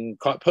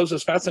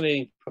poses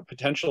fascinating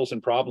potentials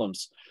and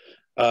problems,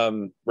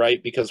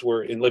 right? Because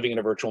we're living in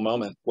a virtual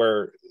moment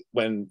where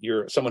when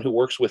you're someone who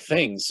works with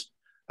things,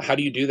 how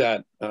do you do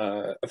that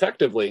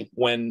effectively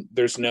when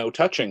there's no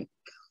touching?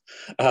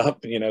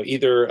 You know,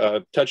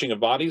 either touching of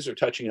bodies or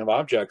touching of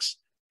objects.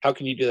 How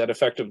can you do that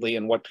effectively,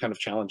 and what kind of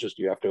challenges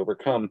do you have to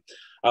overcome?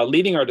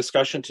 Leading our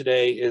discussion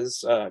today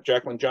is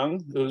Jacqueline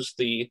Jung, who's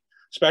the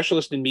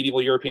specialist in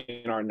medieval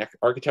European art and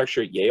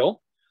architecture at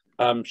Yale.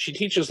 She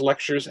teaches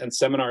lectures and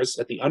seminars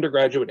at the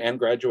undergraduate and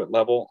graduate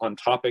level on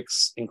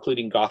topics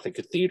including Gothic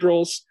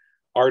cathedrals,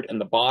 art and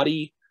the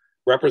body,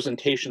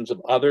 representations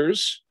of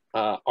others,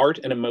 art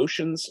and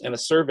emotions, and a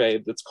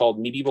survey that's called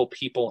Medieval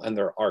People and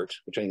Their Art,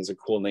 which I think is a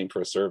cool name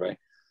for a survey.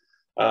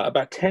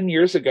 About 10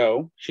 years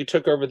ago, she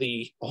took over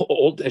the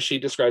old, as she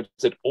describes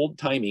it,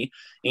 old-timey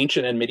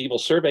ancient and medieval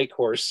survey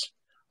course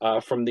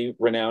from the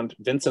renowned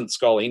Vincent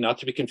Scully, not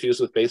to be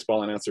confused with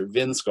baseball announcer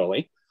Vin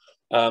Scully,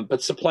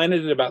 but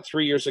supplanted it about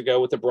 3 years ago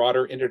with a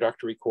broader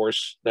introductory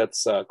course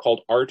that's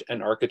called Art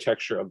and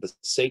Architecture of the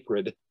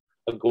Sacred,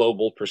 a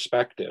Global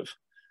Perspective.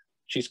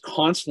 She's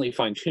constantly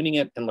fine-tuning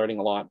it and learning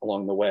a lot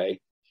along the way.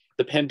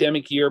 The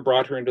pandemic year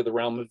brought her into the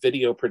realm of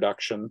video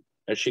production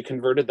as she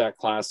converted that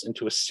class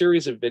into a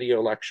series of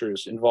video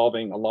lectures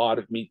involving a lot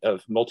of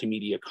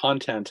multimedia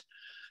content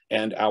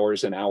and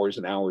hours and hours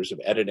and hours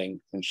of editing.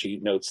 And she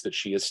notes that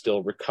she is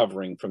still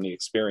recovering from the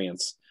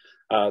experience.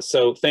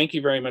 So thank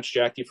you very much,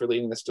 Jackie, for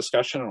leading this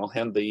discussion, and I'll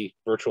hand the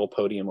virtual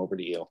podium over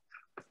to you.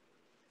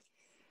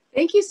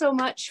 Thank you so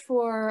much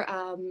for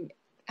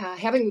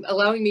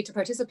allowing me to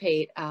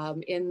participate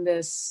in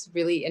this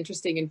really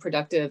interesting and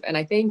productive, and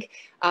I think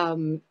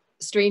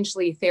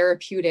strangely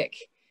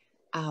therapeutic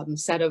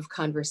set of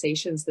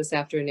conversations this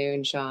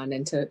afternoon, Sean,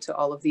 and to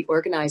all of the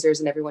organizers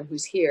and everyone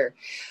who's here.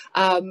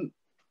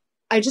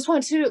 I just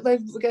want to, I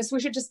guess we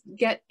should just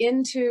get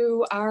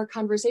into our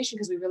conversation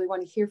because we really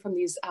want to hear from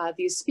these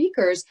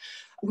speakers.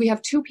 We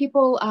have two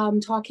people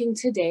talking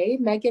today,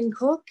 Megan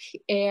Cook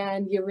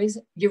and Eurydice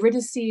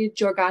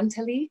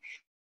Giorganteli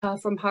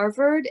from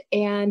Harvard.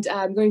 And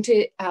I'm going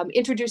to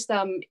introduce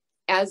them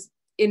as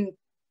in,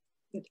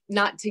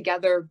 not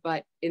together,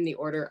 but in the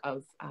order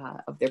of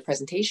their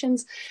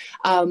presentations.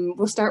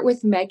 We'll start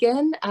with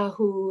Megan,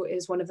 who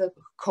is one of the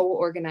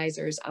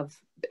co-organizers of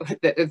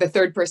the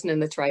third person in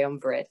the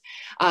triumvirate,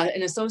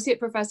 an associate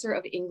professor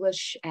of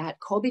English at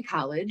Colby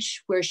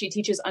College, where she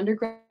teaches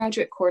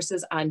undergraduate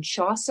courses on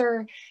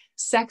Chaucer,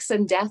 sex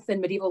and death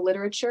in medieval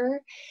literature,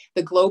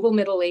 the global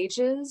Middle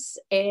Ages,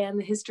 and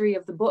the history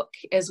of the book,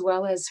 as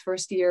well as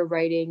first-year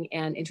writing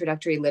and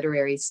introductory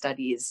literary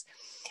studies.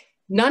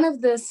 None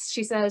of this,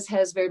 she says,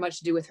 has very much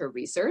to do with her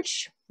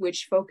research,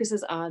 which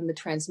focuses on the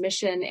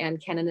transmission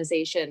and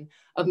canonization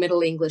of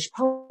Middle English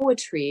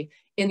poetry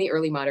in the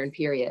early modern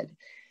period.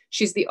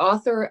 She's the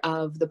author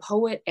of The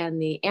Poet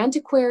and the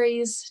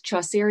Antiquaries,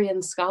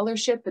 Chaucerian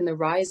Scholarship and the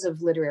Rise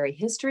of Literary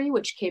History,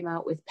 which came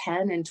out with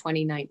Penn in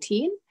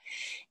 2019,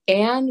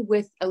 and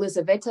with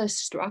Elizaveta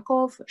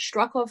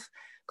Strakov,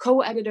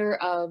 co-editor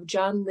of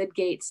John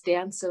Lydgate's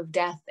Dance of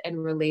Death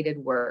and Related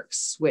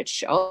Works,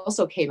 which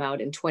also came out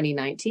in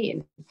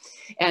 2019.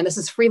 And this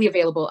is freely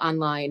available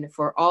online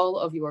for all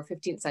of your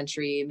 15th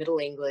century Middle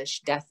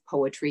English death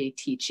poetry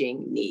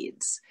teaching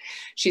needs.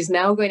 She's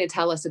now going to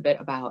tell us a bit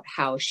about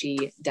how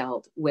she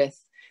dealt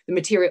with the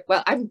material.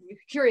 Well, I'm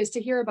curious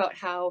to hear about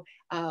how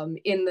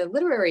in the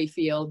literary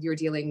field, you're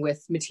dealing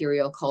with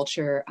material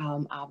culture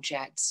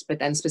objects, but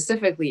then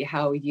specifically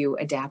how you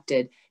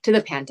adapted to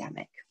the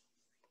pandemic.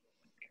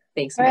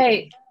 Thanks. All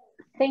right.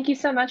 Thank you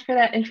so much for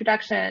that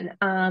introduction.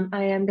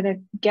 I am going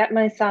to get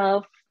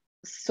myself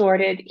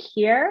sorted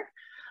here.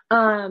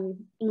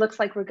 Looks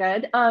like we're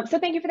good. So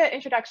thank you for that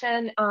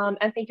introduction.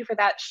 And thank you for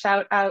that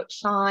shout out,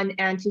 Sean,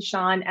 and to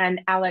Sean and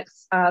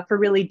Alex for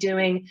really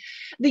doing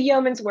the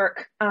yeoman's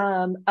work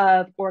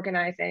of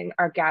organizing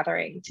our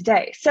gathering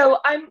today. So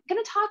I'm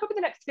going to talk over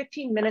the next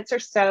 15 minutes or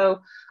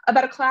so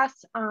about a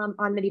class on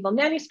medieval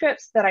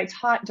manuscripts that I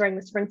taught during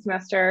the spring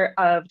semester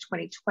of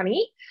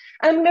 2020.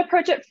 I'm going to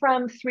approach it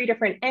from three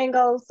different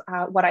angles,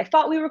 what I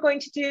thought we were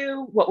going to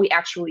do, what we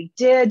actually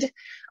did,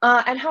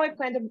 and how I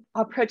plan to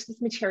approach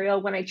this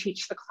material when I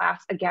teach the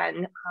class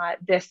again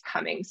this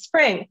coming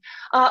spring.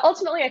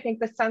 Ultimately, I think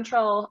the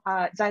central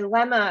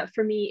dilemma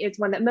for me is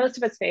one that most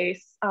of us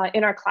face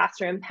in our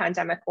classroom,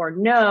 pandemic or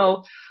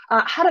no,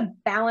 how to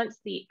balance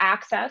the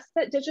access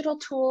that digital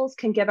tools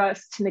can give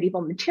us to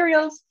medieval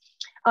materials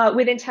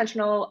with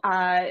intentional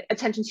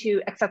attention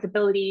to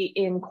accessibility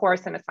in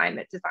course and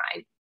assignment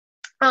design.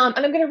 And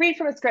I'm going to read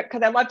from a script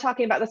because I love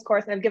talking about this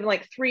course, and I've given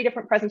like 3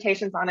 different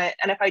presentations on it.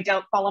 And if I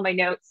don't follow my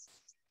notes,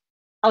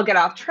 I'll get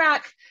off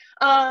track.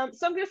 So I'm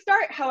going to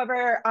start,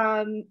 however,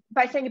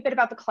 by saying a bit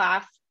about the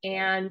class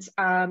and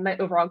my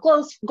overall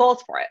goals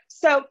for it.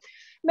 So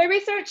my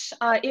research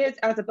is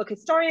as a book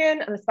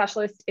historian and a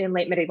specialist in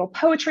late medieval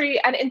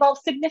poetry, and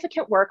involves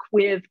significant work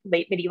with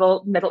late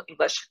medieval Middle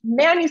English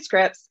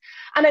manuscripts.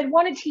 And I'd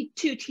wanted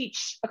to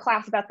teach a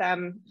class about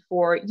them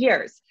for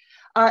years.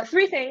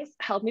 3 things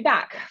held me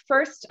back.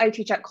 First, I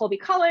teach at Colby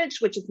College,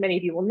 which, as many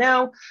of you will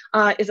know,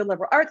 is a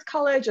liberal arts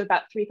college of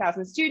about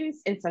 3,000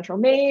 students in central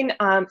Maine.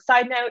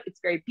 Side note,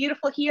 it's very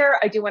beautiful here.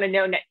 I do want to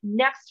know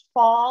next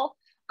fall,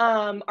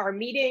 our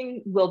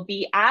meeting will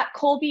be at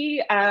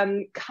Colby.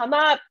 Come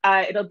up,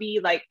 it'll be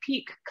like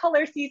peak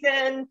color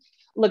season,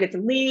 look at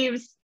some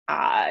leaves,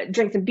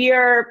 drink some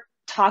beer,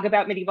 talk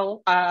about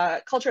medieval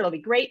culture, it'll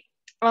be great.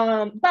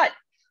 But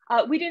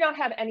we do not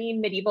have any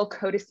medieval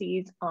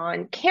codices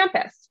on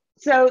campus.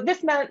 So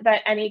this meant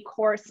that any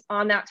course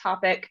on that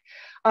topic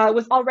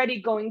was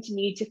already going to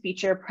need to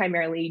feature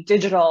primarily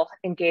digital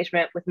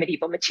engagement with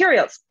medieval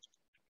materials.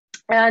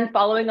 And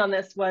following on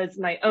this was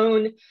my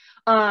own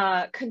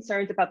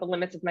concerns about the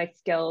limits of my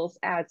skills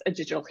as a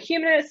digital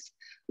humanist,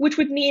 which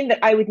would mean that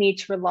I would need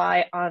to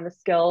rely on the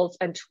skills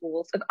and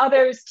tools of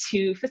others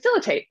to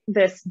facilitate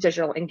this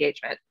digital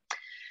engagement.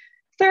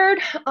 Third,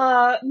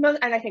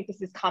 and I think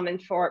this is common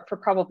for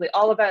probably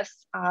all of us,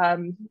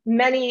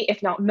 many,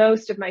 if not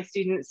most of my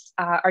students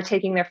are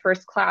taking their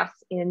first class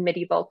in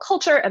medieval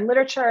culture and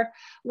literature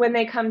when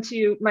they come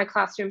to my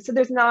classroom. So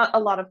there's not a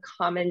lot of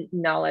common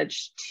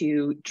knowledge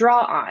to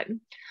draw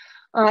on.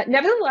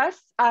 Nevertheless,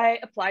 I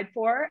applied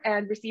for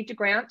and received a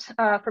grant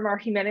from our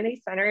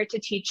Humanities Center to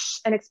teach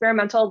an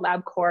experimental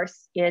lab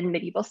course in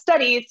medieval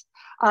studies.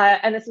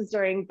 And this was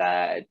during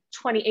the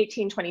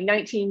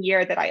 2018-2019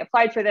 year that I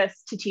applied for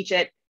this, to teach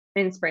it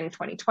in spring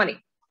 2020.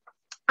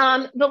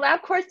 The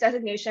lab course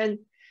designation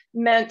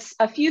meant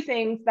a few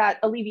things that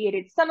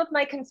alleviated some of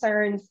my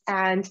concerns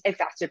and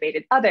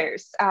exacerbated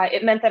others.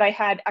 It meant that I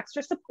had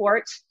extra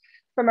support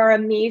from our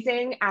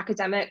amazing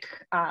academic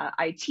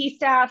IT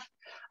staff,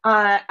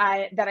 that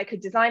I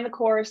could design the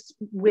course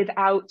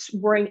without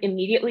worrying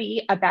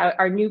immediately about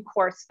our new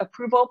course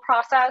approval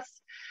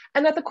process,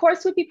 and that the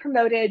course would be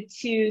promoted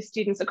to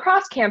students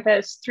across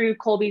campus through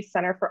Colby's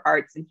Center for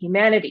Arts and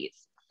Humanities.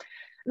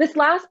 This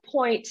last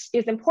point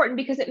is important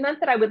because it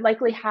meant that I would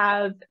likely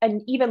have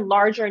an even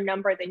larger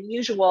number than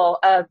usual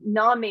of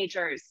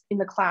non-majors in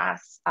the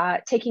class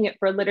taking it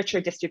for a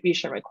literature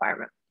distribution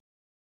requirement.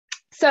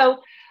 So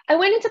I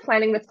went into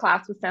planning this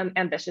class with some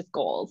ambitious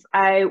goals.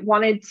 I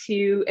wanted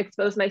to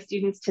expose my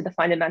students to the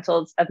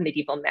fundamentals of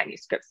medieval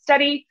manuscript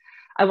study.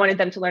 I wanted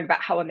them to learn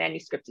about how a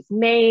manuscript is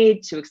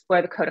made, to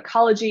explore the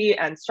codicology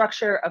and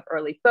structure of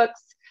early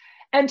books,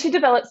 and to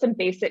develop some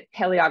basic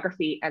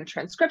paleography and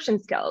transcription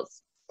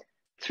skills.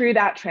 Through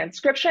that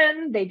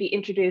transcription, they'd be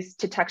introduced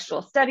to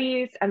textual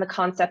studies and the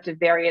concept of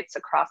variants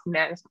across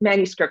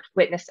manuscript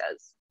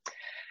witnesses.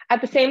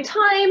 At the same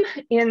time,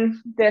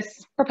 in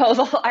this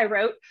proposal I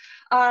wrote,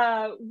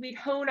 we'd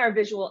hone our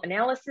visual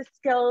analysis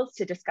skills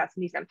to discuss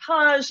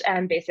mise-en-page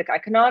and basic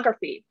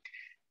iconography.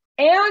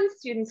 And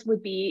students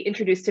would be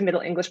introduced to Middle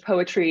English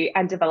poetry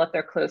and develop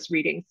their close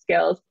reading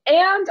skills.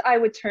 And I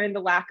would turn the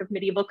lack of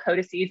medieval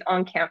codices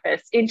on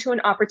campus into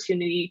an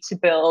opportunity to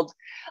build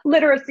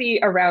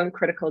literacy around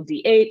critical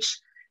DH,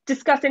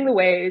 discussing the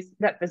ways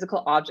that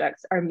physical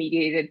objects are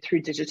mediated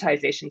through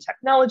digitization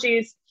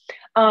technologies,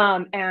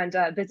 and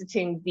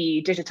visiting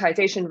the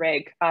digitization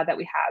rig that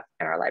we have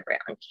in our library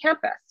on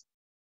campus.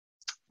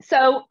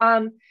 So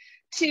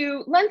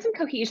to lend some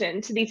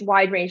cohesion to these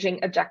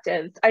wide-ranging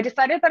objectives, I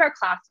decided that our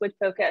class would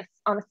focus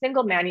on a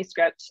single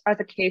manuscript as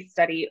a case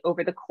study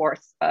over the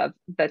course of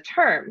the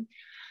term.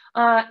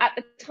 At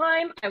the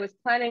time I was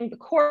planning the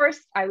course,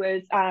 I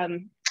was,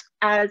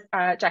 as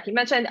Jackie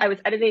mentioned, I was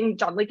editing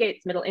John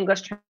Legate's Middle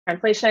English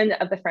translation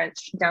of the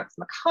French Danse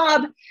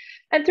Macabre,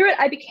 and through it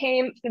I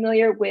became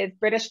familiar with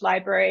British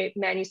Library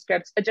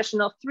manuscript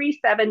additional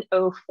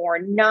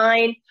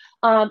 37049,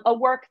 a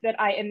work that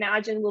I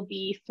imagine will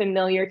be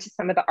familiar to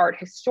some of the art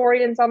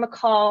historians on the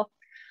call,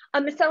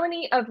 a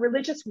miscellany of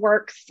religious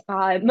works,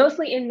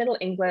 mostly in Middle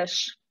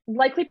English,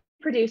 likely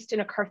produced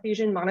in a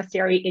Carthusian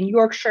monastery in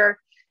Yorkshire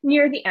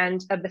near the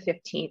end of the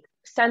 15th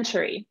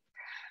century.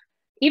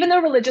 Even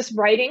though religious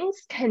writings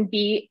can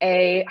be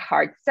a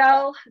hard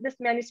sell, this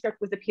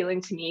manuscript was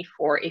appealing to me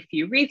for a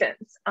few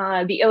reasons.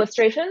 The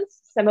illustrations,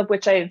 some of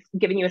which I've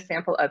given you a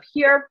sample of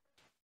here,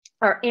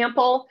 are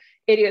ample,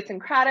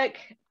 idiosyncratic,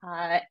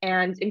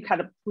 and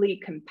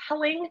incredibly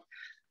compelling.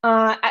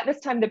 At this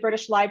time, the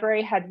British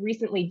Library had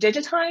recently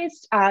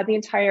digitized the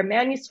entire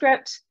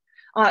manuscript,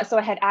 so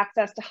I had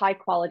access to high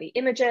quality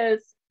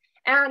images.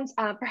 And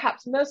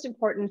perhaps most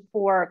important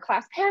for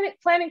class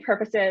planning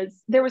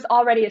purposes, there was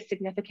already a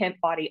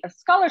significant body of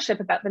scholarship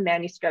about the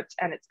manuscript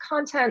and its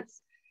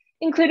contents,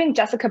 including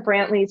Jessica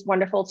Brantley's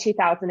wonderful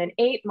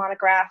 2008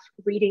 monograph,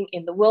 Reading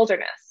in the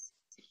Wilderness.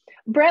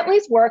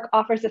 Brantley's work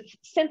offers a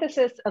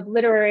synthesis of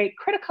literary,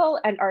 critical,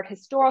 and art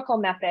historical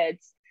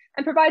methods,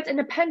 and provides an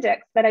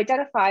appendix that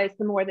identifies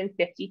the more than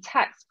 50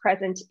 texts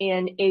present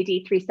in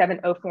AD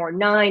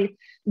 37049,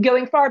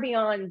 going far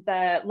beyond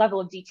the level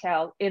of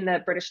detail in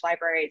the British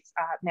Library's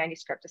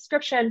manuscript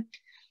description.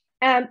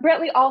 And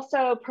Brantley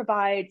also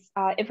provides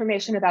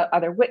information about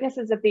other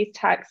witnesses of these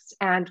texts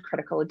and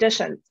critical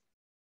editions.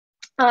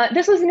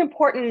 This was an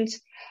important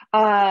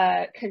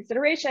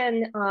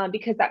consideration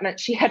because that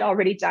meant she had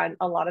already done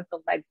a lot of the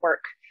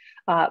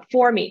legwork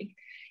for me.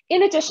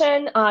 In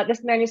addition,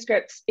 this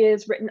manuscript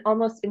is written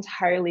almost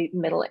entirely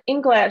Middle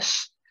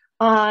English,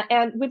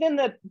 and within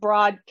the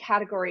broad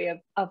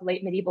category of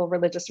late medieval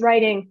religious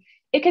writing,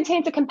 it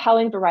contains a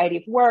compelling variety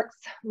of works,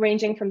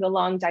 ranging from the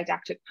long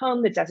didactic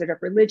poem, The Desert of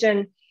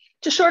Religion,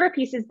 to shorter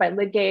pieces by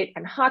Lydgate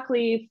and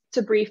Hockley,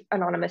 to brief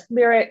anonymous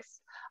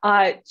lyrics,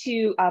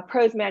 to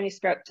prose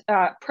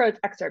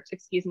excerpts,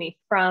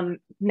 from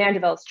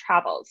Mandeville's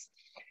Travels.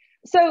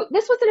 So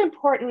this was an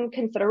important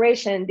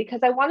consideration because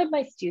I wanted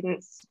my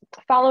students,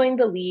 following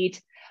the lead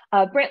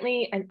of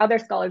Brantley and other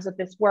scholars of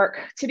this work,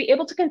 to be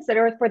able to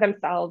consider for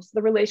themselves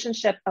the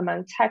relationship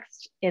among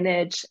text,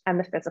 image, and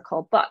the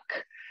physical book.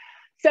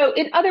 So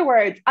in other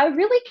words, I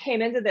really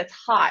came into this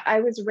hot.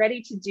 I was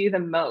ready to do the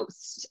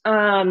most.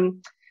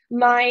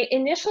 My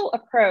initial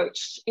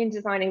approach in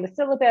designing the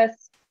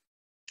syllabus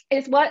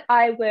is what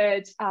I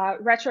would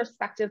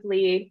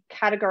retrospectively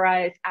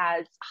categorize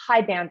as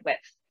high bandwidth,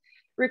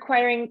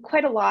 requiring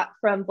quite a lot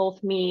from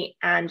both me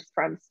and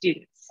from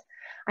students.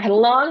 I had a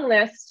long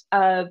list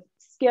of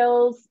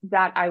skills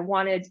that I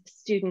wanted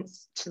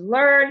students to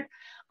learn,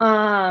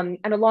 and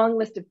a long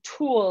list of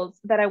tools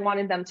that I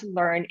wanted them to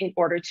learn in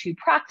order to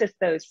practice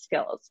those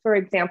skills. For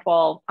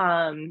example,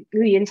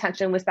 the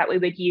intention was that we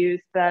would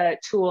use the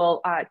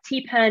tool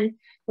T-Pen,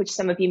 which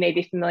some of you may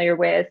be familiar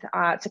with,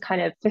 to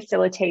kind of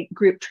facilitate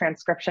group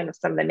transcription of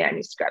some of the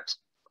manuscript.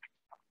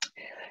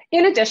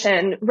 In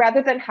addition,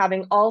 rather than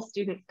having all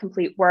students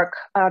complete work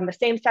on the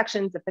same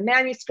sections of the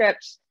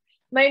manuscript,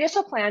 my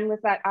initial plan was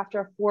that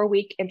after a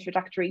 4-week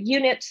introductory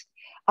unit,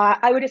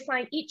 I would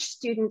assign each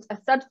student a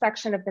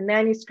subsection of the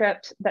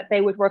manuscript that they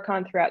would work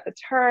on throughout the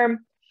term.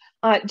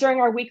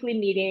 During our weekly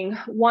meeting,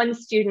 one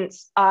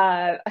student's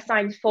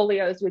assigned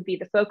folios would be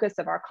the focus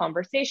of our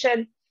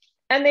conversation,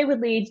 and they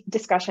would lead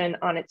discussion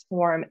on its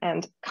form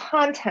and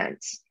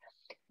content.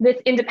 This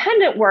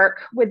independent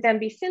work would then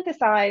be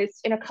synthesized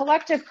in a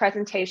collective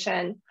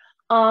presentation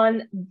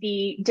on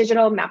the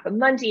digital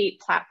Mappamundi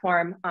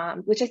platform,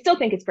 which I still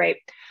think is great,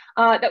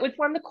 that would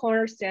form the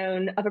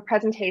cornerstone of a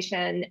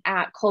presentation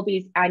at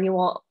Colby's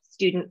annual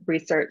Student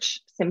Research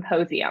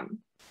Symposium.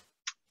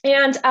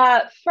 And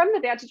from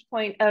the vantage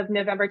point of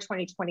November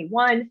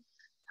 2021,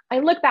 I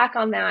look back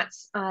on that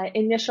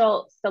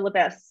initial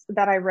syllabus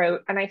that I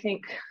wrote, and I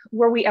think,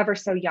 were we ever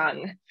so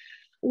young?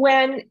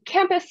 When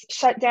campus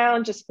shut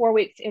down just 4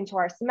 weeks into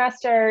our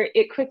semester,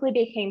 it quickly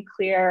became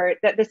clear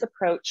that this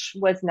approach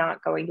was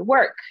not going to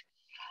work.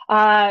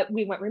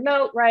 We went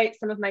remote, right?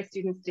 Some of my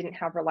students didn't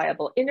have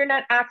reliable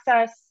internet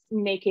access,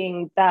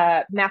 making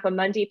the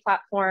Mappamundi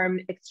platform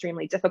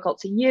extremely difficult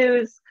to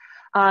use.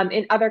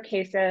 In other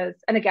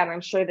cases, and again, I'm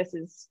sure this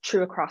is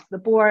true across the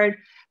board,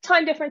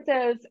 time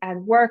differences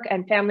and work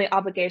and family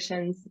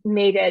obligations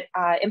made it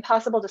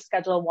impossible to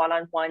schedule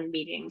one-on-one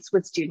meetings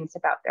with students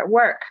about their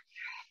work.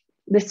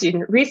 The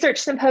Student Research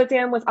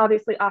Symposium was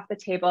obviously off the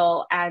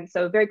table, and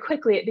so very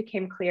quickly it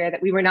became clear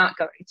that we were not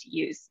going to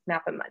use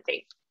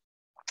Mappamundi.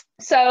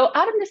 So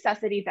out of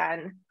necessity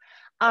then,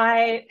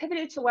 I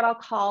pivoted to what I'll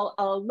call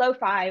a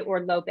lo-fi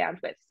or low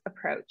bandwidth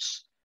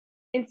approach.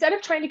 Instead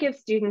of trying to give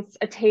students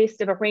a taste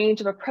of a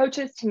range of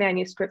approaches to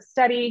manuscript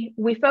study,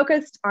 we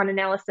focused on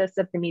analysis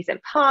of the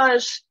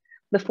mise-en-page,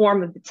 the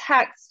form of the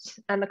text,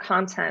 and the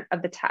content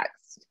of the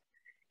text.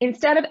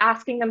 Instead of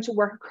asking them to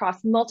work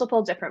across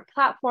multiple different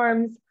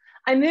platforms,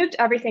 I moved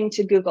everything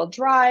to Google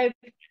Drive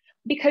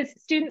because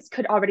students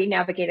could already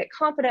navigate it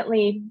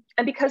confidently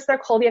and because their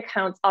Colby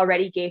accounts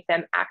already gave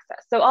them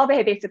access. So all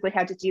they basically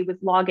had to do was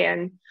log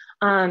in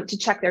to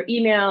check their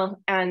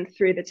email, and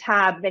through the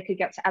tab, they could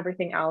get to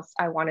everything else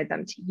I wanted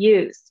them to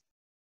use.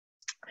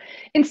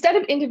 Instead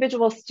of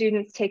individual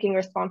students taking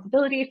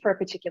responsibility for a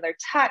particular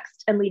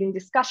text and leading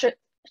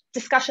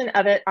discussion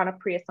of it on a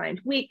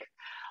pre-assigned week,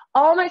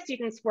 all my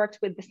students worked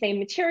with the same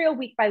material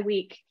week by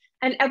week,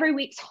 and every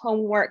week's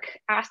homework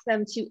asked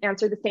them to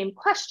answer the same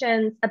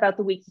questions about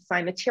the week's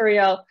assigned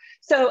material.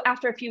 So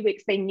after a few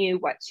weeks, they knew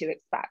what to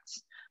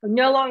expect. We're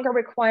no longer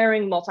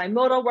requiring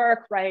multimodal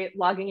work, right?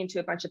 Logging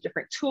into a bunch of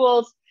different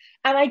tools.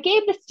 And I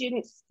gave the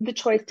students the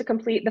choice to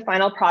complete the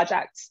final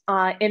project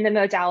in the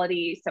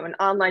modality. So an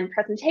online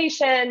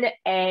presentation,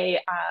 a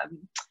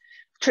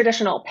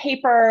traditional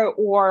paper,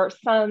 or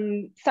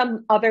some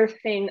other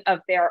thing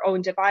of their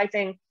own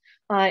devising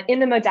in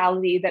the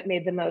modality that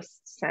made the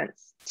most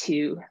sense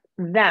to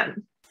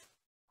them.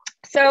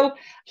 So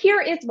here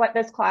is what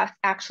this class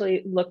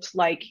actually looked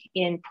like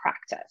in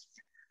practice.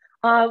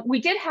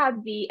 We did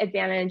have the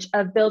advantage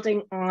of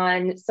building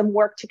on some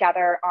work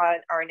together on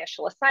our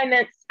initial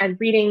assignments and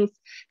readings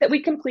that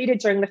we completed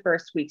during the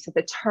first weeks of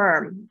the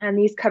term. And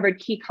these covered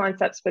key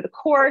concepts for the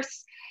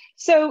course.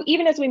 So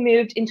even as we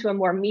moved into a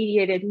more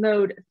mediated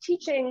mode of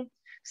teaching,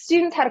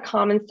 students had a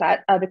common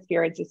set of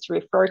experiences to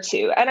refer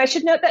to. And I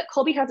should note that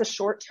Colby has a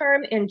short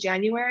term in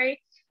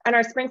January, and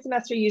our spring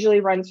semester usually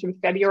runs from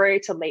February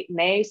to late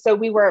May. So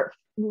we were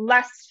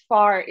less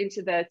far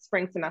into the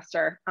spring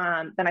semester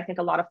than I think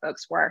a lot of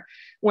folks were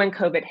when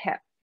COVID hit.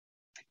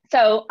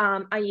 So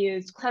I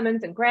used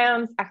Clemens and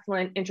Graham's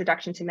excellent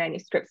Introduction to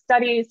Manuscript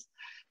Studies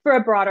for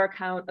a broader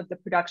account of the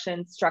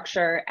production,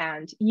 structure,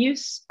 and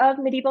use of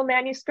medieval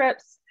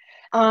manuscripts.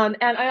 And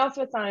I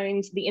also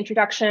assigned the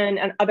introduction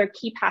and other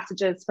key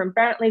passages from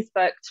Brantley's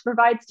book to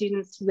provide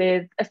students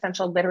with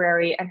essential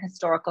literary and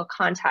historical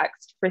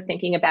context for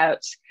thinking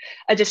about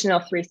additional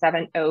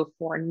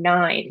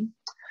 37049.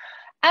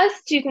 As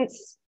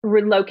students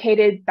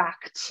relocated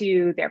back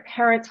to their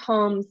parents'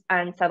 homes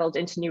and settled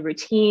into new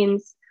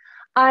routines,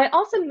 I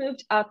also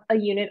moved up a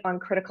unit on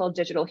critical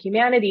digital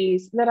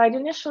humanities that I'd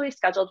initially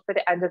scheduled for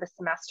the end of the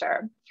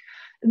semester.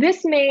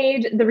 This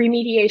made the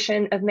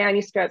remediation of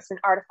manuscripts and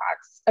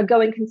artifacts a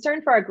going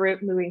concern for our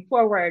group moving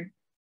forward,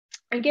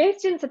 and gave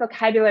students a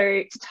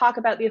vocabulary to talk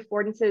about the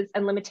affordances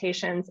and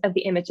limitations of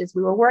the images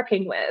we were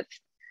working with.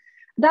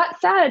 That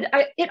said,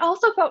 it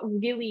also felt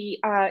really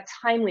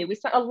timely. We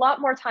spent a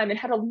lot more time and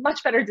had a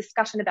much better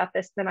discussion about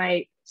this than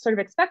I sort of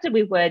expected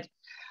we would,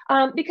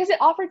 because it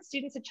offered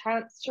students a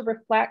chance to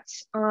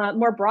reflect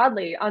more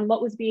broadly on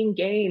what was being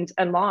gained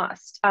and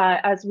lost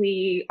as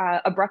we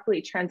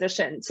abruptly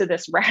transitioned to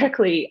this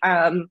radically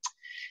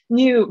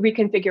new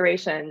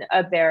reconfiguration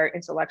of their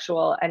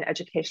intellectual and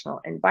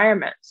educational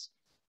environment.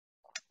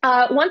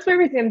 Once we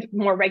resumed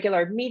more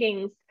regular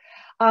meetings,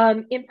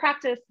 in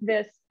practice,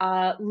 this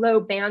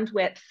low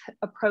bandwidth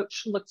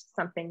approach looked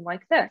something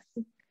like this.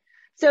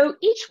 So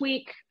each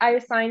week, I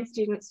assigned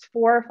students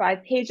 4 or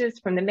 5 pages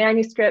from the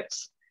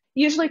manuscript,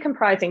 usually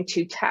comprising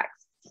 2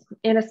 texts.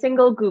 In a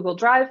single Google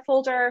Drive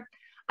folder,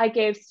 I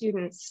gave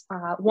students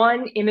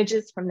 1,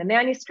 images from the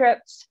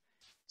manuscript,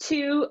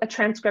 2, a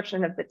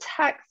transcription of the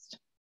text,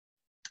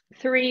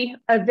 3,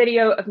 a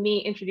video of me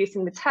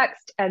introducing the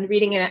text and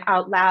reading it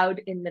out loud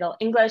in Middle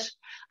English.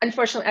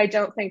 Unfortunately, I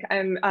don't think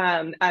I'm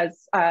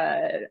as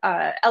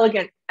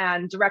elegant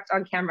and direct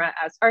on camera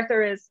as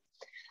Arthur is.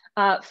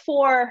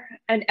 4,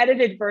 an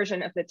edited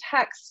version of the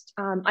text,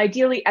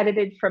 ideally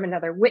edited from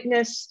another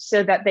witness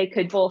so that they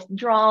could both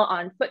draw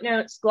on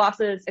footnotes,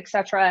 glosses,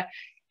 etc.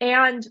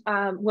 And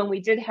when we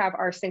did have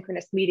our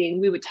synchronous meeting,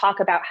 we would talk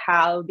about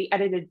how the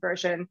edited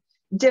version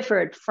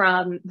differed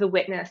from the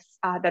witness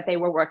that they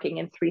were working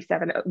in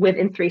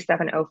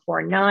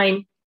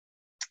 37049.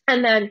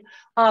 And then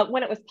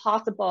when it was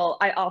possible,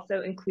 I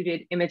also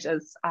included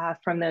images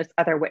from those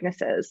other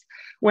witnesses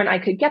when I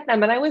could get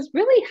them. And I was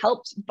really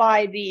helped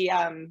by the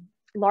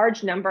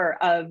large number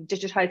of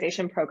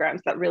digitization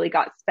programs that really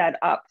got sped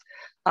up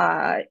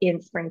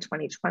in spring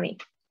 2020.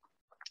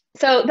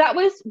 So that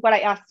was what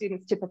I asked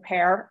students to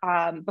prepare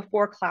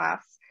before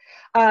class.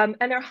 And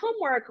their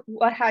homework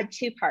had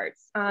 2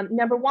 parts.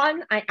 Number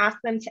 1, I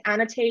asked them to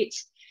annotate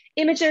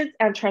images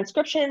and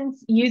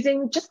transcriptions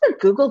using just the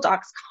Google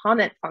Docs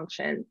comment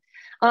function.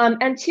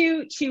 And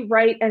 2, to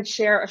write and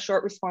share a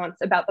short response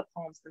about the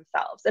poems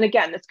themselves. And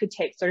again, this could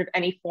take sort of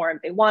any form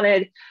they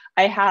wanted.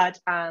 I had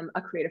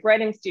a creative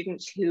writing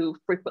student who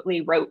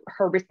frequently wrote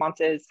her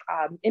responses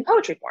in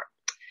poetry form.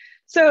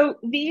 So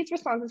these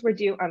responses were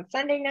due on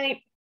Sunday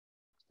night.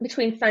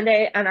 Between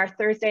Sunday and our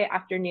Thursday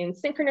afternoon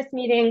synchronous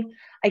meeting,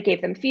 I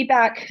gave them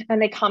feedback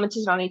and they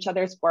commented on each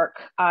other's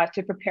work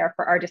to prepare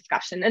for our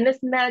discussion. And this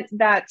meant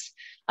that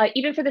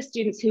even for the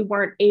students who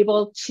weren't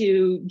able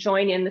to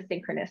join in the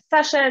synchronous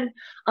session,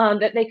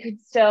 that they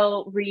could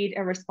still read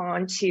and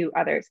respond to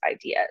others'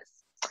 ideas.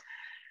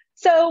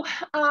 So to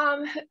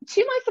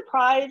my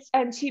surprise,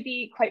 and to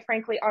be quite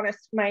frankly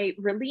honest, my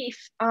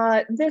relief,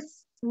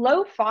 this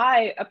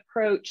lo-fi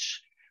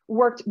approach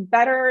worked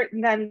better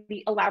than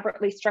the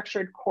elaborately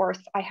structured course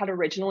I had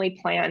originally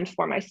planned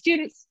for my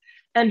students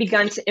and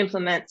begun to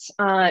implement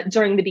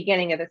during the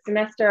beginning of the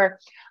semester.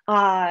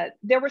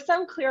 There were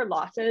some clear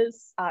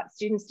losses.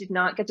 Students did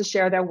not get to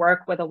share their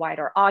work with a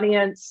wider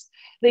audience.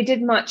 They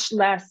did much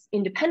less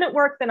independent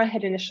work than I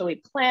had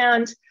initially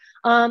planned,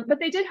 but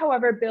they did,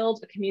 however,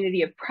 build a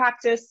community of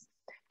practice,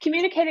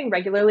 communicating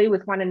regularly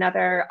with one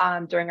another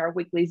during our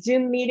weekly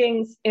Zoom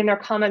meetings, in their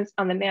comments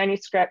on the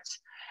manuscript,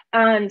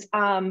 and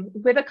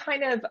with a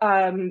kind of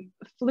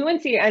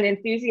fluency and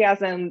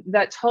enthusiasm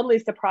that totally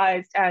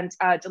surprised and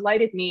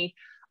delighted me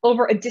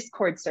over a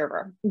Discord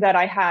server that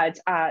I had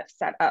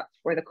set up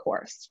for the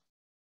course.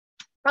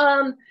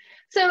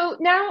 So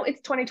now it's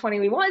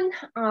 2021.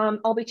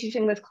 I'll be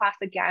teaching this class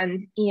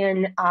again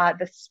in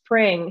the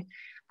spring.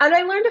 And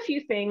I learned a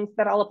few things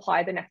that I'll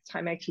apply the next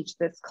time I teach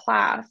this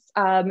class,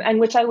 and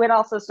which I would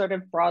also sort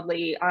of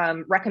broadly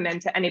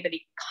recommend to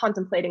anybody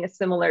contemplating a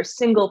similar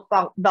single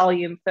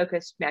volume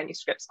focused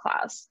manuscripts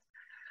class.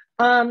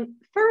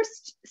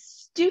 First,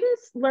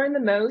 students learn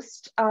the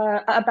most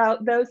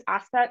about those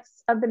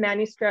aspects of the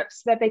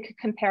manuscripts that they could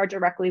compare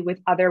directly with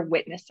other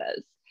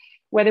witnesses,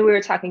 whether we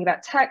were talking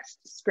about text,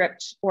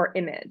 script, or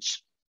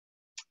image.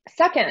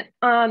 Second,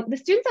 the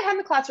students I had in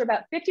the class were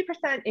about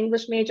 50%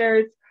 English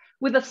majors,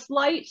 with a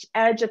slight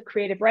edge of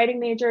creative writing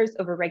majors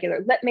over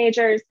regular lit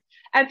majors,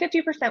 and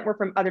 50% were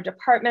from other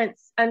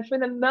departments. And for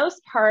the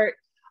most part,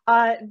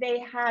 they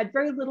had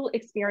very little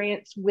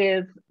experience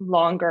with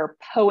longer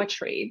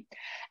poetry.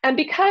 And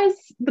because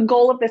the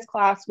goal of this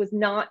class was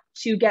not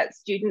to get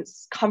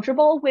students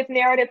comfortable with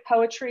narrative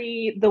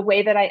poetry the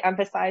way that I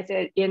emphasize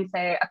it in,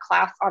 say, a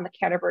class on the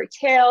Canterbury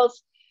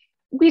Tales,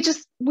 we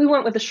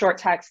went with the short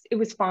text. It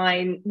was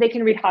fine. They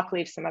can read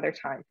Hawkleaf some other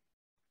time.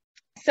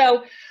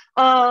 So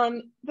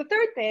the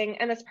third thing,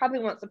 and this probably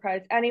won't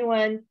surprise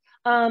anyone,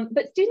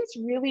 but students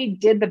really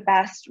did the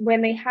best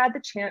when they had the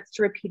chance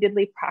to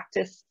repeatedly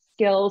practice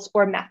skills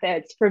or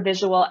methods for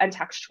visual and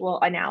textual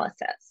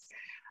analysis.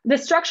 The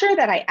structure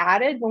that I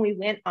added when we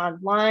went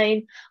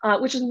online,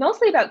 which is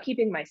mostly about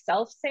keeping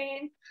myself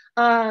sane,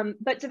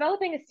 But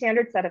developing a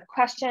standard set of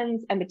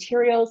questions and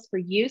materials for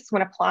use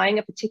when applying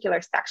a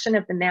particular section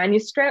of the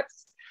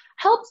manuscripts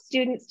helps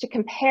students to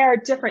compare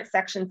different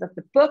sections of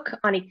the book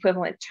on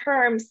equivalent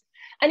terms,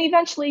 and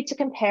eventually to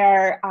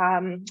compare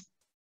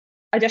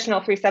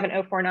additional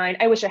 37049,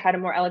 I wish I had a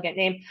more elegant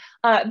name,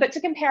 but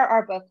to compare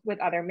our book with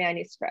other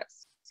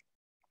manuscripts.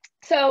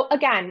 So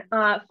again,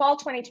 fall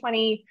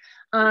 2020,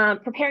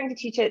 preparing to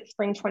teach it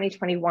spring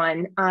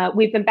 2021.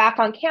 We've been back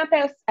on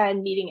campus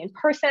and meeting in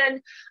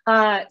person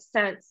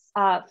since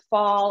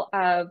fall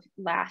of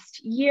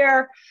last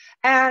year.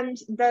 And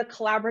the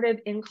collaborative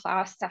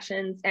in-class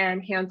sessions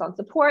and hands-on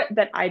support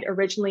that I'd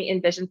originally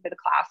envisioned for the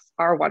class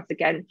are once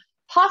again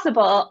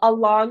possible,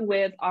 along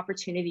with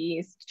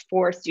opportunities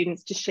for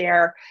students to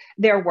share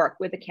their work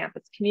with the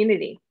campus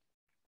community.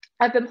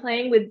 I've been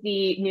playing with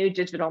the new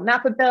digital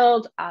mappa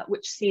build,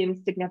 which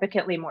seems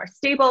significantly more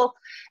stable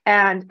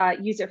and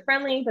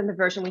user-friendly than the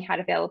version we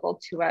had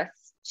available to us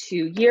 2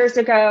 years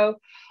ago.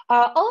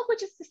 All of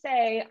which is to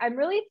say, I'm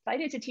really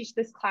excited to teach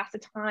this class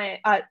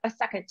a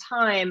second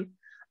time,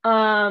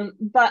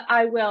 but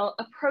I will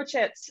approach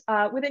it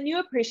with a new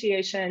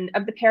appreciation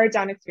of the pared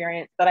down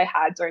experience that I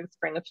had during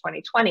spring of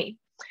 2020.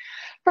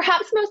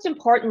 Perhaps most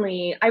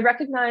importantly, I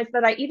recognize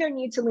that I either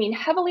need to lean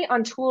heavily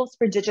on tools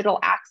for digital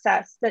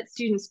access that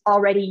students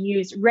already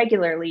use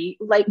regularly,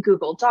 like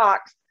Google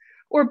Docs,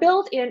 or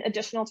build in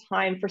additional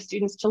time for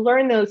students to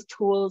learn those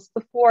tools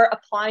before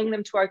applying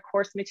them to our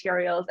course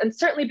materials, and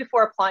certainly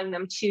before applying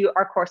them to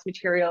our course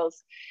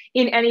materials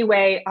in any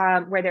way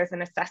where there's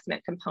an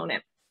assessment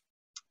component.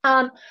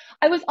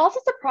 I was also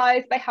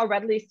surprised by how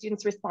readily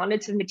students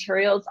responded to the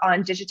materials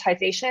on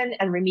digitization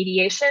and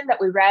remediation that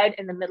we read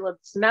in the middle of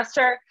the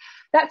semester.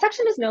 That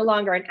section is no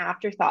longer an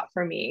afterthought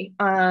for me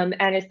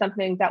and is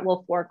something that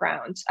will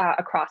foreground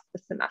across the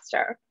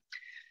semester.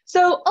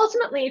 So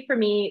ultimately for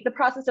me, the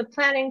process of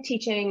planning,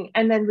 teaching,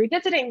 and then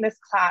revisiting this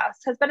class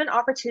has been an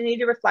opportunity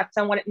to reflect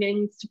on what it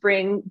means to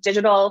bring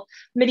digital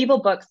medieval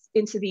books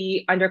into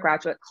the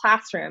undergraduate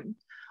classroom.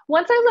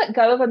 Once I let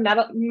go of a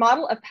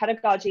model of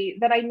pedagogy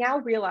that I now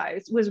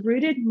realize was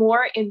rooted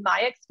more in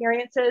my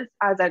experiences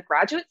as a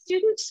graduate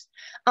student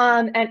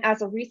and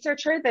as a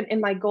researcher than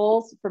in my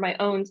goals for my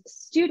own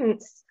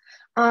students,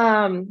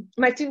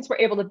 my students were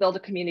able to build a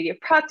community of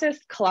practice,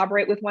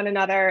 collaborate with one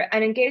another,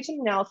 and engage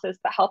in analysis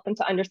that helped them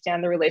to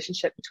understand the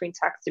relationship between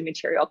text and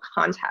material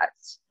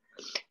context.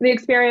 The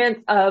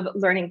experience of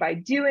learning by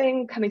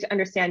doing, coming to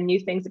understand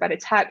new things about a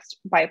text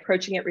by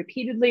approaching it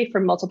repeatedly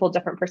from multiple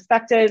different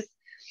perspectives,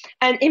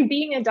 and in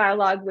being in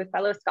dialogue with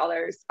fellow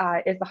scholars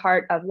is the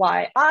heart of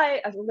why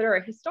I, as a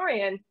literary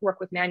historian, work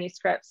with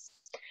manuscripts.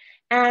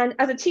 And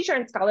as a teacher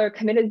and scholar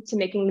committed to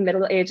making the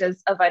Middle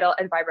Ages a vital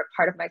and vibrant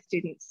part of my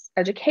students'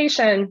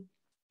 education,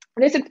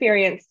 this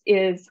experience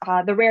is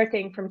the rare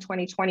thing from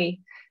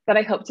 2020 that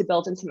I hope to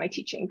build into my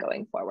teaching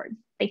going forward.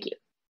 Thank you.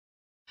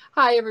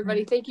 Hi,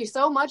 everybody. Thank you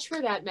so much for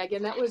that,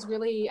 Megan. That was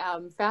really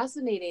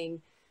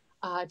fascinating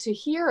to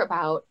hear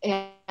about.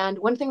 And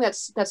one thing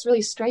that's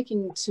really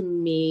striking to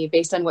me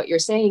based on what you're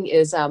saying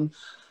is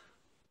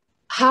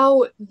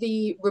how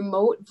the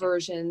remote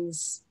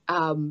versions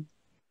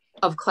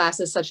of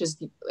classes, such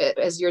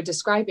as you're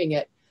describing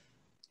it,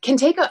 can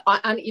take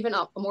on even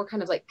a more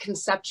kind of like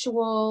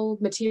conceptual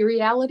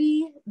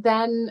materiality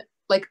than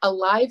like a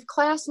live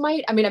class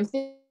might. I mean, I'm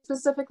thinking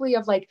specifically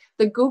of like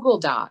the Google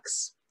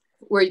Docs,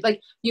 where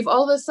like you've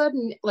all of a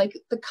sudden like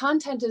the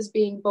content is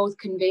being both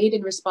conveyed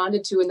and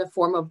responded to in the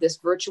form of this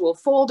virtual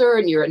folder,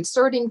 and you're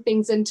inserting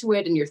things into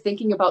it, and you're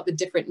thinking about the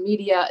different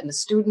media, and the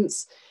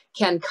students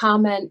can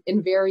comment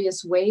in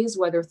various ways,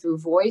 whether through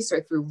voice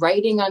or through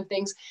writing on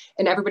things,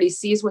 and everybody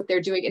sees what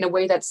they're doing in a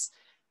way that's,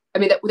 I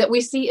mean, that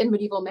we see in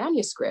medieval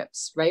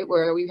manuscripts, right?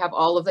 Where we have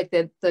all of like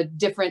the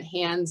different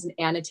hands and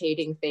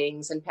annotating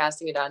things and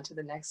passing it on to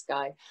the next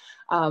guy.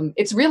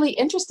 It's really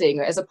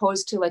interesting as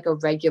opposed to like a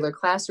regular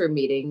classroom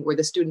meeting where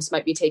the students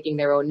might be taking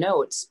their own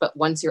notes. But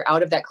once you're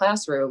out of that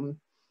classroom,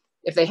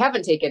 if they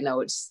haven't taken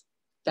notes,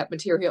 that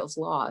material is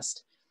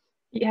lost.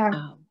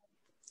 Yeah.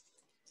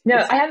 No,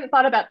 I haven't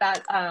thought about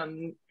that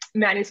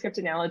manuscript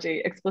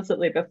analogy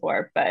explicitly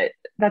before, but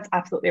that's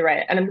absolutely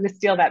right. And I'm going to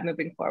steal that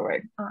moving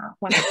forward.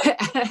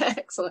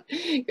 Excellent.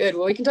 Good.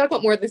 Well, we can talk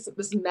about more of this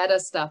meta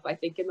stuff, I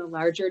think, in the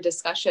larger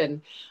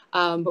discussion.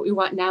 But we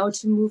want now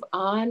to move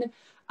on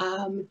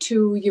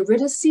to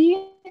Eurydice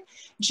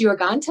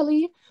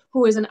Giorganteli,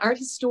 who is an art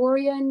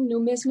historian,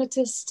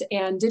 numismatist,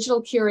 and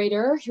digital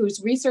curator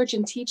whose research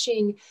and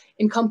teaching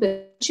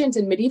encompasses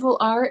in medieval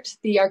art,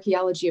 the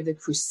archaeology of the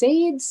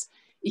Crusades,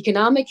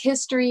 economic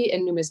history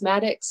and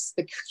numismatics,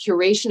 the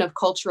curation of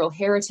cultural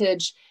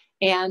heritage,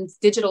 and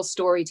digital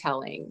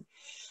storytelling.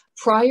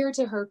 Prior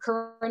to her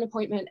current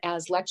appointment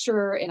as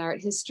lecturer in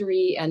art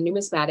history and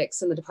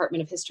numismatics in the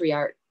Department of History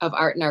of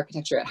Art and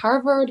Architecture at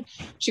Harvard,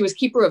 she was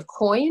keeper of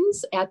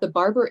coins at the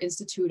Barber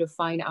Institute of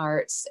Fine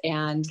Arts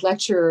and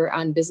lecturer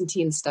on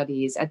Byzantine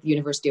studies at the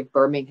University of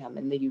Birmingham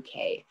in the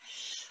UK.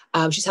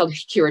 She's held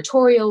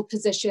curatorial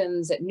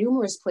positions at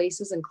numerous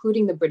places,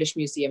 including the British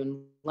Museum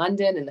in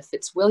London and the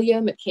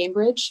Fitzwilliam at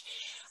Cambridge.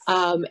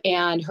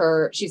 And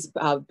she's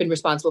been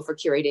responsible for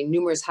curating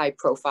numerous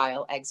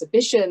high-profile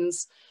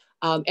exhibitions.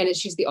 And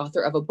she's the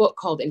author of a book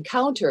called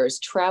Encounters,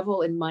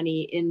 Travel and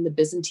Money in the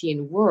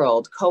Byzantine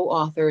World,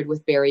 co-authored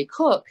with Barry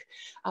Cook,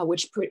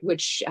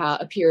 which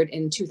appeared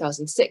in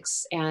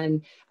 2006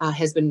 and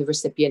has been the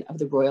recipient of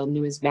the Royal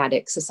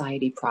Numismatic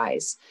Society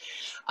Prize.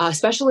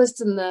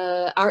 Specialist in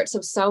the arts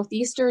of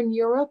Southeastern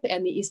Europe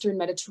and the Eastern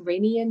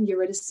Mediterranean,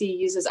 Eurydice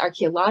uses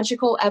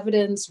archaeological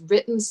evidence,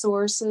 written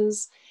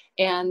sources,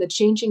 and the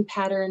changing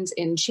patterns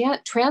in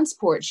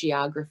transport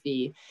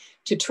geography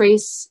to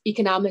trace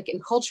economic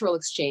and cultural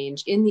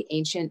exchange in the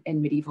ancient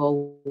and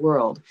medieval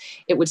world.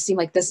 It would seem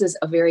like this is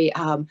a very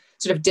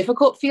sort of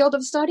difficult field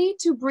of study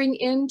to bring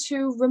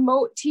into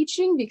remote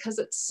teaching because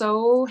it's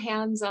so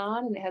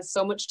hands-on and it has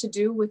so much to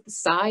do with the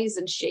size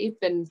and shape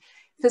and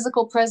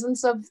physical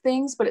presence of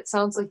things, but it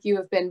sounds like you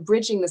have been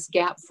bridging this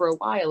gap for a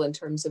while in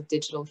terms of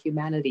digital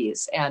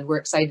humanities. And we're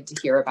excited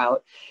to hear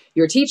about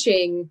your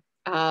teaching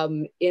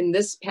in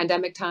this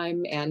pandemic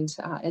time and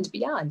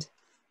beyond.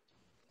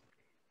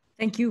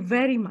 Thank you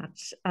very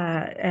much,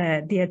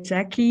 dear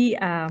Jackie.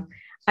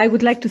 I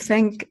would like to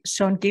thank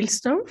Sean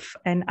Gilsdorf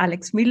and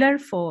Alex Miller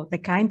for the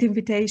kind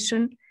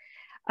invitation.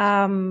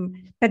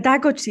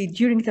 Pedagogy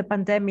during the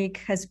pandemic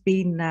has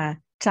been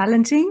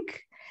challenging,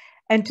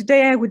 and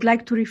today I would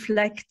like to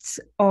reflect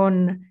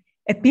on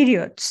a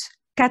period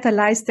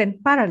catalyzed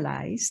and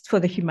paralyzed for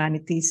the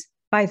humanities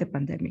by the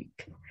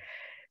pandemic.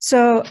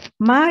 So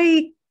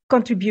my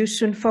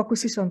contribution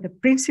focuses on the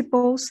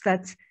principles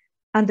that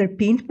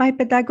underpinned my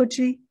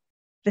pedagogy,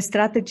 the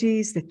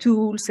strategies, the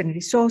tools and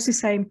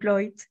resources I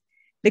employed,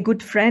 the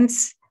good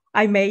friends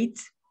I made,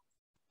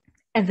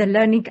 and the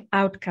learning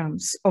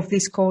outcomes of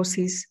these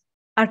courses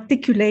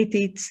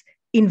articulated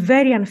in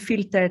very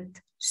unfiltered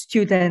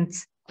student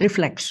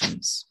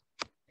reflections.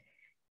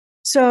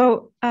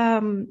 So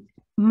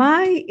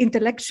my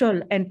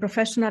intellectual and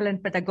professional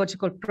and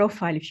pedagogical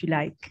profile, if you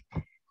like,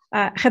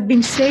 have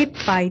been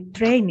shaped by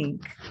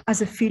training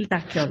as a field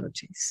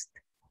archaeologist.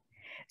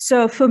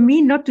 So for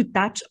me, not to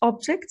touch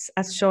objects,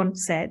 as Sean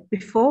said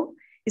before,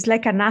 is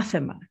like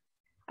anathema.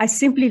 I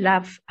simply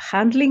love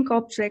handling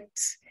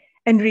objects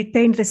and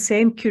retain the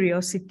same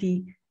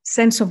curiosity,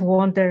 sense of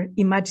wonder,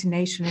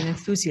 imagination, and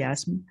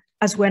enthusiasm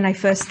as when I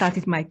first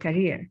started my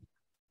career.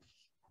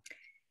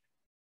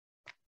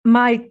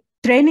 My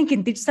training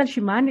in digital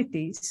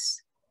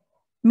humanities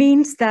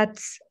means that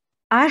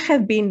I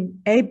have been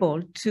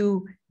able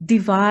to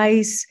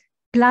devise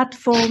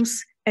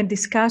platforms and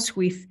discuss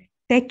with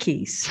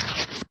techies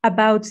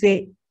about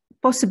the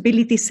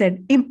possibilities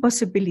and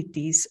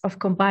impossibilities of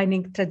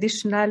combining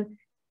traditional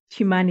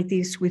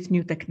humanities with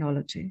new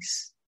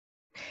technologies.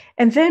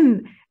 And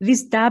then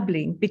this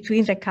dabbling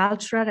between the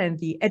cultural and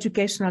the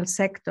educational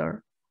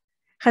sector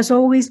has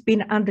always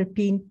been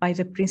underpinned by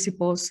the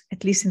principles,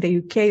 at least in the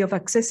UK, of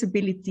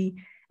accessibility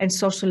and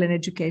social and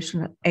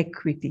educational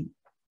equity.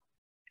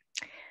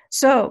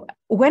 So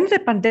when the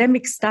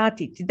pandemic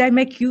started, did I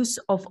make use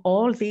of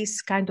all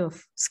these kind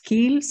of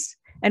skills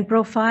and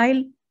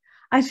profile?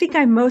 I think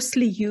I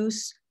mostly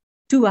use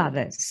two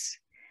others.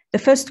 The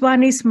first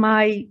one is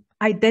my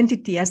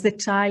identity as the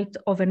child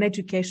of an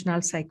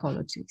educational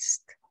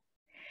psychologist.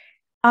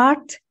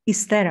 Art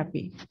is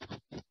therapy.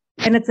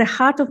 And at the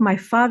heart of my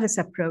father's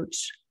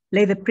approach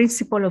lay the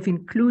principle of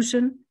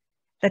inclusion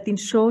that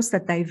ensures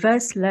that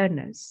diverse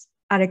learners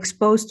are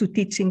exposed to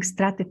teaching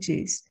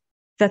strategies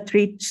that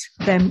reach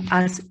them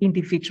as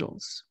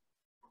individuals.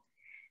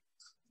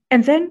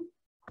 And then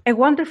a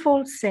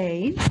wonderful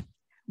saying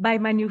by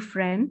my new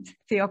friend,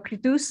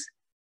 Theocritus,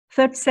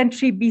 3rd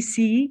century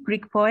BCE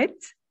Greek poet,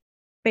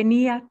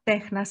 Penia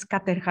technas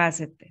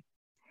katergazete.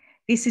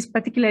 This is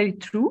particularly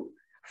true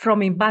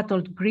from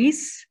embattled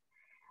Greece,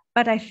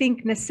 but I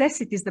think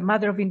necessity is the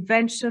mother of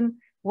invention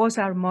was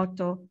our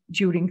motto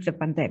during the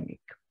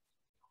pandemic.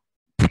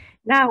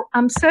 Now,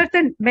 I'm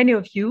certain many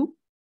of you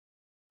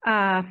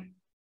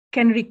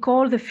can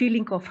recall the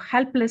feeling of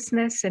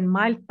helplessness and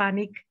mild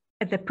panic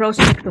at the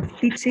prospect of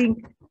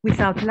teaching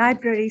without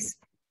libraries,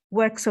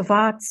 works of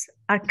arts,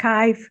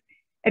 archive,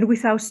 and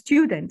without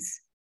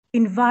students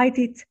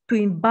invited to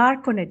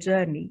embark on a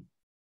journey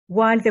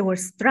while they were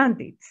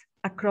stranded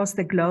across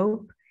the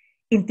globe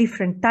in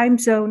different time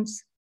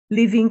zones,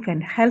 living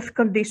and health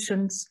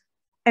conditions,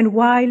 and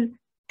while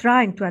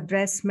trying to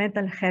address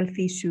mental health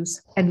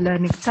issues and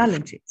learning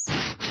challenges.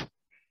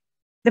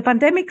 The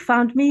pandemic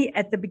found me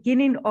at the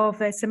beginning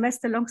of a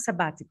semester-long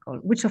sabbatical,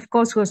 which of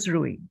course was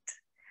ruined.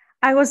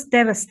 I was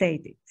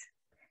devastated.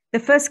 The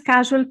first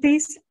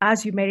casualties,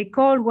 as you may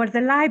recall, were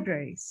the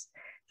libraries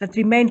that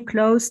remained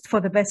closed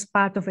for the best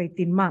part of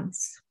 18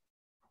 months.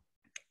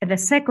 And the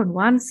second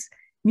ones,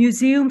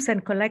 museums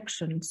and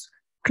collections,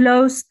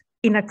 closed,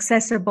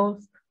 inaccessible,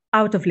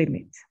 out of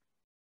limit.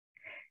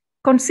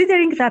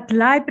 Considering that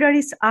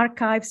libraries,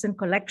 archives, and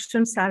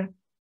collections are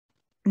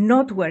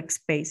not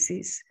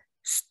workspaces,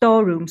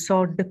 storerooms,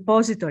 or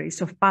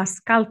depositories of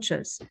past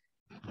cultures,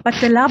 but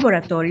the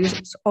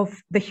laboratories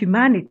of the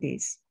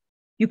humanities,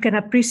 you can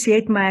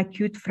appreciate my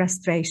acute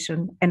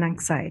frustration and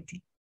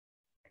anxiety.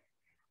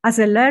 As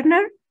a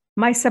learner,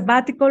 my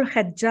sabbatical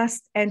had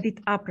just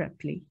ended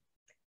abruptly.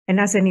 And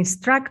as an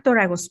instructor,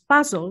 I was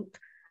puzzled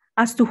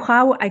as to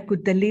how I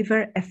could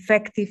deliver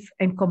effective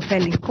and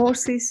compelling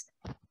courses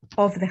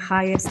of the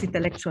highest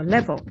intellectual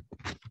level.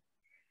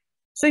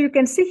 So you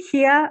can see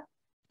here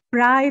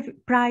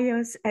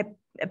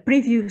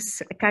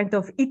previous kind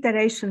of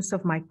iterations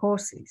of my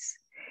courses,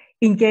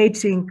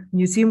 engaging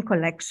museum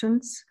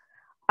collections,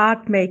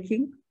 art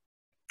making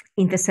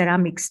in the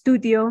ceramic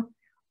studio,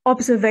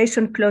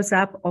 observation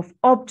close-up of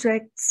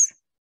objects,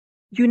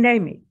 you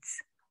name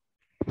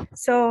it.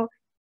 So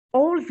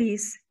all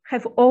these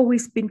have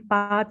always been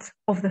part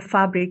of the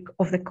fabric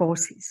of the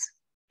courses: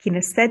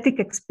 kinesthetic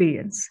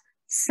experience,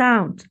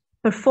 sound,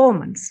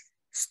 performance,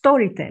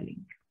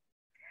 storytelling.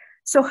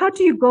 So how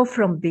do you go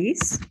from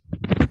this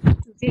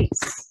to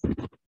this?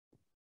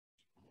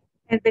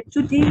 And the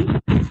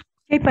 2D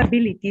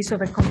capabilities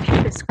of a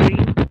computer screen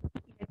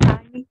in a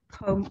tiny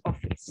home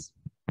office.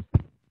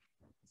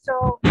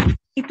 So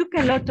it took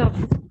a lot of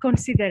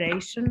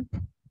consideration,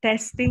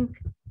 testing,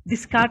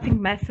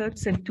 discarding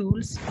methods and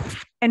tools,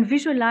 and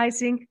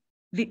visualizing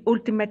the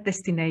ultimate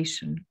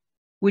destination,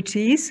 which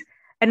is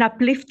an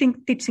uplifting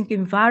teaching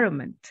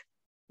environment,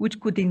 which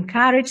could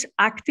encourage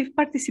active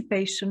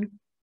participation,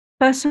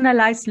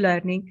 personalized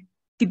learning,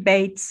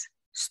 debates,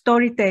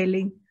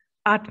 storytelling,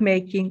 art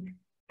making,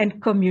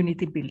 and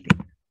community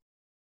building.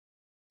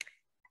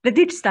 The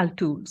digital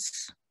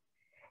tools.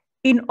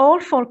 In all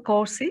 4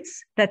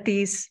 courses, that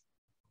is,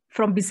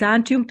 from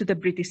Byzantium to the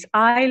British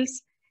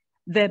Isles,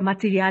 the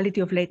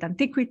materiality of late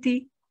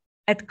antiquity,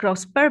 at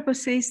cross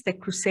purposes, the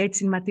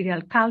crusades in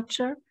material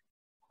culture,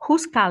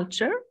 whose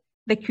culture,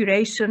 the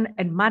curation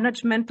and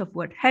management of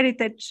world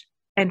heritage,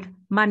 and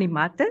money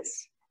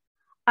matters,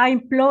 I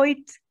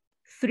employed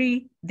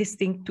 3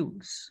 distinct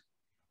tools: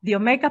 the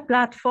Omega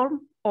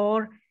platform,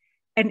 or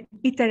an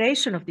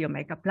iteration of the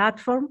Omega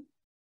platform,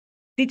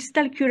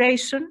 digital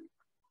curation,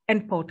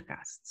 and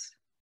podcasts.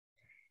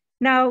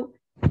 Now,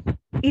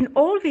 in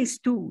all these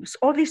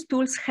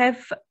tools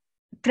have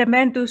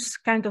tremendous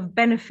kind of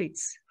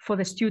benefits for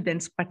the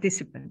students,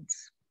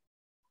 participants.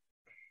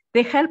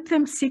 They help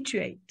them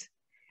situate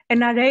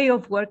an array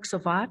of works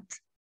of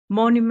art,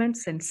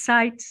 monuments, and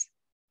sites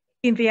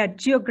in their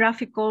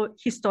geographical,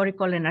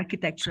 historical, and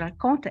architectural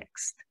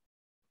context.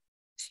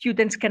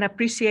 Students can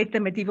appreciate the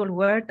medieval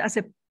world as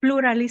a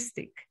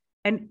pluralistic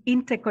and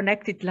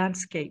interconnected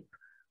landscape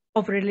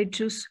of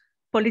religious,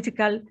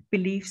 political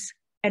beliefs,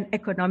 and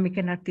economic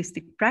and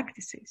artistic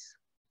practices.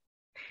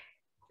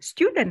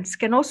 Students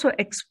can also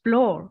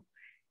explore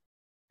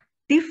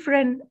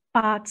different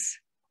parts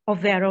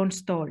of their own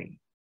story.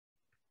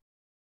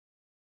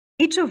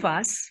 Each of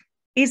us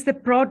is the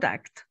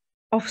product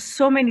of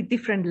so many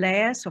different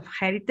layers of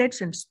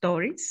heritage and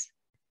stories.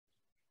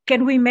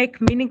 Can we make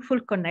meaningful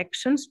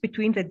connections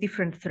between the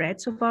different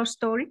threads of our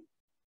story?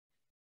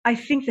 I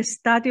think the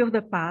study of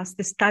the past,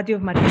 the study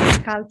of material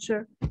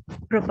culture,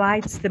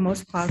 provides the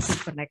most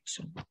powerful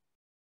connection.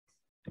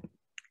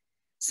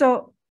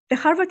 So the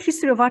Harvard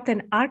History of Art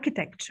and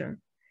Architecture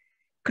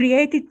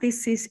created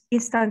this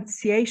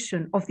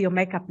instantiation of the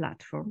Omega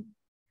platform,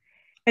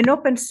 an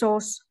open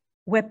source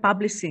web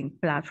publishing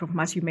platform,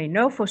 as you may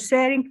know, for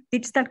sharing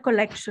digital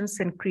collections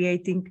and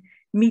creating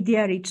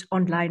media-rich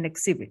online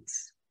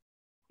exhibits.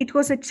 It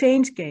was a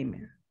change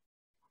gamer.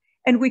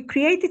 And we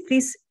created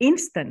this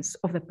instance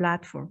of the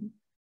platform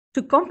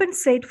to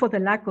compensate for the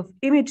lack of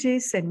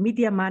images and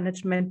media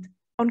management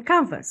on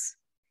Canvas,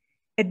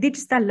 a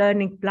digital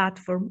learning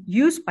platform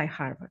used by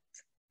Harvard.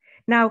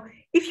 Now,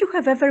 if you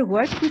have ever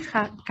worked with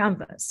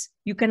Canvas,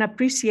 you can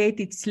appreciate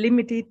its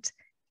limited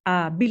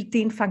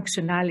built-in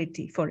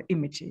functionality for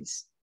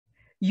images.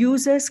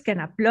 Users can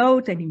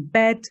upload and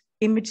embed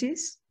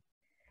images,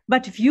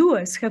 but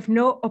viewers have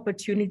no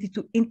opportunity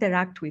to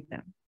interact with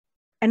them.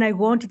 And I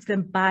wanted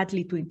them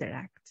badly to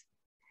interact.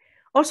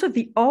 Also,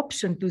 the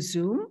option to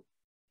zoom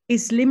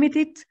is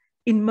limited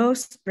in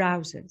most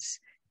browsers,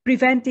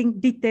 preventing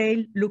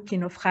detailed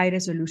looking of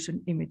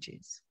high-resolution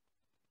images.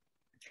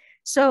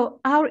 So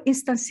our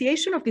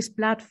instantiation of this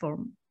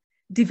platform,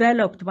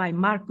 developed by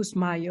Marcus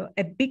Mayo,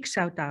 a big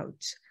shout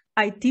out,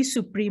 IT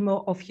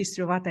Supremo of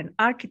History of Art and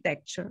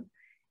Architecture,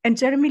 and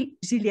Jeremy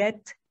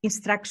Gilliette,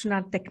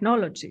 Instructional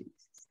Technology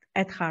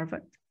at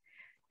Harvard,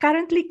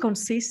 currently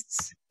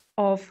consists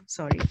of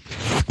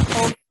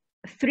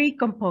 3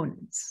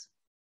 components: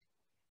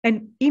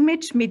 an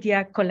image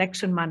media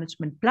collection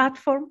management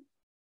platform,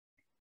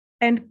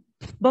 and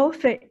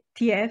both the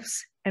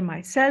TFs and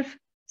myself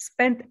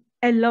spent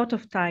a lot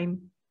of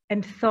time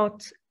and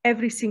thought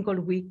every single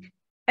week,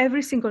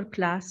 every single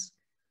class,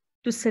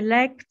 to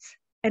select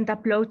and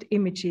upload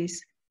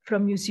images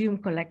from museum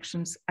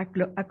collections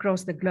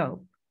across the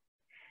globe,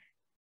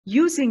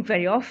 using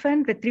very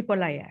often the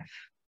IIIF,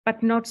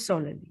 but not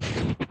solely.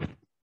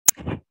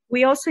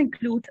 We also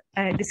include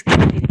a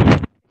descriptive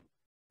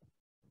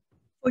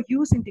for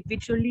use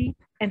individually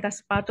and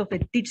as part of a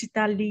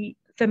digitally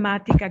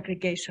thematic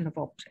aggregation of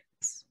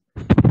objects.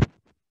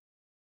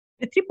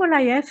 The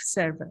IIIF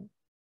server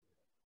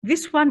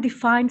This one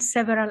defines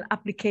several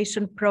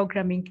application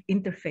programming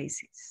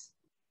interfaces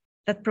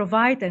that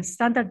provide a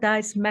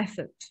standardized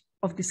method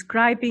of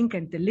describing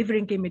and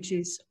delivering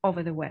images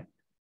over the web.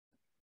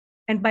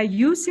 And by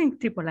using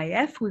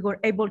IIIF, we were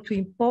able to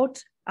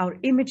import our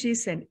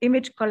images and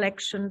image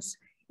collections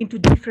into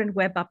different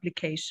web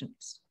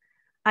applications,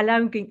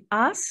 allowing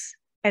us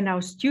and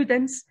our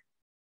students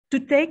to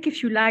take,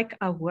 if you like,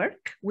 our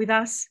work with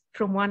us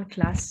from one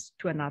class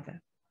to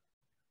another.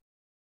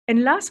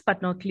 And last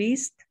but not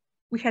least,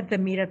 we had the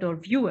Mirador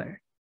Viewer,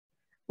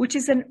 which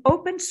is an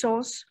open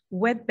source,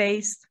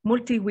 web-based,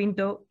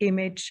 multi-window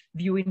image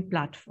viewing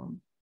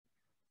platform.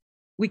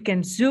 We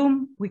can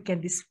zoom, we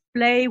can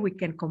display, we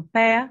can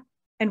compare,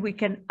 and we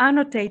can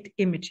annotate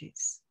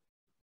images.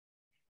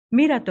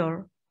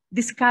 Mirador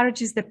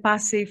discourages the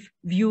passive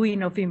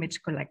viewing of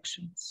image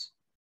collections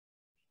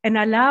and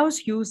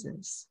allows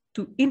users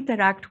to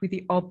interact with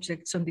the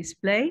objects on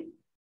display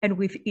and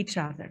with each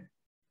other.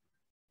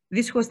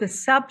 This was the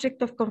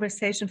subject of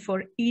conversation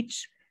for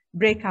each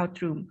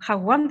breakout room, how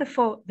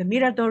wonderful the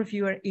Mirador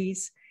Viewer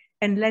is,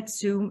 and let's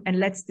zoom and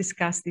let's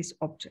discuss these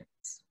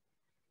objects.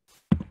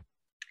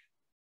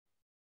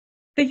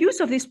 The use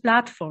of this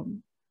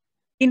platform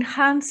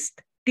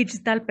enhanced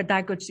digital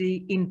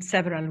pedagogy in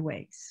several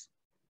ways.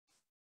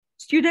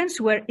 Students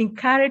were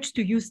encouraged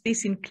to use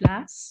this in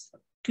class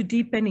to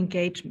deepen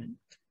engagement.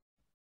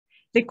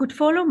 They could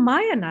follow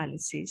my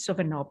analysis of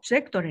an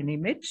object or an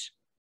image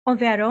on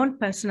their own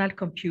personal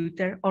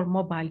computer or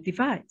mobile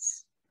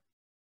device.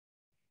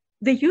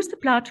 They used the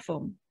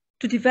platform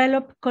to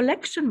develop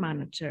collection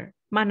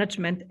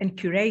management and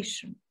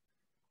curation.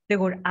 They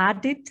were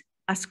added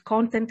as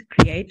content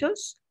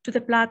creators to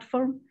the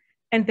platform,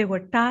 and they were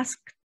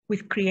tasked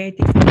with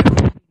creating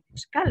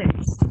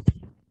galleries.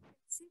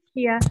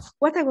 Here,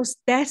 what I was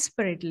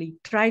desperately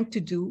trying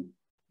to do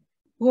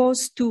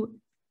was to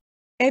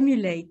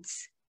emulate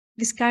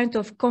this kind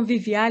of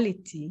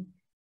conviviality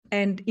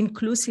and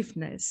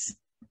inclusiveness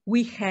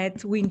we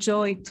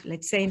enjoyed,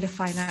 let's say, in the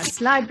Fine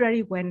Arts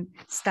Library when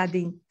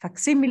studying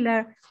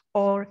facsimile,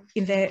 or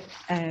in the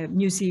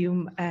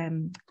museum,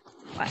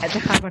 at the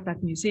Harvard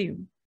Art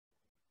Museum.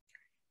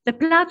 The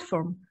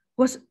platform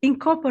was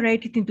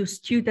incorporated into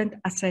student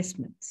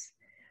assessments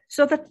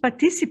so that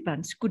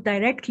participants could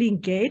directly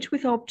engage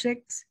with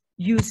objects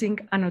using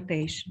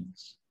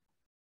annotations.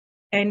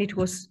 And it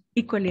was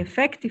equally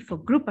effective for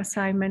group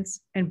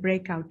assignments and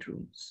breakout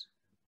rooms.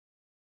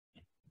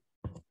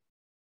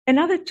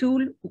 Another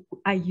tool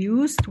I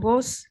used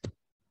was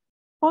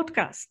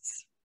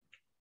podcasts.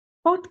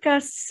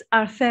 Podcasts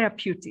are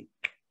therapeutic.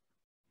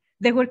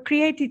 They were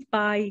created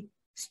by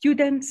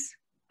students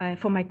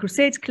for my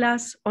Crusades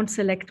class on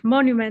select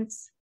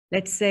monuments,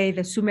 let's say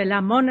the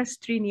Soumela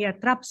Monastery near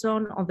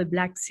Trabzon on the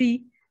Black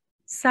Sea,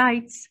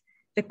 sites,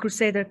 the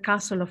Crusader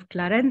Castle of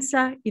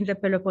Clarenza in the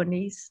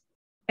Peloponnese,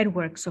 and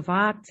works of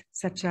art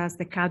such as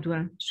the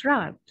Cadouin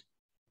Shroud.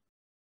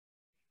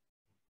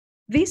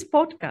 These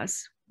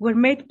podcasts were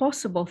made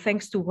possible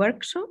thanks to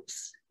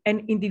workshops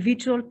and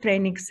individual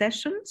training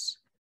sessions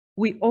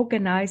we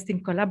organized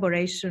in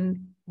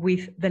collaboration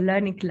with the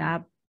Learning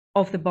Lab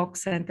of the Bok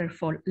Center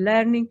for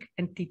Learning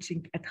and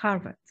Teaching at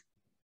Harvard.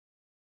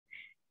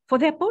 For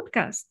their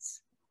podcasts,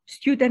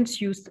 students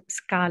used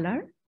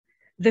Scholar,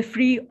 the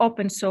free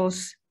open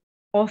source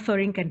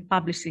authoring and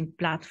publishing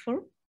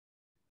platform,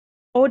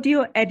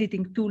 audio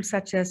editing tools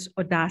such as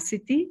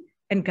Audacity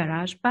and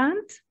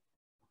GarageBand,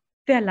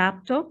 their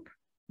laptop,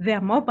 their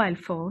mobile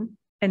phone,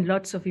 and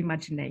lots of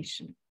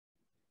imagination.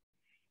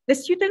 The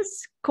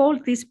students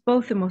called this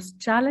both the most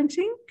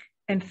challenging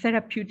and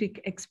therapeutic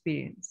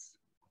experience.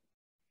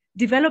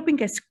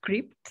 Developing a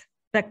script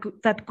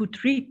that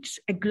could reach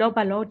a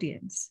global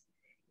audience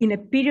in a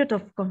period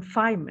of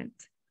confinement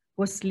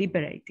was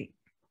liberating.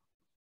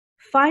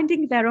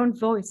 Finding their own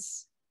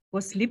voice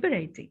was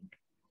liberating.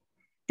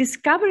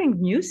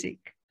 Discovering music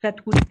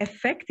that would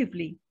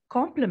effectively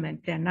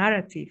complement their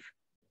narrative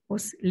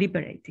was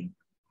liberating.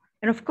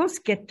 And of course,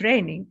 get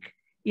training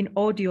in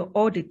audio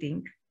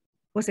auditing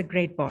was a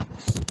great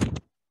bonus.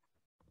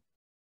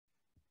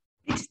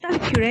 Digital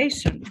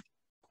curation,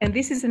 and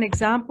this is an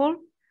example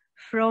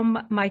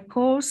from my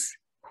course,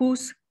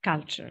 Whose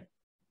Culture?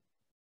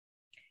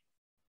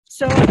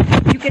 So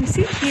you can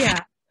see here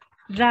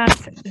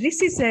that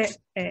this is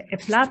a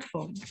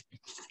platform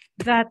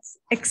that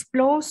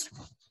explores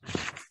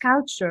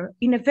culture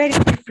in a very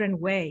different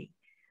way,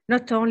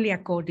 not only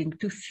according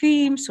to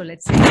themes, or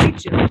let's say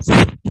regions,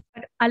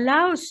 but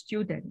allows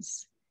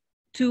students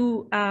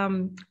to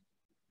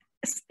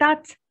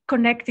start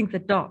connecting the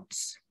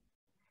dots.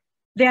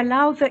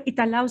 It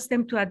allows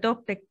them to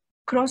adopt a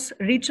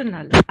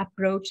cross-regional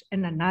approach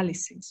and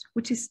analysis,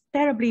 which is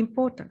terribly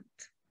important.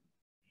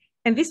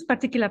 And this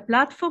particular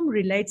platform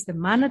relates the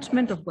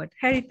management of word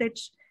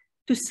heritage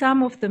to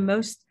some of the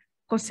most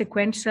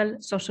consequential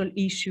social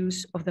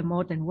issues of the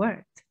modern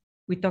world.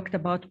 We talked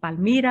about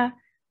Palmyra,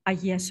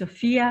 Hagia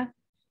Sophia,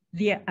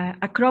 the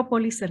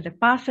Acropolis and the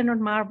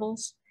Parthenon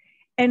marbles.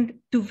 And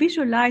to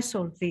visualize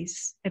all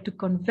this and to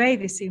convey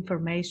this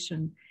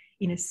information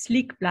in a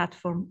sleek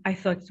platform, I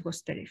thought it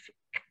was terrific.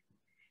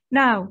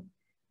 Now,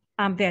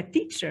 I'm their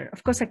teacher.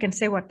 Of course, I can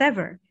say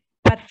whatever,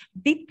 but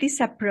did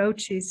these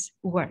approaches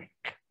work?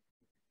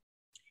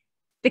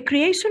 The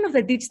creation of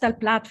the digital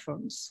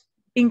platforms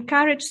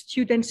encouraged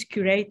students,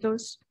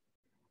 curators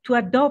to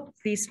adopt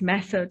these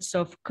methods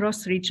of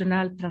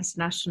cross-regional,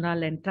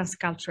 transnational, and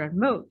transcultural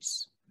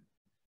modes.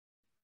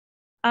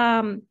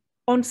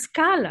 On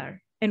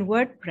Scholar and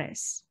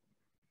WordPress,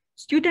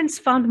 students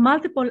found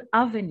multiple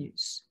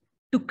avenues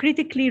to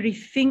critically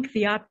rethink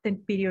the art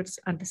and periods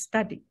under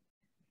study.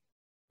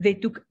 They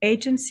took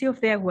agency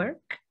of their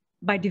work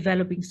by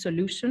developing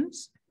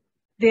solutions.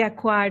 They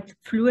acquired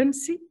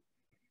fluency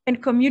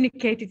and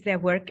communicated their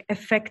work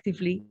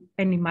effectively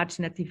and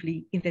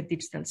imaginatively in the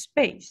digital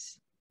space.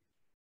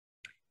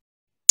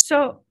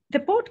 So the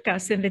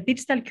podcast and the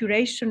digital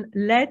curation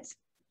led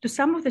to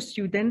some of the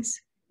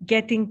students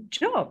getting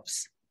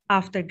jobs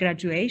after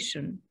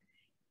graduation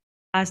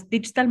as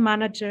digital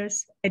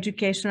managers,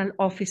 educational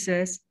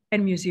officers,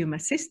 and museum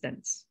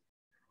assistants.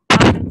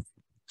 Others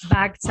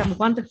bagged some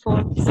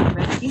wonderful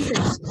summer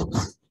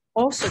internships,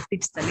 also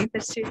digital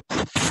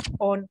internships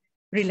on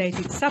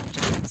related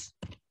subjects.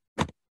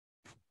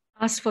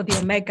 As for the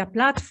Omega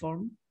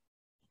platform,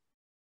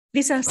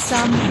 these are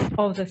some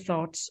of the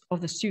thoughts of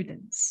the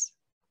students.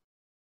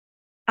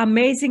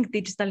 Amazing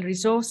digital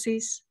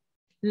resources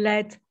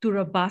led to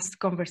robust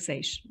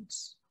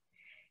conversations.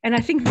 And I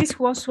think this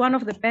was one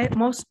of the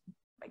most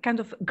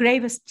kind of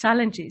gravest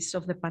challenges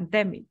of the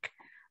pandemic,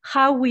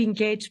 how we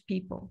engage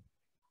people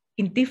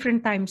in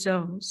different time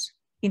zones,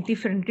 in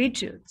different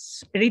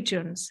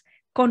regions,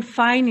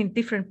 confined in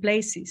different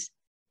places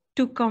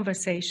to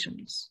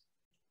conversations,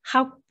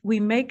 how we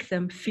make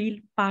them feel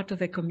part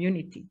of a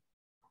community.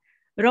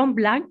 Ron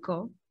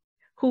Blanco,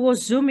 who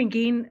was zooming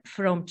in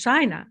from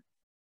China,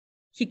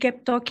 he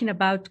kept talking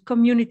about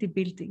community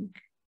building.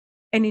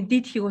 And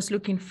indeed, he was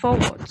looking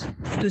forward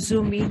to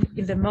zoom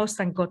in the most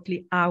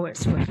ungodly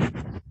hours for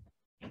him.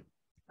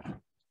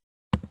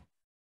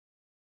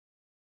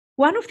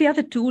 One of the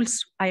other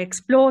tools I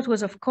explored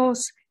was, of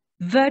course,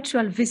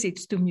 virtual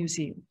visits to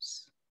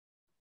museums.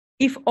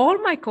 If all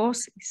my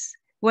courses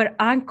were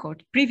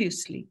anchored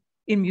previously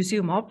in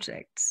museum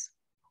objects,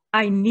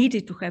 I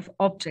needed to have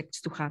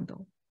objects to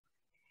handle.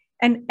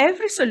 And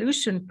every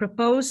solution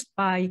proposed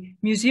by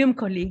museum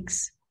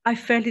colleagues, I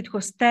felt it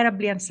was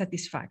terribly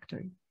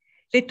unsatisfactory.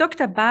 They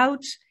talked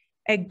about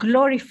a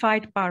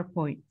glorified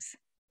PowerPoint.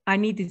 I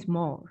needed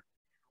more.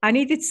 I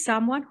needed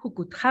someone who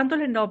could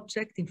handle an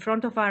object in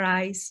front of our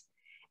eyes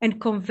and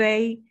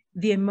convey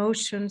the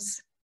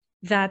emotions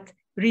that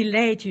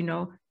relate,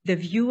 the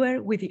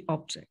viewer with the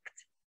object.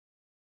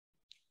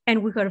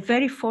 And we were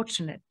very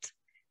fortunate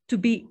to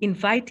be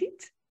invited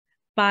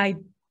by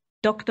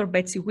Dr.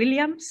 Betsy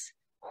Williams,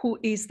 who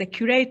is the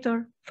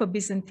curator for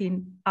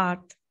Byzantine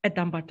art at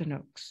Dumbarton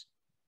Oaks.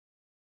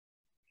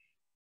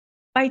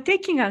 By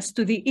taking us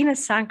to the inner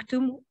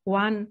sanctum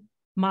one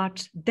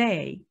March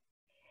day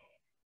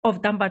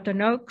of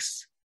Dumbarton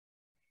Oaks,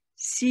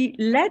 she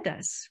led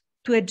us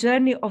to a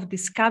journey of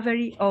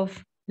discovery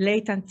of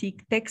late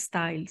antique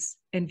textiles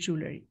and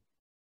jewelry.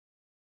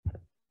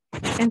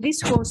 And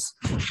this was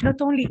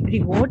not only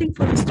rewarding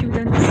for the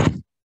students,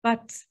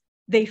 but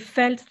they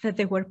felt that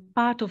they were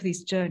part of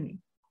this journey.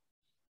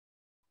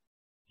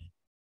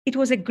 It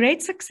was a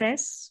great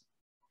success,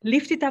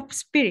 lifted up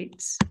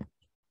spirits,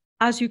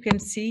 as you can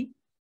see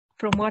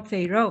from what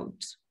they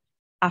wrote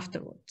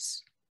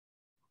afterwards.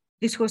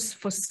 This was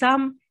for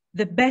some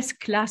the best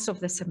class of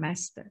the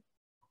semester.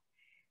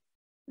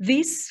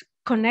 This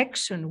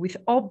connection with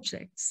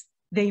objects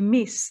they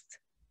missed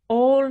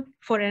all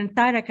for an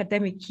entire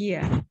academic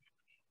year.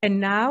 And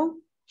now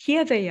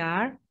here they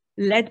are,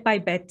 led by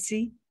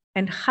Betsy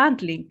and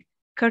handling,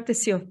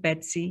 courtesy of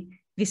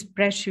Betsy, these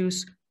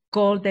precious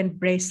golden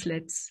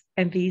bracelets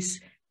and these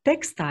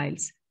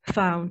textiles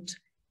found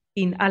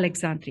in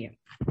Alexandria.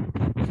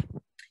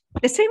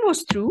 The same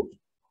was true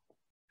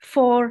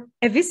for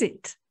a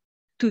visit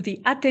to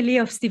the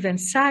atelier of Stephen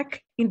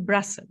Sack in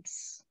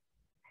Brussels.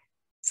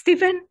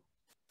 Stephen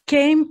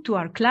came to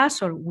our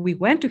class, or we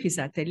went to his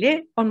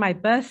atelier on my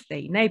birthday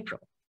in April.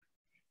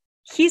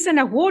 He's an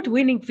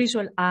award-winning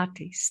visual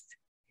artist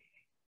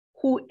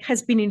who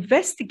has been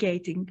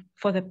investigating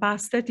for the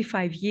past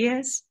 35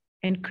 years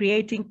and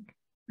creating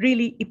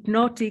really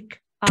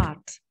hypnotic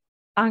art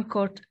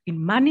anchored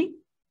in money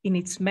in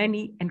its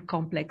many and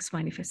complex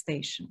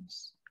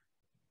manifestations.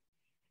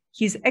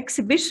 His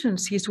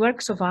exhibitions, his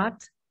works of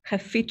art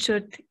have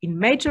featured in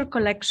major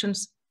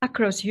collections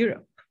across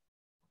Europe.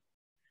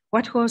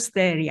 What was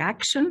the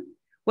reaction?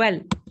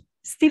 Well,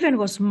 Stephen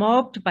was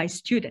mobbed by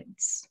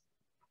students.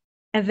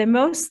 And the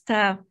most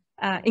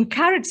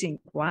encouraging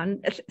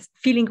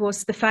feeling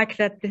was the fact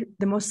that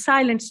the most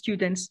silent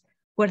students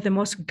were the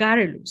most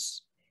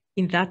garrulous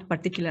in that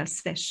particular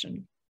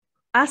session,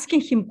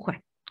 asking him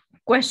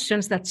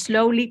questions that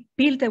slowly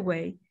peeled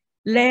away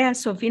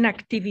layers of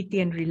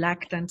inactivity and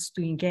reluctance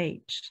to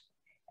engage,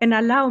 and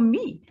allow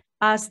me,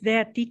 as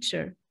their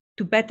teacher,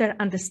 to better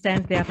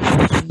understand their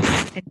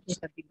passions and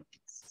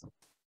capabilities.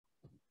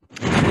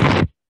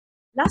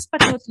 Last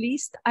but not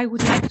least, I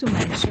would like to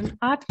mention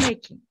art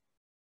making.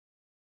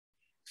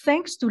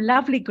 Thanks to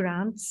lovely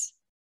grants,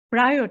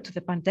 prior to the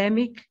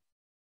pandemic,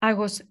 I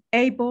was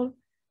able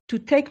to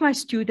take my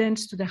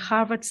students to the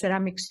Harvard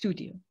Ceramic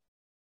Studio.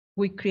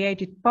 We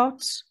created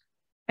pots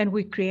and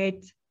we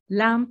create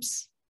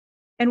lamps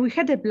and we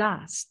had a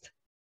blast.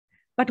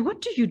 But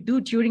what do you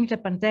do during the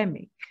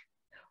pandemic?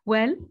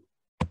 Well,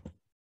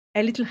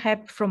 a little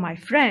help from my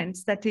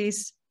friends, that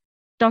is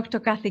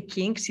Dr. Kathy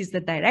King, she's the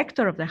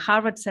director of the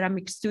Harvard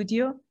Ceramic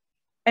Studio,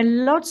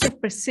 and lots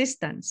of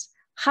persistence.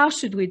 How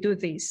should we do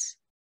this?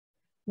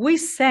 We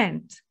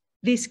sent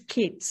these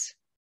kits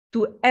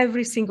to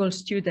every single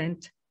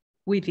student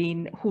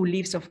who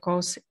lives, of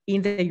course,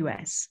 in the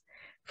US.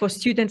 For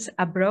students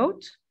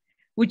abroad,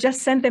 we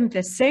just send them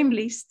the same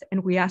list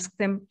and we ask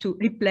them to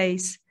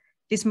replace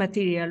this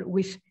material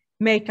with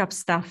makeup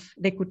stuff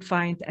they could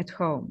find at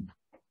home.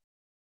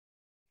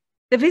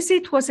 The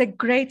visit was a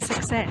great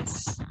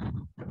success,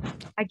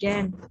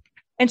 again,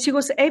 and she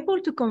was able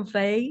to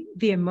convey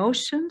the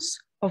emotions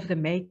of the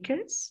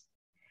makers,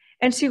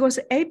 and she was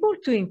able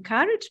to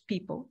encourage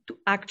people to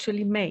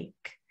actually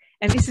make.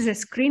 And this is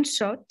a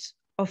screenshot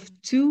of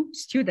two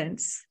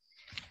students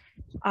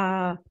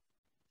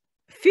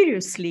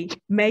furiously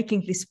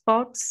making these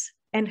pots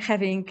and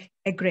having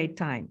a great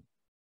time.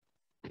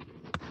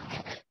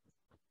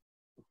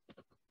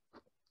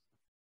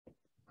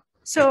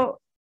 So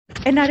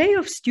an array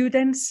of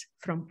students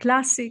from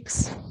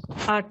classics,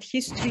 art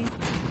history,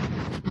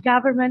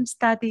 government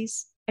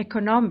studies,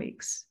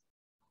 economics,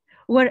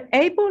 were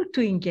able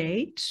to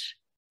engage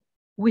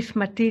with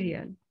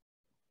material.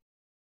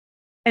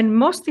 And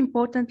most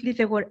importantly,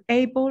 they were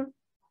able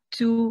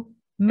to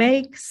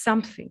make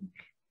something,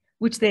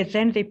 which they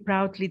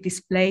proudly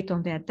displayed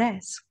on their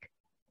desk.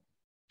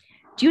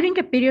 During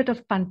a period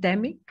of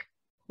pandemic,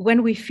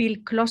 when we feel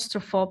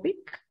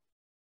claustrophobic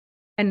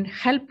and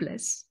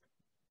helpless,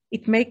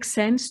 it makes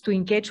sense to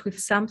engage with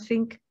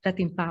something that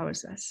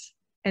empowers us.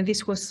 And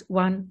this was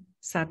one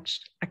such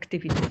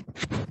activity.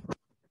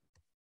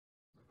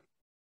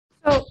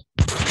 So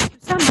to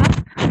sum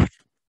up,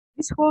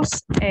 this was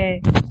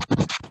an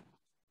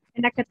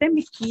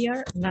academic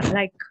year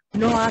like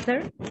no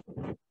other.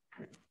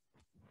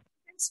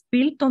 It's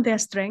built on their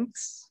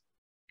strengths,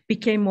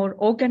 became more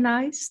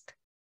organized,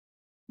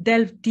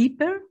 delved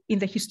deeper in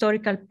the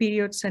historical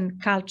periods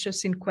and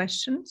cultures in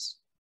questions,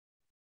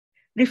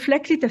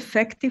 reflected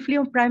effectively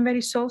on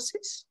primary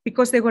sources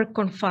because they were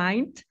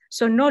confined,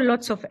 so no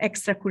lots of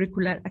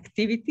extracurricular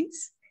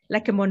activities,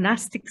 like a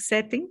monastic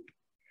setting,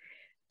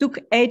 took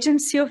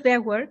agency of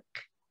their work,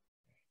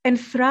 and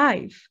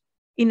thrive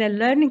in a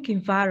learning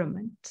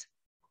environment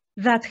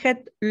that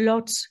had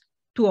lots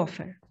to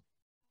offer.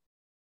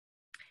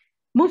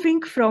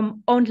 Moving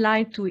from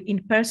online to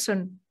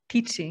in-person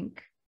teaching,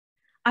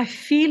 I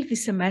feel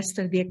this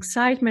semester the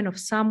excitement of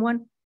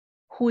someone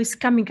who is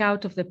coming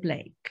out of the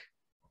plague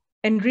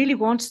and really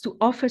wants to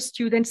offer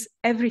students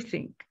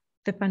everything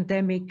the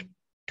pandemic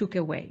took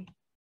away.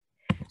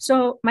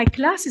 So my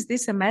classes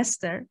this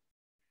semester,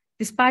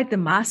 despite the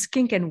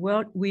masking and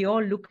we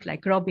all look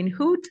like Robin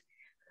Hood,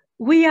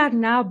 we are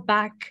now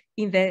back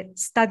in the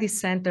study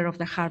center of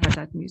the Harvard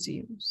Art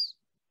Museums.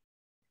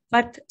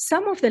 But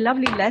some of the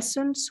lovely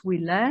lessons we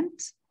learned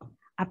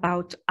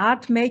about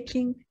art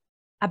making,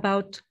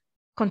 about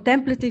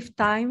contemplative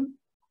time,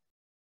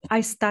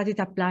 I started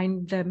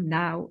applying them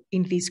now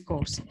in these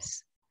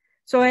courses.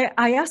 So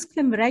I ask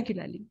them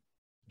regularly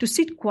to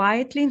sit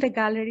quietly in the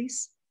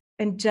galleries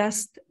and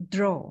just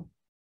draw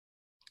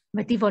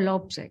medieval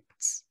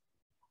objects.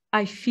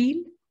 I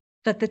feel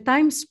that the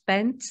time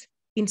spent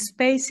in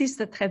spaces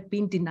that have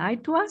been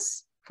denied to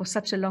us for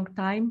such a long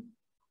time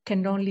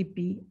can only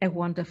be a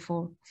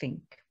wonderful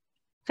thing.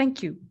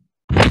 Thank you.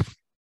 Let's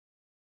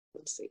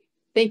see.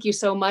 Thank you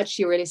so much,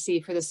 Eurydice,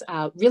 for this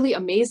really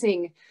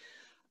amazing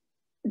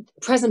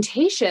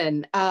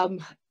presentation.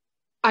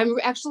 I'm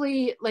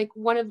actually like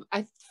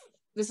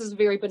this is a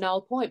very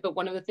banal point, but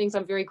one of the things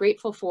I'm very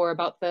grateful for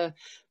about the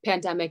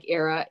pandemic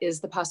era is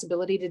the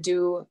possibility to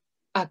do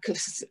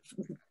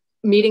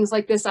meetings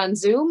like this on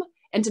Zoom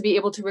and to be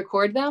able to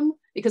record them,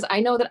 because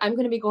I know that I'm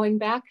going to be going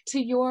back to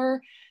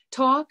your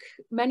talk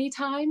many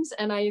times,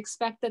 and I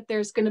expect that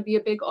there's going to be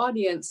a big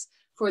audience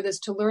for this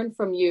to learn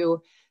from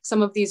you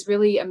some of these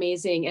really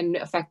amazing and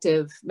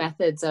effective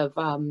methods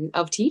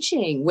of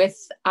teaching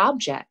with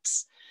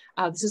objects.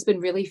 This has been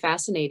really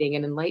fascinating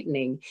and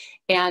enlightening.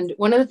 And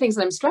one of the things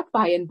that I'm struck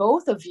by in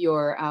both of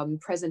your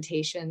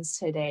presentations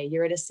today,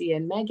 Eurydice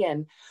and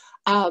Megan,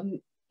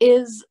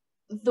 is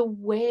the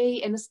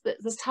way, and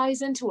this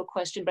ties into a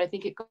question, but I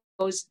think it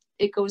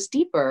goes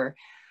deeper.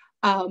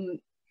 And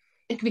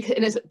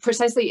it's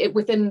precisely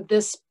within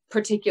this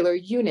particular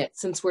unit,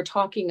 since we're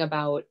talking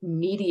about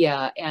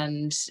media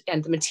and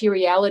the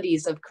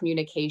materialities of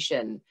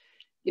communication,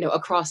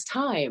 across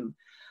time,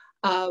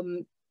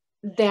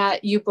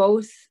 that you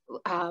both,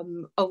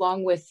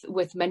 along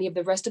with many of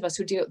the rest of us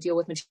who deal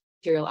with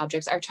material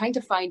objects, are trying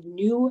to find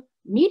new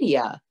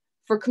media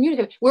for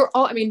communicating. We're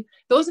all, I mean,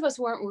 those of us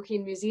who aren't working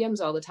in museums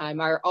all the time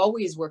are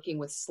always working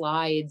with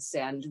slides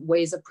and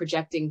ways of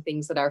projecting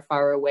things that are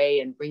far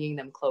away and bringing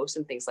them close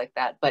and things like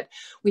that. But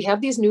we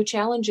have these new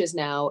challenges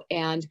now.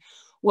 And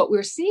what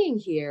we're seeing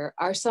here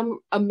are some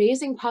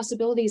amazing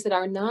possibilities that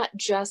are not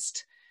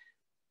just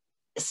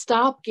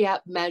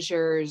stopgap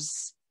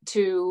measures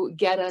to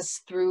get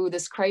us through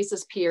this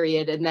crisis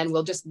period and then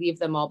we'll just leave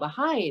them all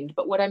behind.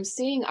 But what I'm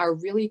seeing are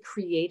really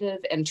creative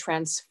and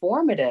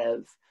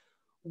transformative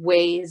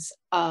ways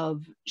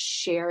of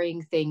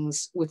sharing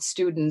things with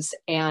students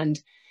and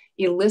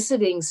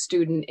eliciting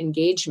student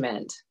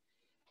engagement.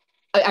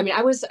 I mean,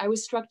 I was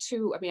struck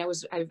too. I mean,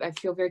 I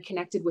feel very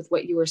connected with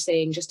what you were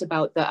saying just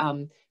about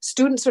the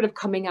students sort of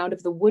coming out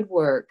of the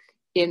woodwork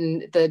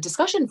in the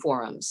discussion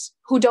forums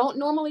who don't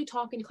normally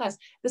talk in class.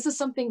 This is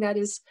something that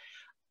is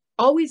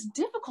always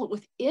difficult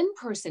with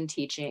in-person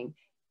teaching.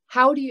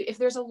 How do you, if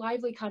there's a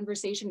lively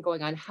conversation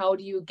going on, how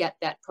do you get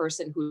that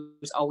person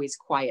who's always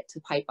quiet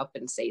to pipe up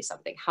and say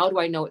something? How do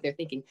I know what they're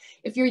thinking?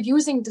 If you're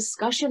using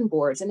discussion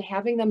boards and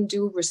having them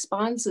do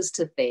responses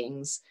to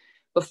things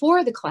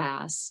before the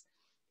class,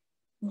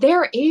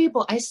 they're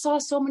able, I saw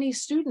so many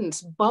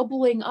students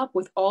bubbling up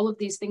with all of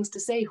these things to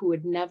say who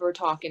would never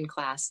talk in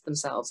class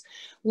themselves.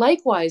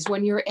 Likewise,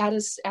 when you're at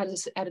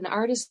an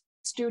artist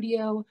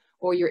studio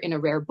or you're in a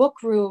rare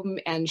book room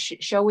and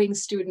showing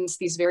students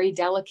these very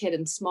delicate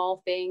and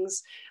small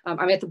things.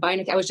 I'm at the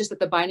Beinecke, I was just at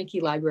the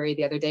Beinecke Library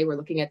the other day. We're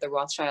looking at the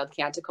Rothschild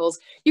Canticles.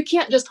 You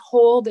can't just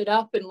hold it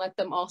up and let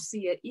them all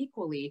see it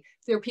equally.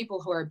 There are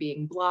people who are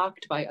being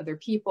blocked by other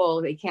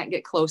people. They can't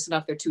get close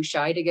enough. They're too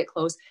shy to get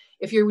close.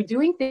 If you're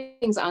doing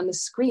things on the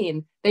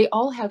screen, they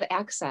all have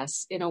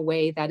access in a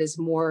way that is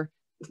more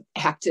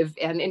active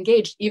and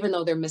engaged, even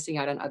though they're missing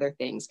out on other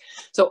things.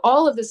 So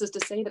all of this is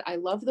to say that I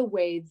love the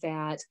way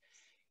that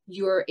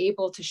you're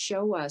able to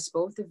show us,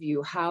 both of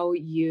you, how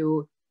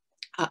you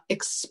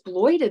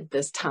exploited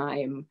this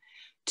time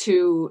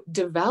to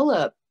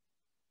develop,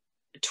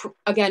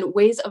 again,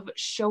 ways of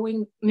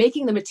showing,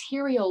 making the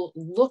material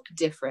look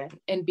different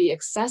and be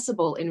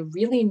accessible in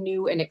really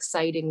new and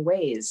exciting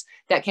ways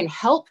that can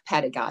help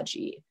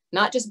pedagogy,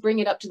 not just bring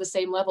it up to the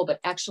same level, but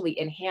actually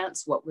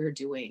enhance what we're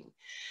doing.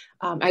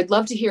 I'd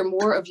love to hear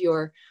more of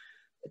your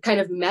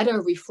kind of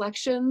meta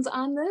reflections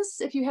on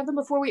this, if you have them,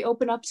 before we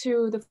open up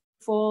to the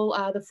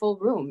full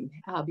room,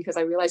 because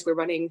I realize we're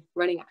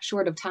running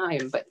short of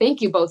time. But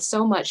thank you both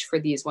so much for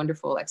these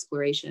wonderful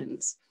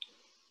explorations.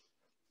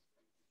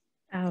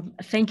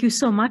 Thank you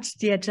so much,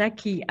 dear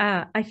Jackie.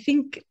 I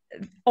think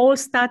all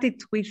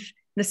started with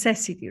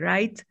necessity,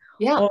 right?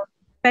 Yeah. Or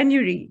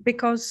penury,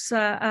 because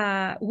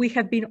we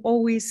have been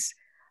always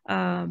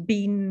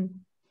been,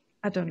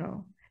 I don't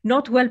know,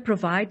 not well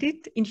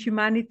provided in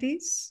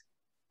humanities.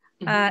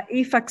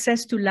 If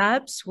access to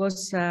labs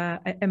was a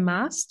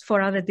must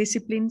for other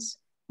disciplines,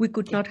 we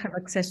could not have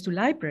access to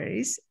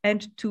libraries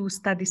and to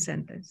study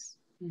centers.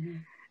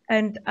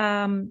 And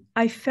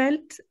I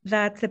felt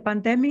that the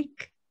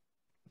pandemic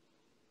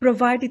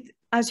provided,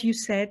 as you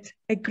said,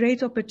 a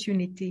great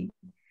opportunity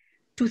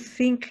to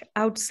think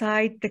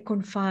outside the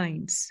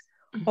confines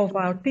of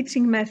our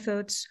teaching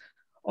methods,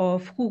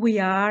 of who we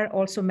are.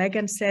 Also,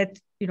 Megan said,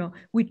 you know,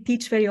 we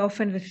teach very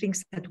often the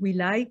things that we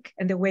like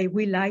and the way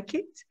we like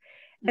it.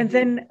 And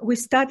then we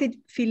started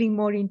feeling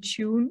more in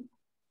tune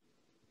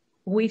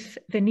with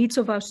the needs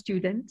of our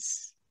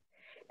students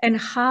and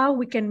how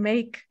we can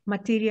make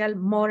material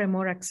more and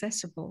more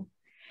accessible.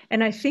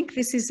 And I think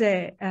this is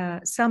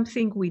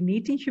something we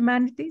need in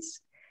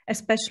humanities,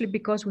 especially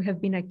because we have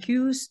been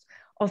accused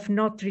of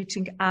not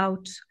reaching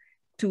out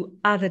to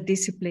other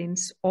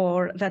disciplines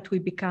or that we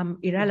become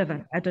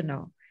irrelevant. I don't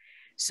know.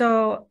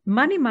 So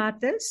Money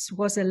Matters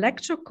was a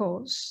lecture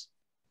course,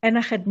 and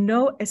I had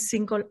a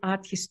single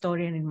art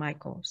historian in my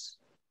course.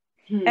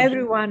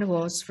 Everyone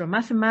was from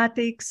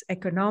mathematics,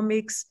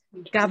 economics,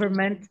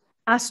 government,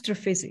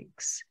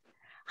 astrophysics.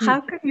 How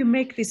can you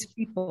make these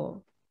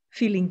people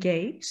feel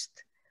engaged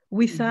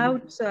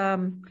without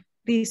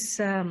this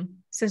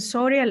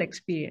sensorial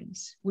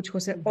experience, which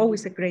was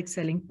always a great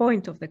selling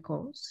point of the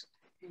course,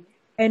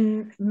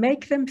 and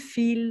make them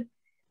feel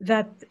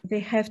that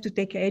they have to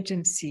take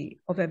agency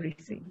of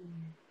everything?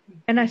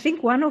 And I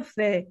think one of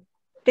the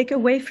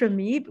takeaway from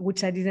me,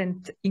 which I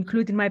didn't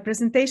include in my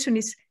presentation,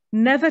 is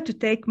never to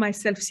take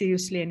myself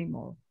seriously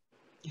anymore.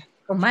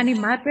 For Money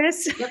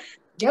Matters,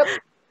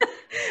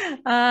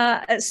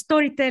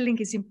 storytelling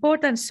is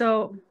important.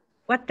 So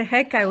what the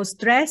heck, I was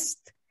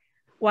dressed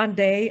one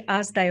day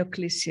as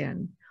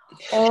Diocletian,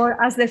 or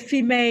as the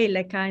female,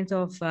 a kind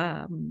of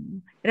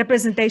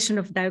representation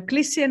of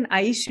Diocletian.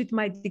 I issued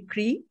my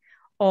decree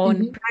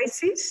on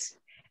prices,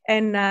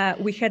 and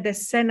we had a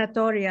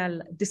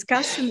senatorial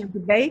discussion and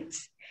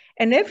debate.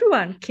 And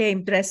everyone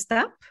came dressed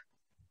up,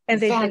 and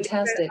they had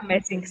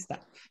amazing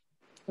stuff.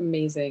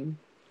 Amazing.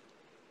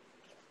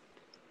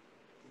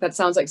 That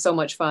sounds like so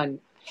much fun.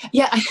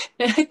 Yeah,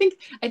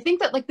 I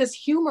think that like this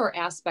humor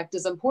aspect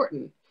is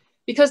important.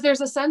 because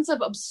there's a sense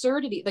of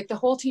absurdity, like the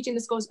whole teaching,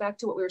 this goes back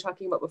to what we were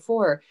talking about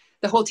before,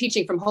 the whole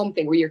teaching from home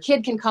thing, where your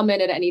kid can come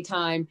in at any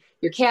time,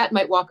 your cat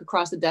might walk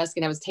across the desk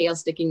and have his tail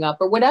sticking up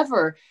or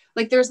whatever.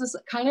 Like there's this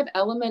kind of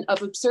element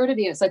of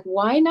absurdity. And it's like,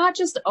 why not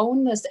just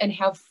own this and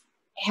have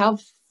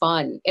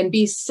fun and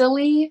be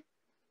silly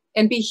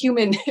and be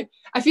human?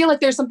 I feel like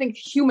there's something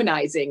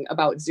humanizing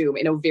about Zoom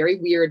in a very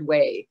weird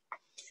way.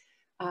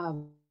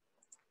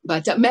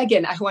 But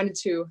Megan, I wanted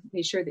to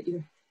make sure that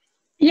you...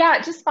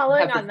 Yeah, just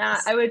following on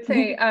that, I would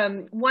say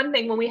one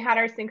thing, when we had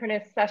our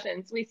synchronous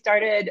sessions, we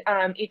started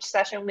each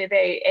session with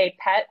a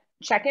pet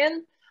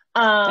check-in.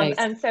 Nice.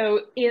 And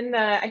so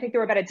I think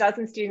there were about a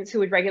dozen students who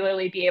would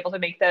regularly be able to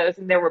make those.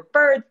 And there were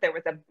birds, there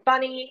was a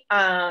bunny,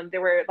 there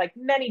were like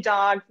many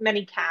dogs,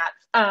 many cats.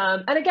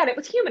 And again, it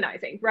was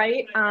humanizing,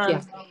 right?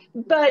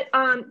 But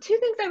two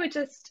things I would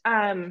just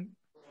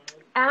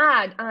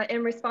add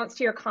in response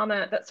to your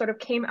comment that sort of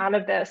came out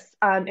of this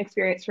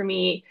experience for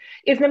me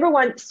is, number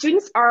one,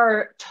 students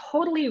are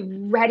totally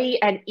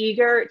ready and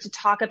eager to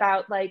talk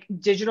about like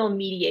digital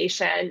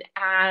mediation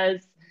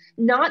as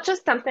not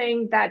just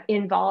something that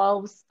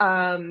involves,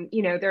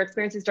 their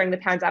experiences during the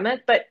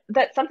pandemic, but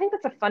that's something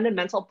that's a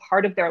fundamental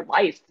part of their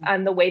life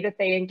and the way that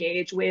they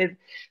engage with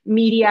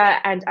media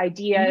and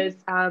ideas,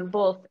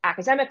 both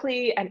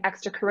academically and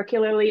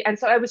extracurricularly. And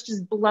so I was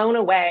just blown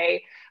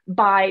away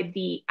by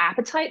the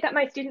appetite that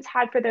my students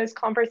had for those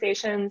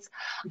conversations,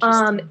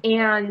 and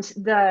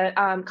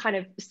the kind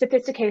of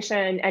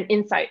sophistication and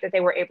insight that they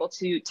were able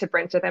to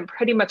bring to them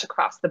pretty much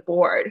across the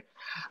board.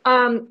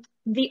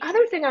 The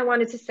other thing I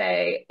wanted to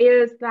say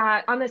is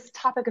that on this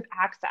topic of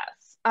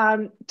access,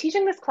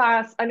 teaching this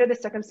class under the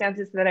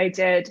circumstances that I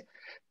did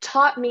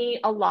taught me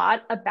a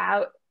lot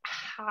about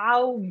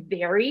how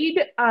varied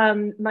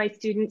my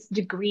students'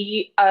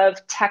 degree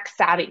of tech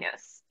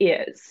savviness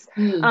is.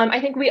 I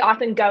think we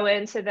often go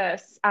into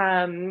this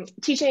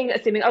teaching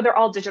assuming, oh, they're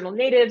all digital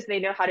natives, they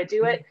know how to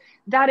do it.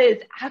 That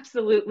is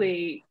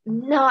absolutely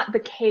not the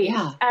case.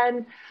 Yeah.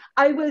 And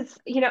I was,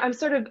 I'm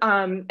sort of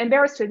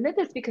embarrassed to admit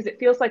this because it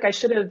feels like I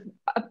should have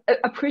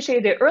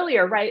appreciated it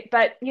earlier, right?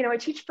 But, I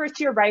teach first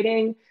year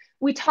writing.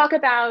 We talk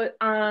about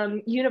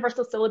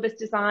universal syllabus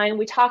design.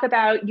 We talk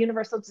about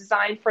universal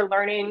design for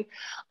learning.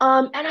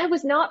 And I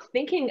was not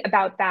thinking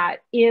about that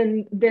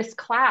in this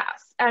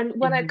class. And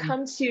when I've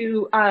come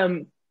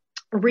to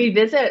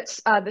revisit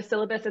the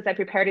syllabus as I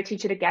prepare to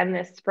teach it again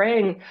this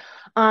spring,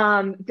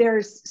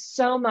 there's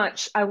so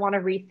much I want to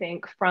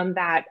rethink from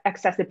that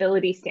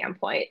accessibility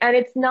standpoint. And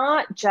it's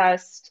not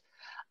just,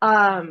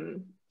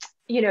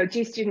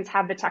 do students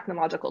have the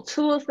technological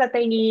tools that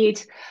they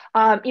need?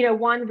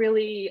 One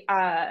really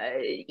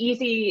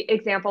easy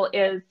example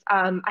is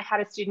I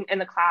had a student in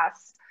the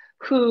class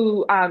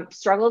who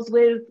struggles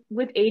with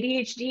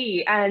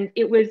ADHD, and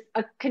it was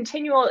a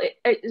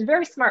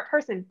very smart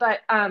person, but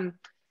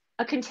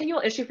a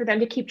continual issue for them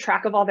to keep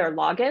track of all their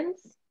logins.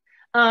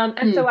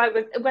 And so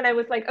when I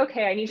was like,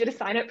 okay, I need you to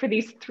sign up for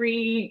these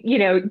 3,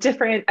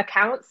 different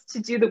accounts to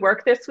do the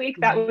work this week,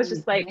 that was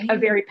just like a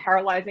very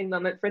paralyzing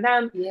moment for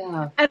them.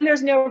 Yeah. And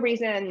there's no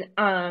reason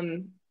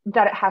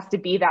that it has to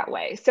be that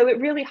way. So it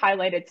really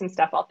highlighted some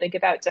stuff I'll think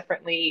about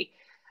differently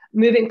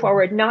moving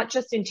forward, not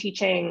just in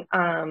teaching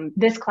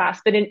this class,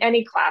 but in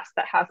any class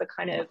that has a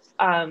kind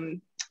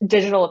of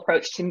digital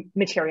approach to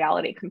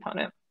materiality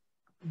component.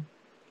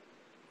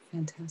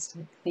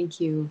 Fantastic,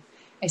 thank you.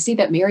 I see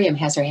that Miriam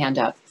has her hand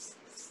up.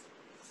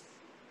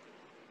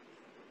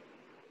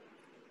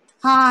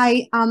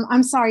 Hi,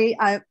 I'm sorry,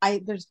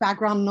 there's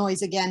background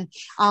noise again,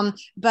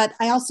 but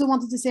I also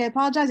wanted to say I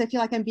apologize. I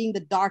feel like I'm being the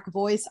dark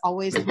voice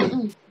always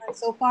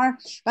so far,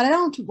 but I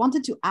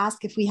wanted to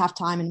ask if we have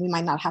time, and we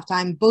might not have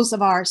time, both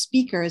of our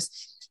speakers,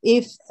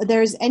 if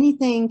there's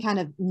anything kind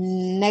of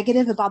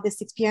negative about this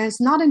experience,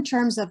 not in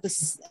terms of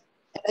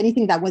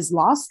anything that was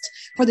lost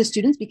for the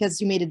students,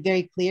 because you made it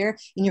very clear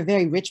in your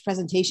very rich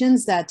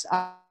presentations that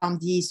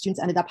the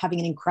students ended up having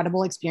an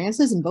incredible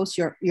experiences in both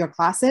your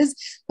classes.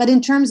 But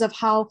in terms of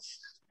how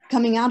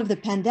coming out of the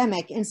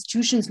pandemic,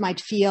 institutions might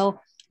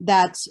feel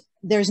that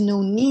there's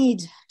no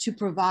need to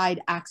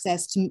provide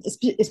access to,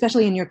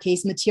 especially in your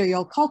case,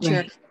 material culture,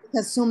 right,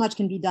 because so much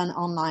can be done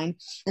online.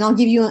 And I'll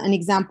give you an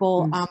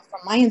example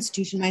from my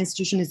institution. My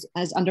institution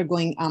is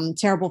undergoing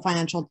terrible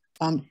financial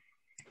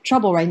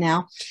trouble right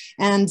now,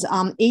 and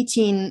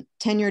 18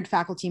 tenured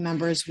faculty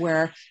members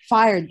were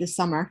fired this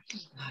summer,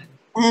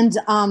 and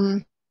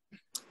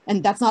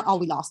that's not all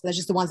we lost. That's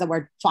just the ones that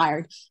were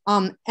fired.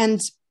 In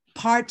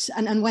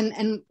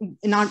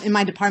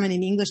my department,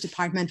 in the English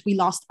department, we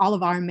lost all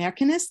of our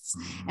Americanists,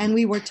 and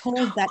we were told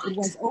that it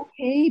was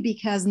okay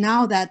because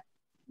now that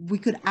we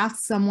could ask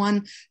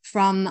someone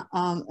from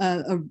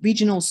a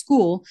regional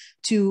school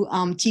to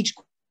teach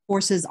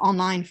courses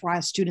online for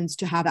our students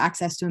to have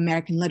access to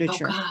American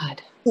literature. Oh,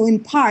 God. So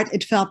in part,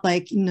 it felt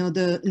like,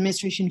 the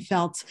administration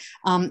felt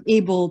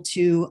able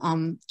to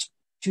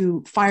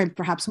fire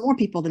perhaps more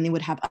people than they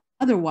would have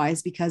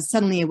otherwise, because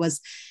suddenly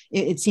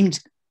it seemed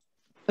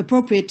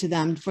appropriate to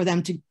them for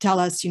them to tell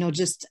us,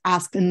 just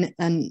ask a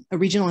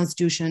regional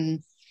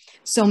institution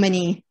so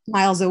many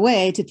miles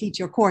away to teach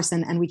your course,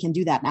 and we can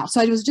do that now.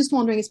 So I was just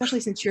wondering, especially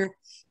since you're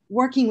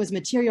working with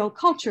material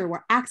culture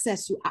where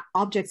access to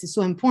objects is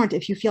so important,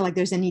 if you feel like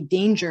there's any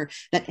danger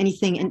that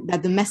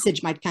that the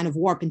message might kind of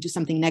warp into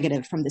something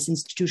negative from this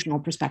institutional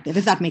perspective,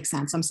 if that makes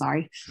sense. I'm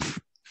sorry.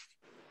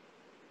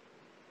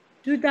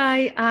 Could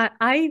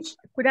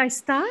I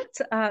start?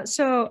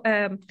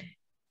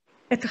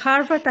 At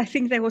Harvard, I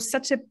think there was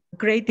such a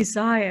great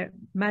desire,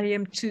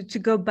 Mariam, to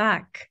go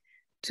back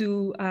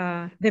to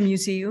the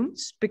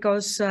museums,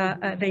 because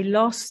they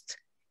lost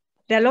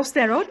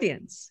their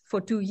audience for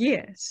 2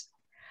 years.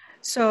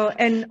 So,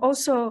 and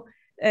also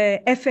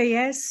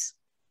FAS,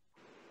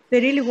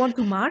 they really want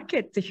to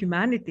market the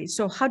humanities.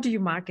 So how do you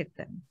market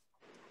them?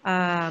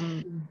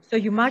 So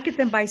you market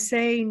them by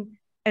saying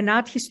an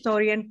art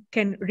historian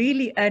can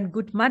really earn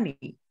good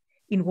money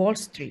in Wall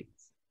Street,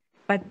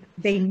 but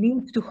they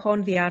need to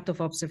hone the art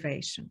of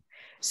observation.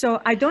 So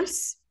I don't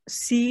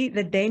see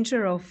the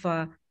danger of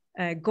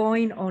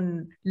going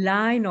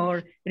online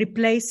or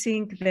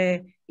replacing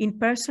the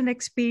in-person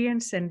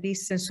experience and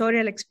this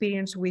sensorial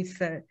experience with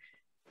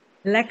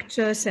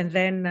lectures and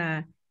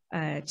then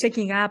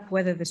checking up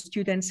whether the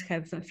students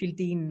have filled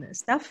in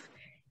stuff.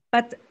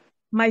 But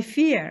my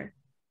fear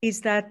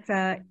is that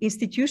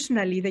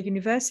institutionally, the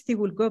university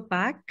will go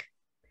back,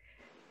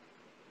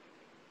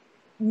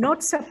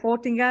 not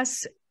supporting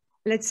us,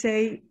 let's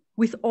say,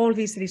 with all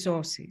these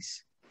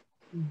resources.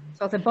 Mm-hmm.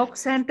 So the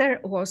Box Center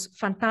was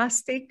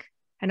fantastic,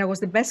 and I was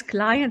the best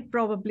client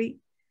probably,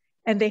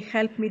 and they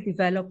helped me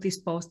develop this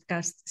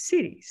podcast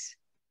series.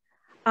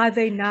 Are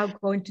they now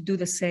going to do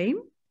the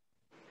same?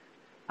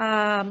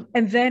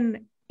 And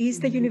then is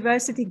the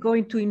university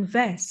going to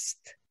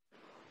invest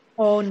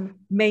on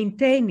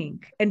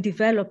maintaining and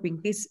developing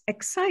this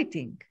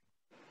exciting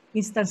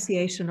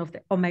instantiation of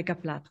the Omega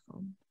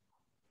platform?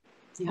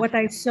 Yeah. What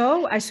I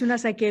saw as soon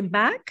as I came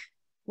back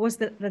was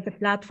that the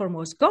platform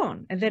was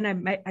gone. And then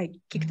I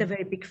kicked a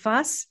very big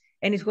fuss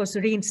and it was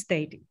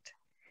reinstated.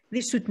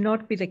 This should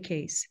not be the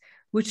case.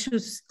 We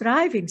should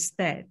strive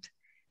instead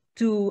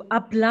to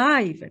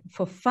apply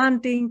for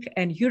funding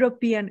and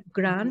European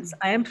grants.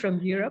 I am from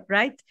Europe,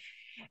 right?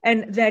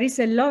 And there is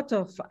a lot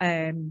of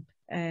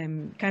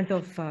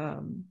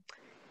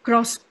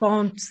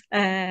cross-pond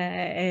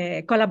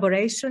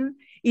collaboration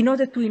in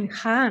order to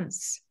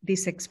enhance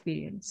this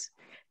experience.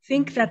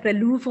 Think that the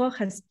Louvre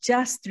has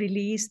just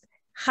released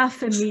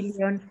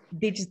 500,000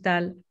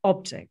 digital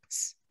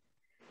objects.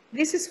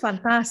 This is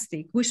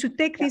fantastic. We should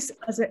take this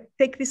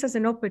as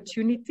an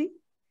opportunity,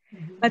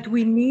 but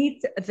we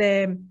need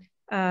the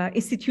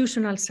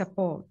institutional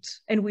support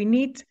and we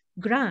need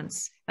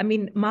grants. I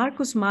mean,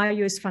 Marcus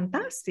Mayo is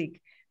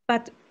fantastic,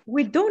 but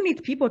we don't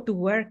need people to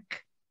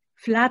work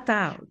flat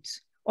out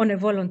on a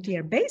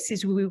volunteer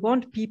basis. We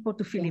want people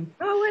to feel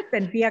empowered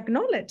and be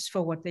acknowledged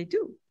for what they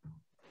do.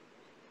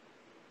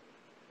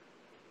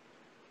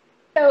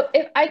 So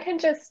if I can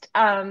just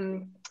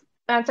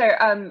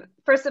answer,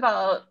 first of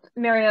all,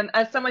 Miriam,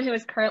 as someone who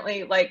is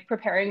currently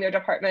preparing their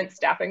department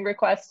staffing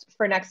request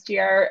for next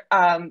year,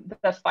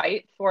 the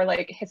fight for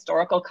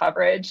historical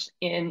coverage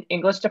in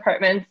English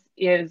departments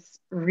is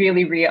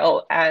really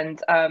real.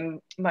 And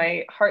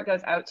my heart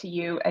goes out to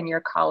you and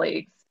your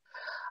colleagues.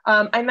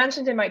 I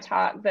mentioned in my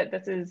talk that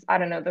this is, I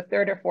don't know, the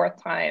third or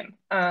fourth time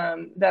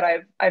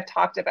that I've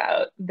talked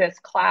about this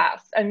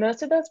class. And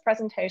most of those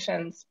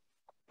presentations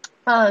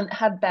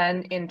have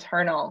been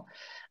internal.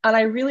 And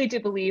I really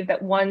do believe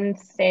that one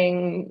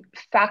thing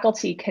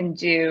faculty can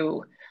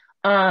do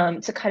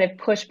to kind of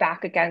push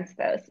back against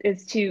this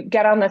is to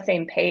get on the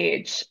same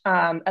page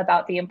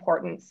about the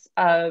importance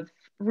of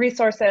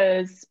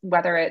resources,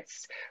 whether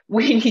it's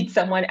we need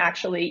someone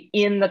actually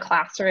in the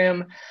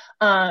classroom,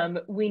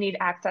 we need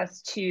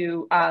access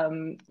to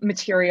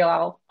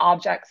material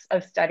objects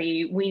of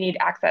study, we need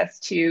access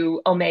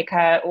to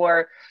Omeka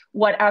or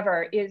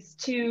whatever, is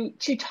to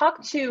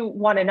talk to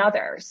one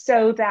another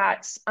so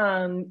that,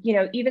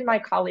 even my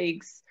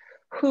colleagues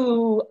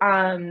who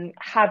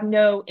have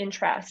no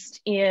interest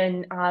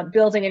in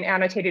building an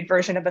annotated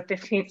version of a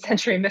 15th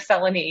century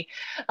miscellany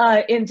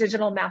in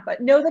digital map,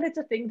 but know that it's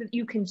a thing that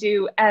you can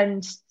do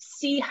and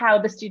see how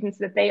the students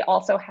that they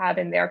also have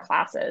in their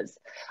classes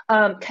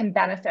can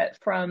benefit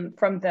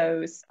from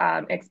those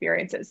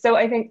experiences. So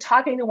I think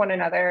talking to one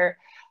another,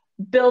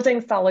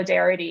 building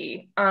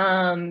solidarity,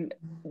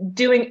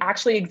 doing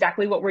actually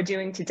exactly what we're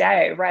doing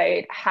today,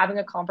 right? Having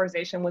a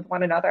conversation with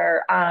one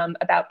another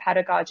about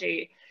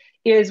pedagogy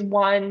is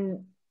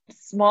one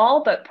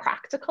small but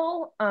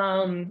practical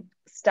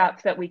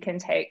step that we can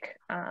take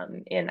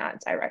in that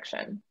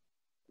direction.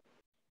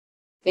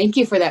 Thank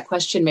you for that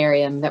question,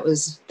 Miriam.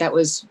 It's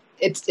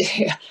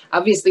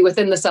obviously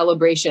within the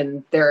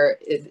celebration there,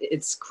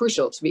 it's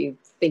crucial to be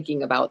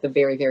thinking about the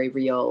very, very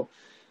real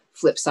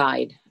flip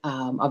side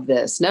of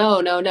this. No,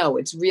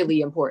 it's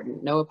really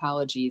important. No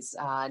apologies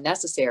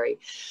necessary.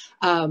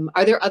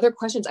 Are there other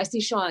questions? I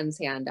see Sean's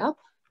hand up.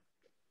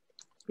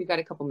 We've got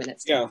a couple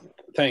minutes. Yeah,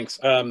 thanks.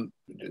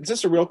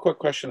 Just a real quick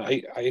question.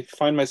 I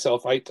find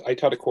myself, I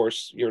taught a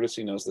course, Eurydice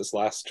knows this,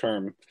 last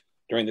term,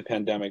 during the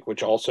pandemic,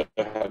 which also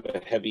had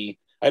a heavy,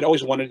 I'd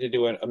always wanted to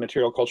do a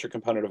material culture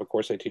component of a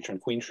course I teach on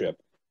queenship,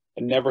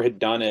 and never had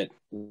done it,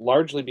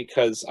 largely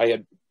because I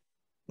had,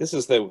 this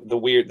is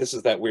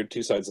that weird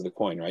two sides of the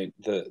coin, right?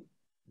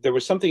 There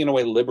was something in a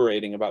way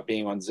liberating about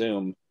being on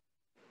Zoom,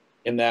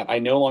 in that I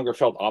no longer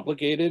felt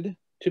obligated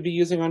to be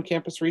using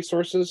on-campus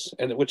resources,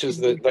 and which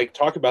is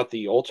talk about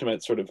the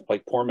ultimate sort of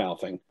like poor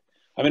mouthing.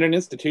 I'm in an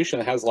institution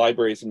that has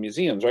libraries and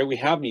museums, right? We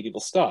have medieval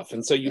stuff.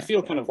 And so you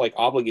feel kind of like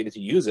obligated to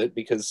use it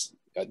because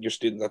your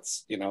student,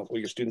 that's, you know, what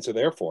your students are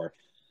there for.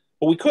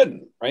 But we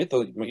couldn't, right?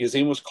 The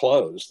museum was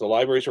closed. The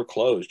libraries were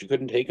closed. You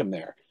couldn't take them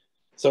there.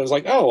 So I was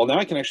like, oh, well, now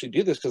I can actually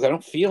do this because I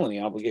don't feel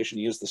any obligation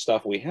to use the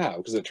stuff we have,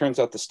 because it turns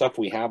out the stuff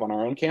we have on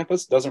our own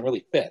campus doesn't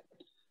really fit.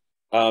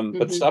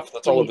 But stuff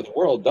that's all over the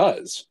world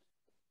does.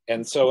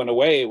 And so in a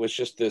way, it was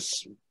just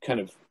this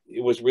kind of,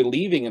 it was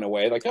relieving in a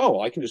way, like, oh,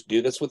 well, I can just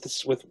do this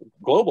with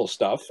global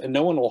stuff and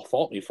no one will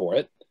fault me for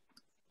it.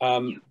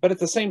 But at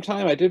the same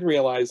time, I did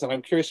realize, and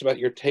I'm curious about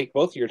your take,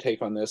 both of your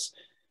take on this,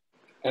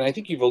 and I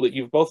think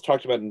you've both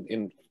talked about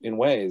in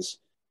ways,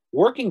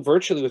 working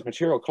virtually with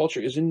material culture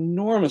is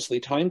enormously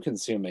time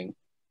consuming,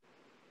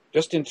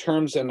 just in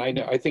terms, and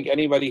I think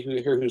anybody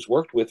who's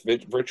worked with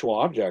virtual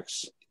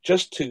objects,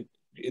 just to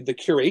the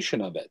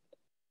curation of it.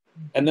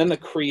 And then the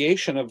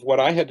creation of what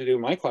I had to do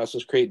in my class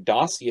was create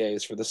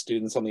dossiers for the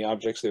students on the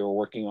objects they were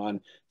working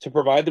on to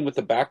provide them with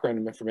the background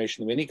and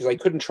information they need, because I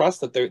couldn't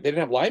trust that they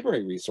didn't have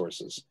library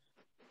resources.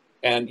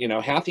 And, you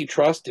know,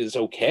 HathiTrust is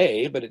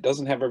okay, but it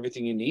doesn't have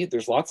everything you need.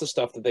 There's lots of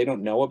stuff that they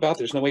don't know about.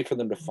 There's no way for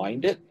them to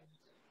find it.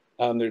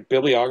 Their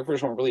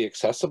bibliographers weren't really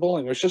accessible.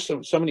 And there's just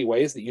so many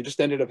ways that you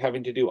just ended up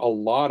having to do a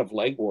lot of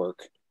legwork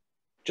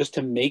just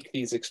to make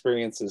these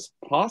experiences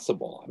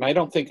possible. And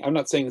I'm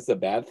not saying it's a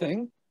bad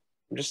thing.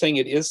 I'm just saying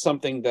it is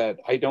something that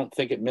I don't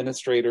think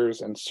administrators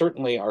and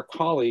certainly our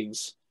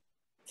colleagues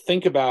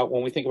think about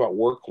when we think about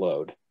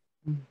workload.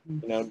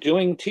 You know,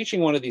 teaching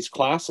one of these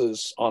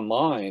classes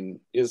online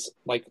is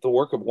like the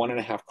work of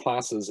 1.5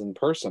 classes in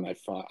person.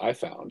 I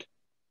found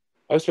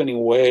I was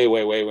spending way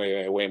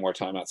more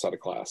time outside of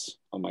class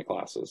on my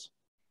classes,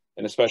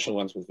 and especially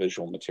ones with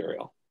visual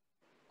material.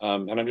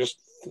 And I'm just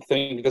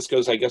thinking this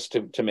goes, I guess,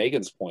 to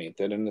Megan's point,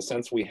 that in a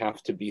sense we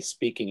have to be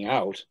speaking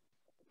out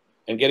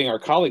and getting our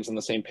colleagues on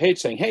the same page,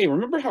 saying, hey,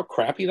 remember how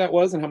crappy that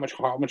was and how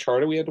much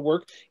harder we had to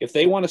work? If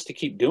they want us to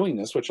keep doing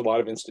this, which a lot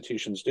of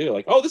institutions do,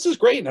 like, oh, this is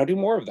great, now do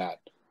more of that.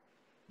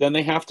 Then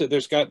they have to, they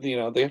have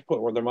to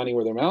put their money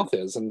where their mouth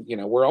is. And, you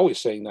know, we're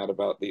always saying that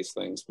about these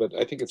things, but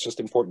I think it's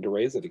just important to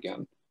raise it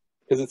again,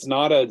 because it's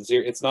not a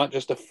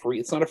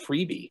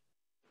freebie.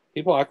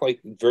 People act like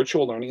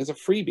virtual learning is a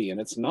freebie, and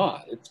it's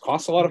not. It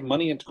costs a lot of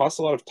money and it costs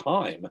a lot of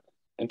time.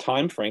 And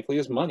time, frankly,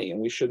 is money, and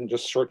we shouldn't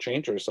just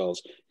shortchange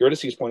ourselves.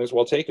 Eurydice's point is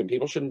well taken.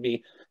 People shouldn't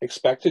be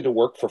expected to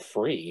work for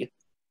free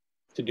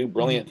to do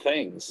brilliant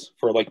things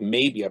for like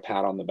maybe a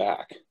pat on the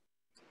back.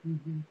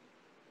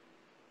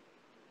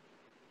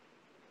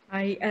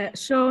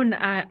 Sean,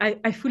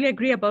 I fully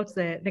agree about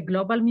the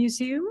Global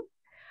Museum.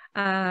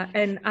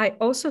 And I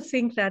also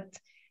think that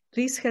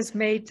this has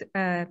made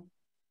our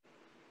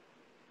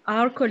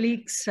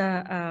colleagues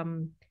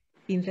in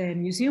the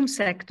museum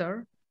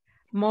sector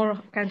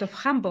more kind of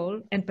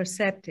humble and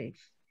perceptive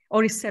or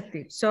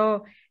receptive.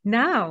 So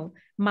now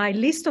my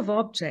list of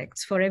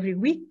objects for every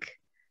week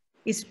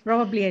is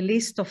probably a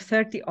list of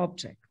 30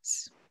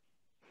 objects.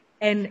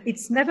 And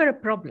it's never a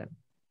problem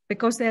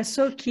because they are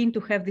so keen to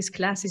have these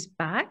classes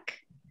back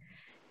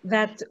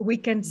that we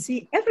can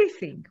see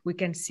everything. We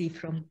can see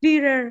from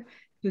Dürer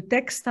to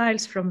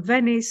textiles from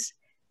Venice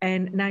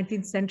and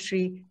 19th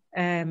century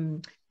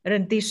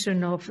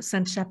rendition of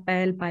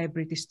Sainte-Chapelle by a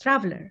British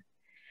traveler.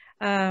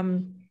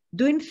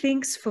 Doing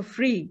things for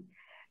free.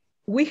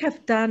 We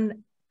have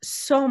done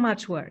so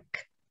much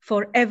work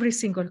for every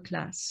single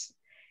class.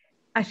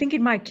 I think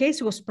in my case,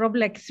 it was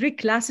probably like 3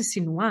 classes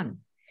in one.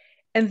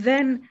 And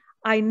then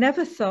I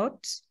never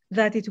thought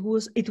that it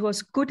was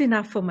good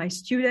enough for my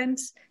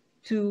students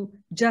to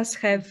just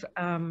have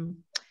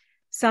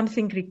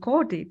something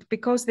recorded,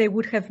 because they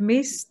would have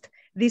missed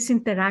this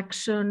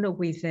interaction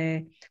with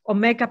the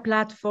Omega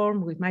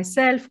platform, with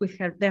myself, with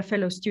their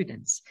fellow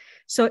students.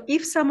 So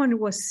if someone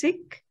was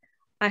sick,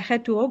 I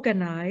had to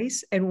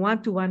organize a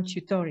one-to-one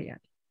tutorial.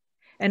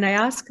 And I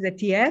asked the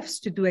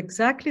TFs to do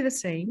exactly the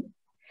same.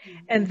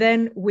 And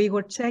then we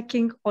were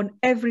checking on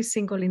every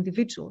single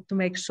individual to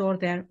make sure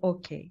they're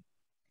okay.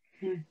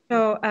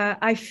 So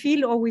I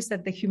feel always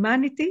that the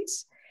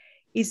humanities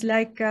is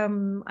like,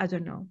 I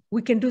don't know,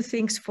 we can do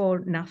things for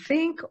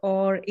nothing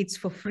or it's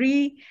for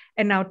free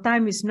and our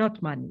time is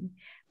not money.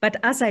 But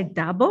as I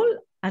dabble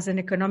as an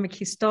economic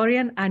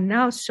historian, I'm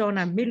now shown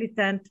I'm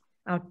militant,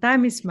 our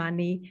time is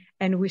money,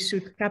 and we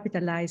should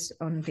capitalize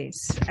on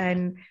this.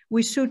 And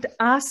we should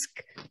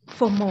ask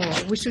for more.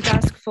 We should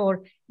ask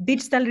for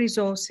digital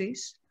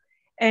resources.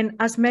 And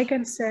as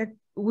Megan said,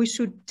 we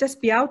should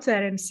just be out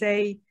there and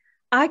say,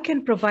 I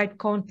can provide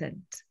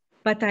content,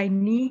 but I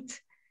need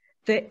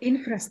the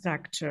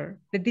infrastructure,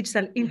 the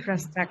digital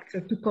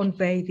infrastructure to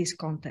convey this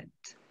content.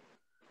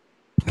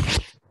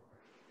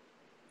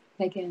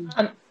 Megan.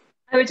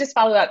 I would just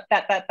follow up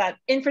that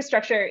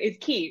infrastructure is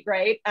key,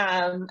 right?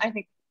 I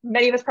think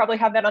many of us probably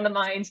have that on the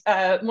mind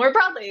more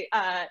broadly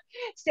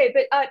today.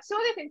 But two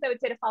other things I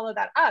would say to follow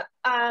that up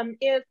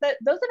is that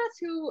those of us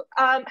who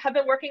have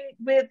been working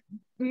with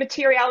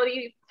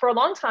materiality for a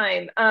long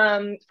time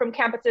from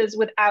campuses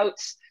without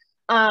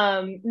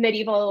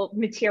medieval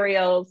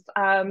materials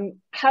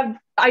have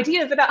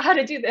ideas about how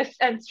to do this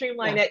and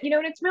streamline it,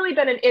 and it's really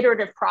been an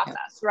iterative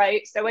process,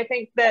 right? So I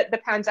think that the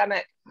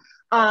pandemic,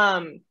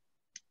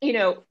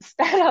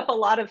 sped up a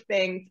lot of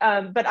things,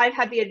 but I've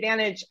had the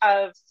advantage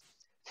of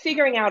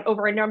figuring out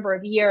over a number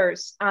of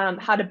years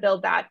how to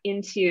build that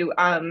into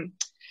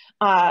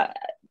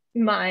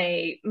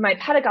my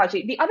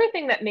pedagogy. The other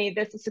thing that made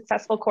this a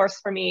successful course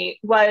for me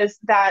was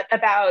that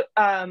about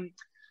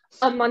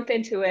a month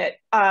into it,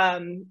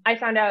 I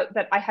found out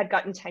that I had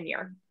gotten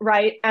tenure,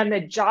 right? And the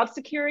job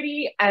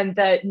security and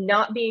the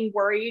not being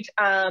worried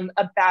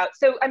about,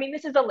 so I mean,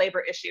 this is a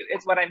labor issue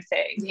is what I'm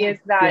saying, is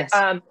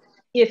that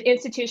if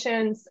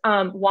institutions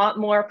want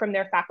more from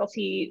their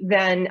faculty,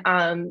 then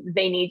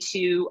they need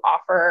to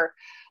offer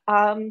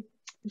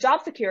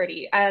job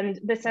security and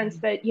the sense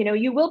that,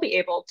 you will be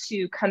able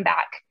to come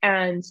back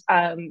and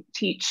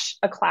teach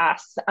a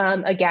class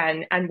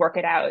again and work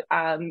it out.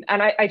 And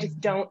I just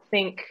don't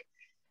think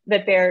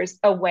that there's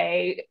a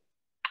way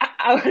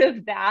out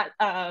of that,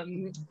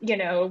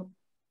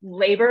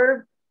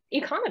 labor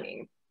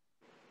economy.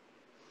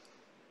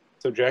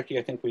 So Jackie,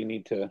 I think we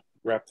need to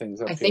wrap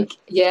things up. I think,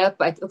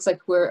 but it looks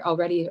like we're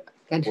already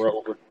we're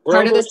over.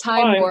 Part of this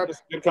time warp. It's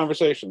a good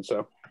conversation,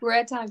 so. We're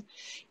at time.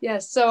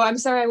 Yes, so I'm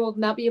sorry I will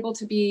not be able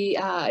to be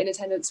in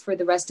attendance for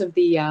the rest of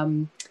the,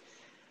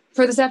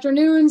 for this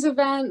afternoon's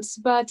events,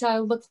 but I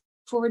look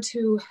forward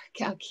to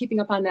keeping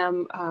up on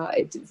them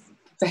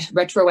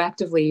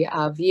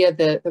retroactively via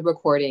the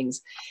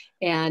recordings.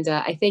 And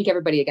I thank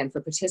everybody again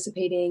for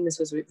participating. This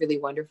was really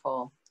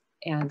wonderful.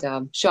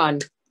 And Sean,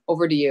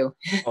 over to you.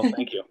 Oh,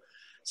 thank you.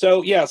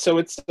 So yeah, so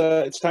it's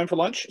time for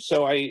lunch.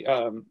 So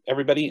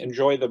everybody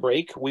enjoy the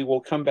break. We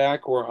will come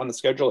back. We're on the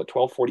schedule at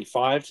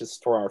 12:45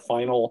 just for our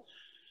final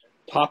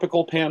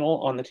topical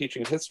panel on the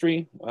teaching of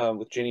history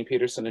with Jeannie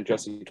Peterson and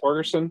Jesse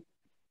Torgerson.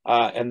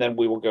 And then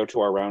we will go to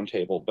our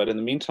roundtable. But in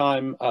the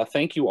meantime,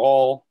 thank you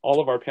all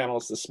of our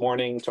panelists this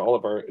morning, to all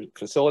of our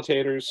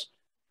facilitators,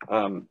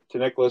 to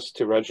Nicholas,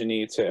 to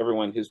Rajani, to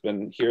everyone who's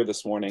been here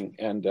this morning,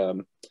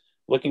 and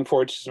looking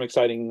forward to some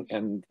exciting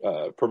and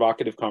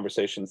provocative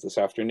conversations this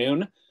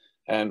afternoon.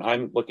 And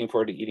I'm looking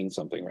forward to eating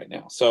something right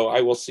now. So I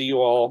will see you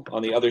all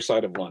on the other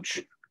side of lunch.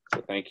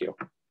 So thank you.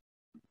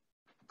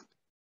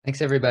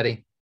 Thanks,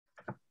 everybody.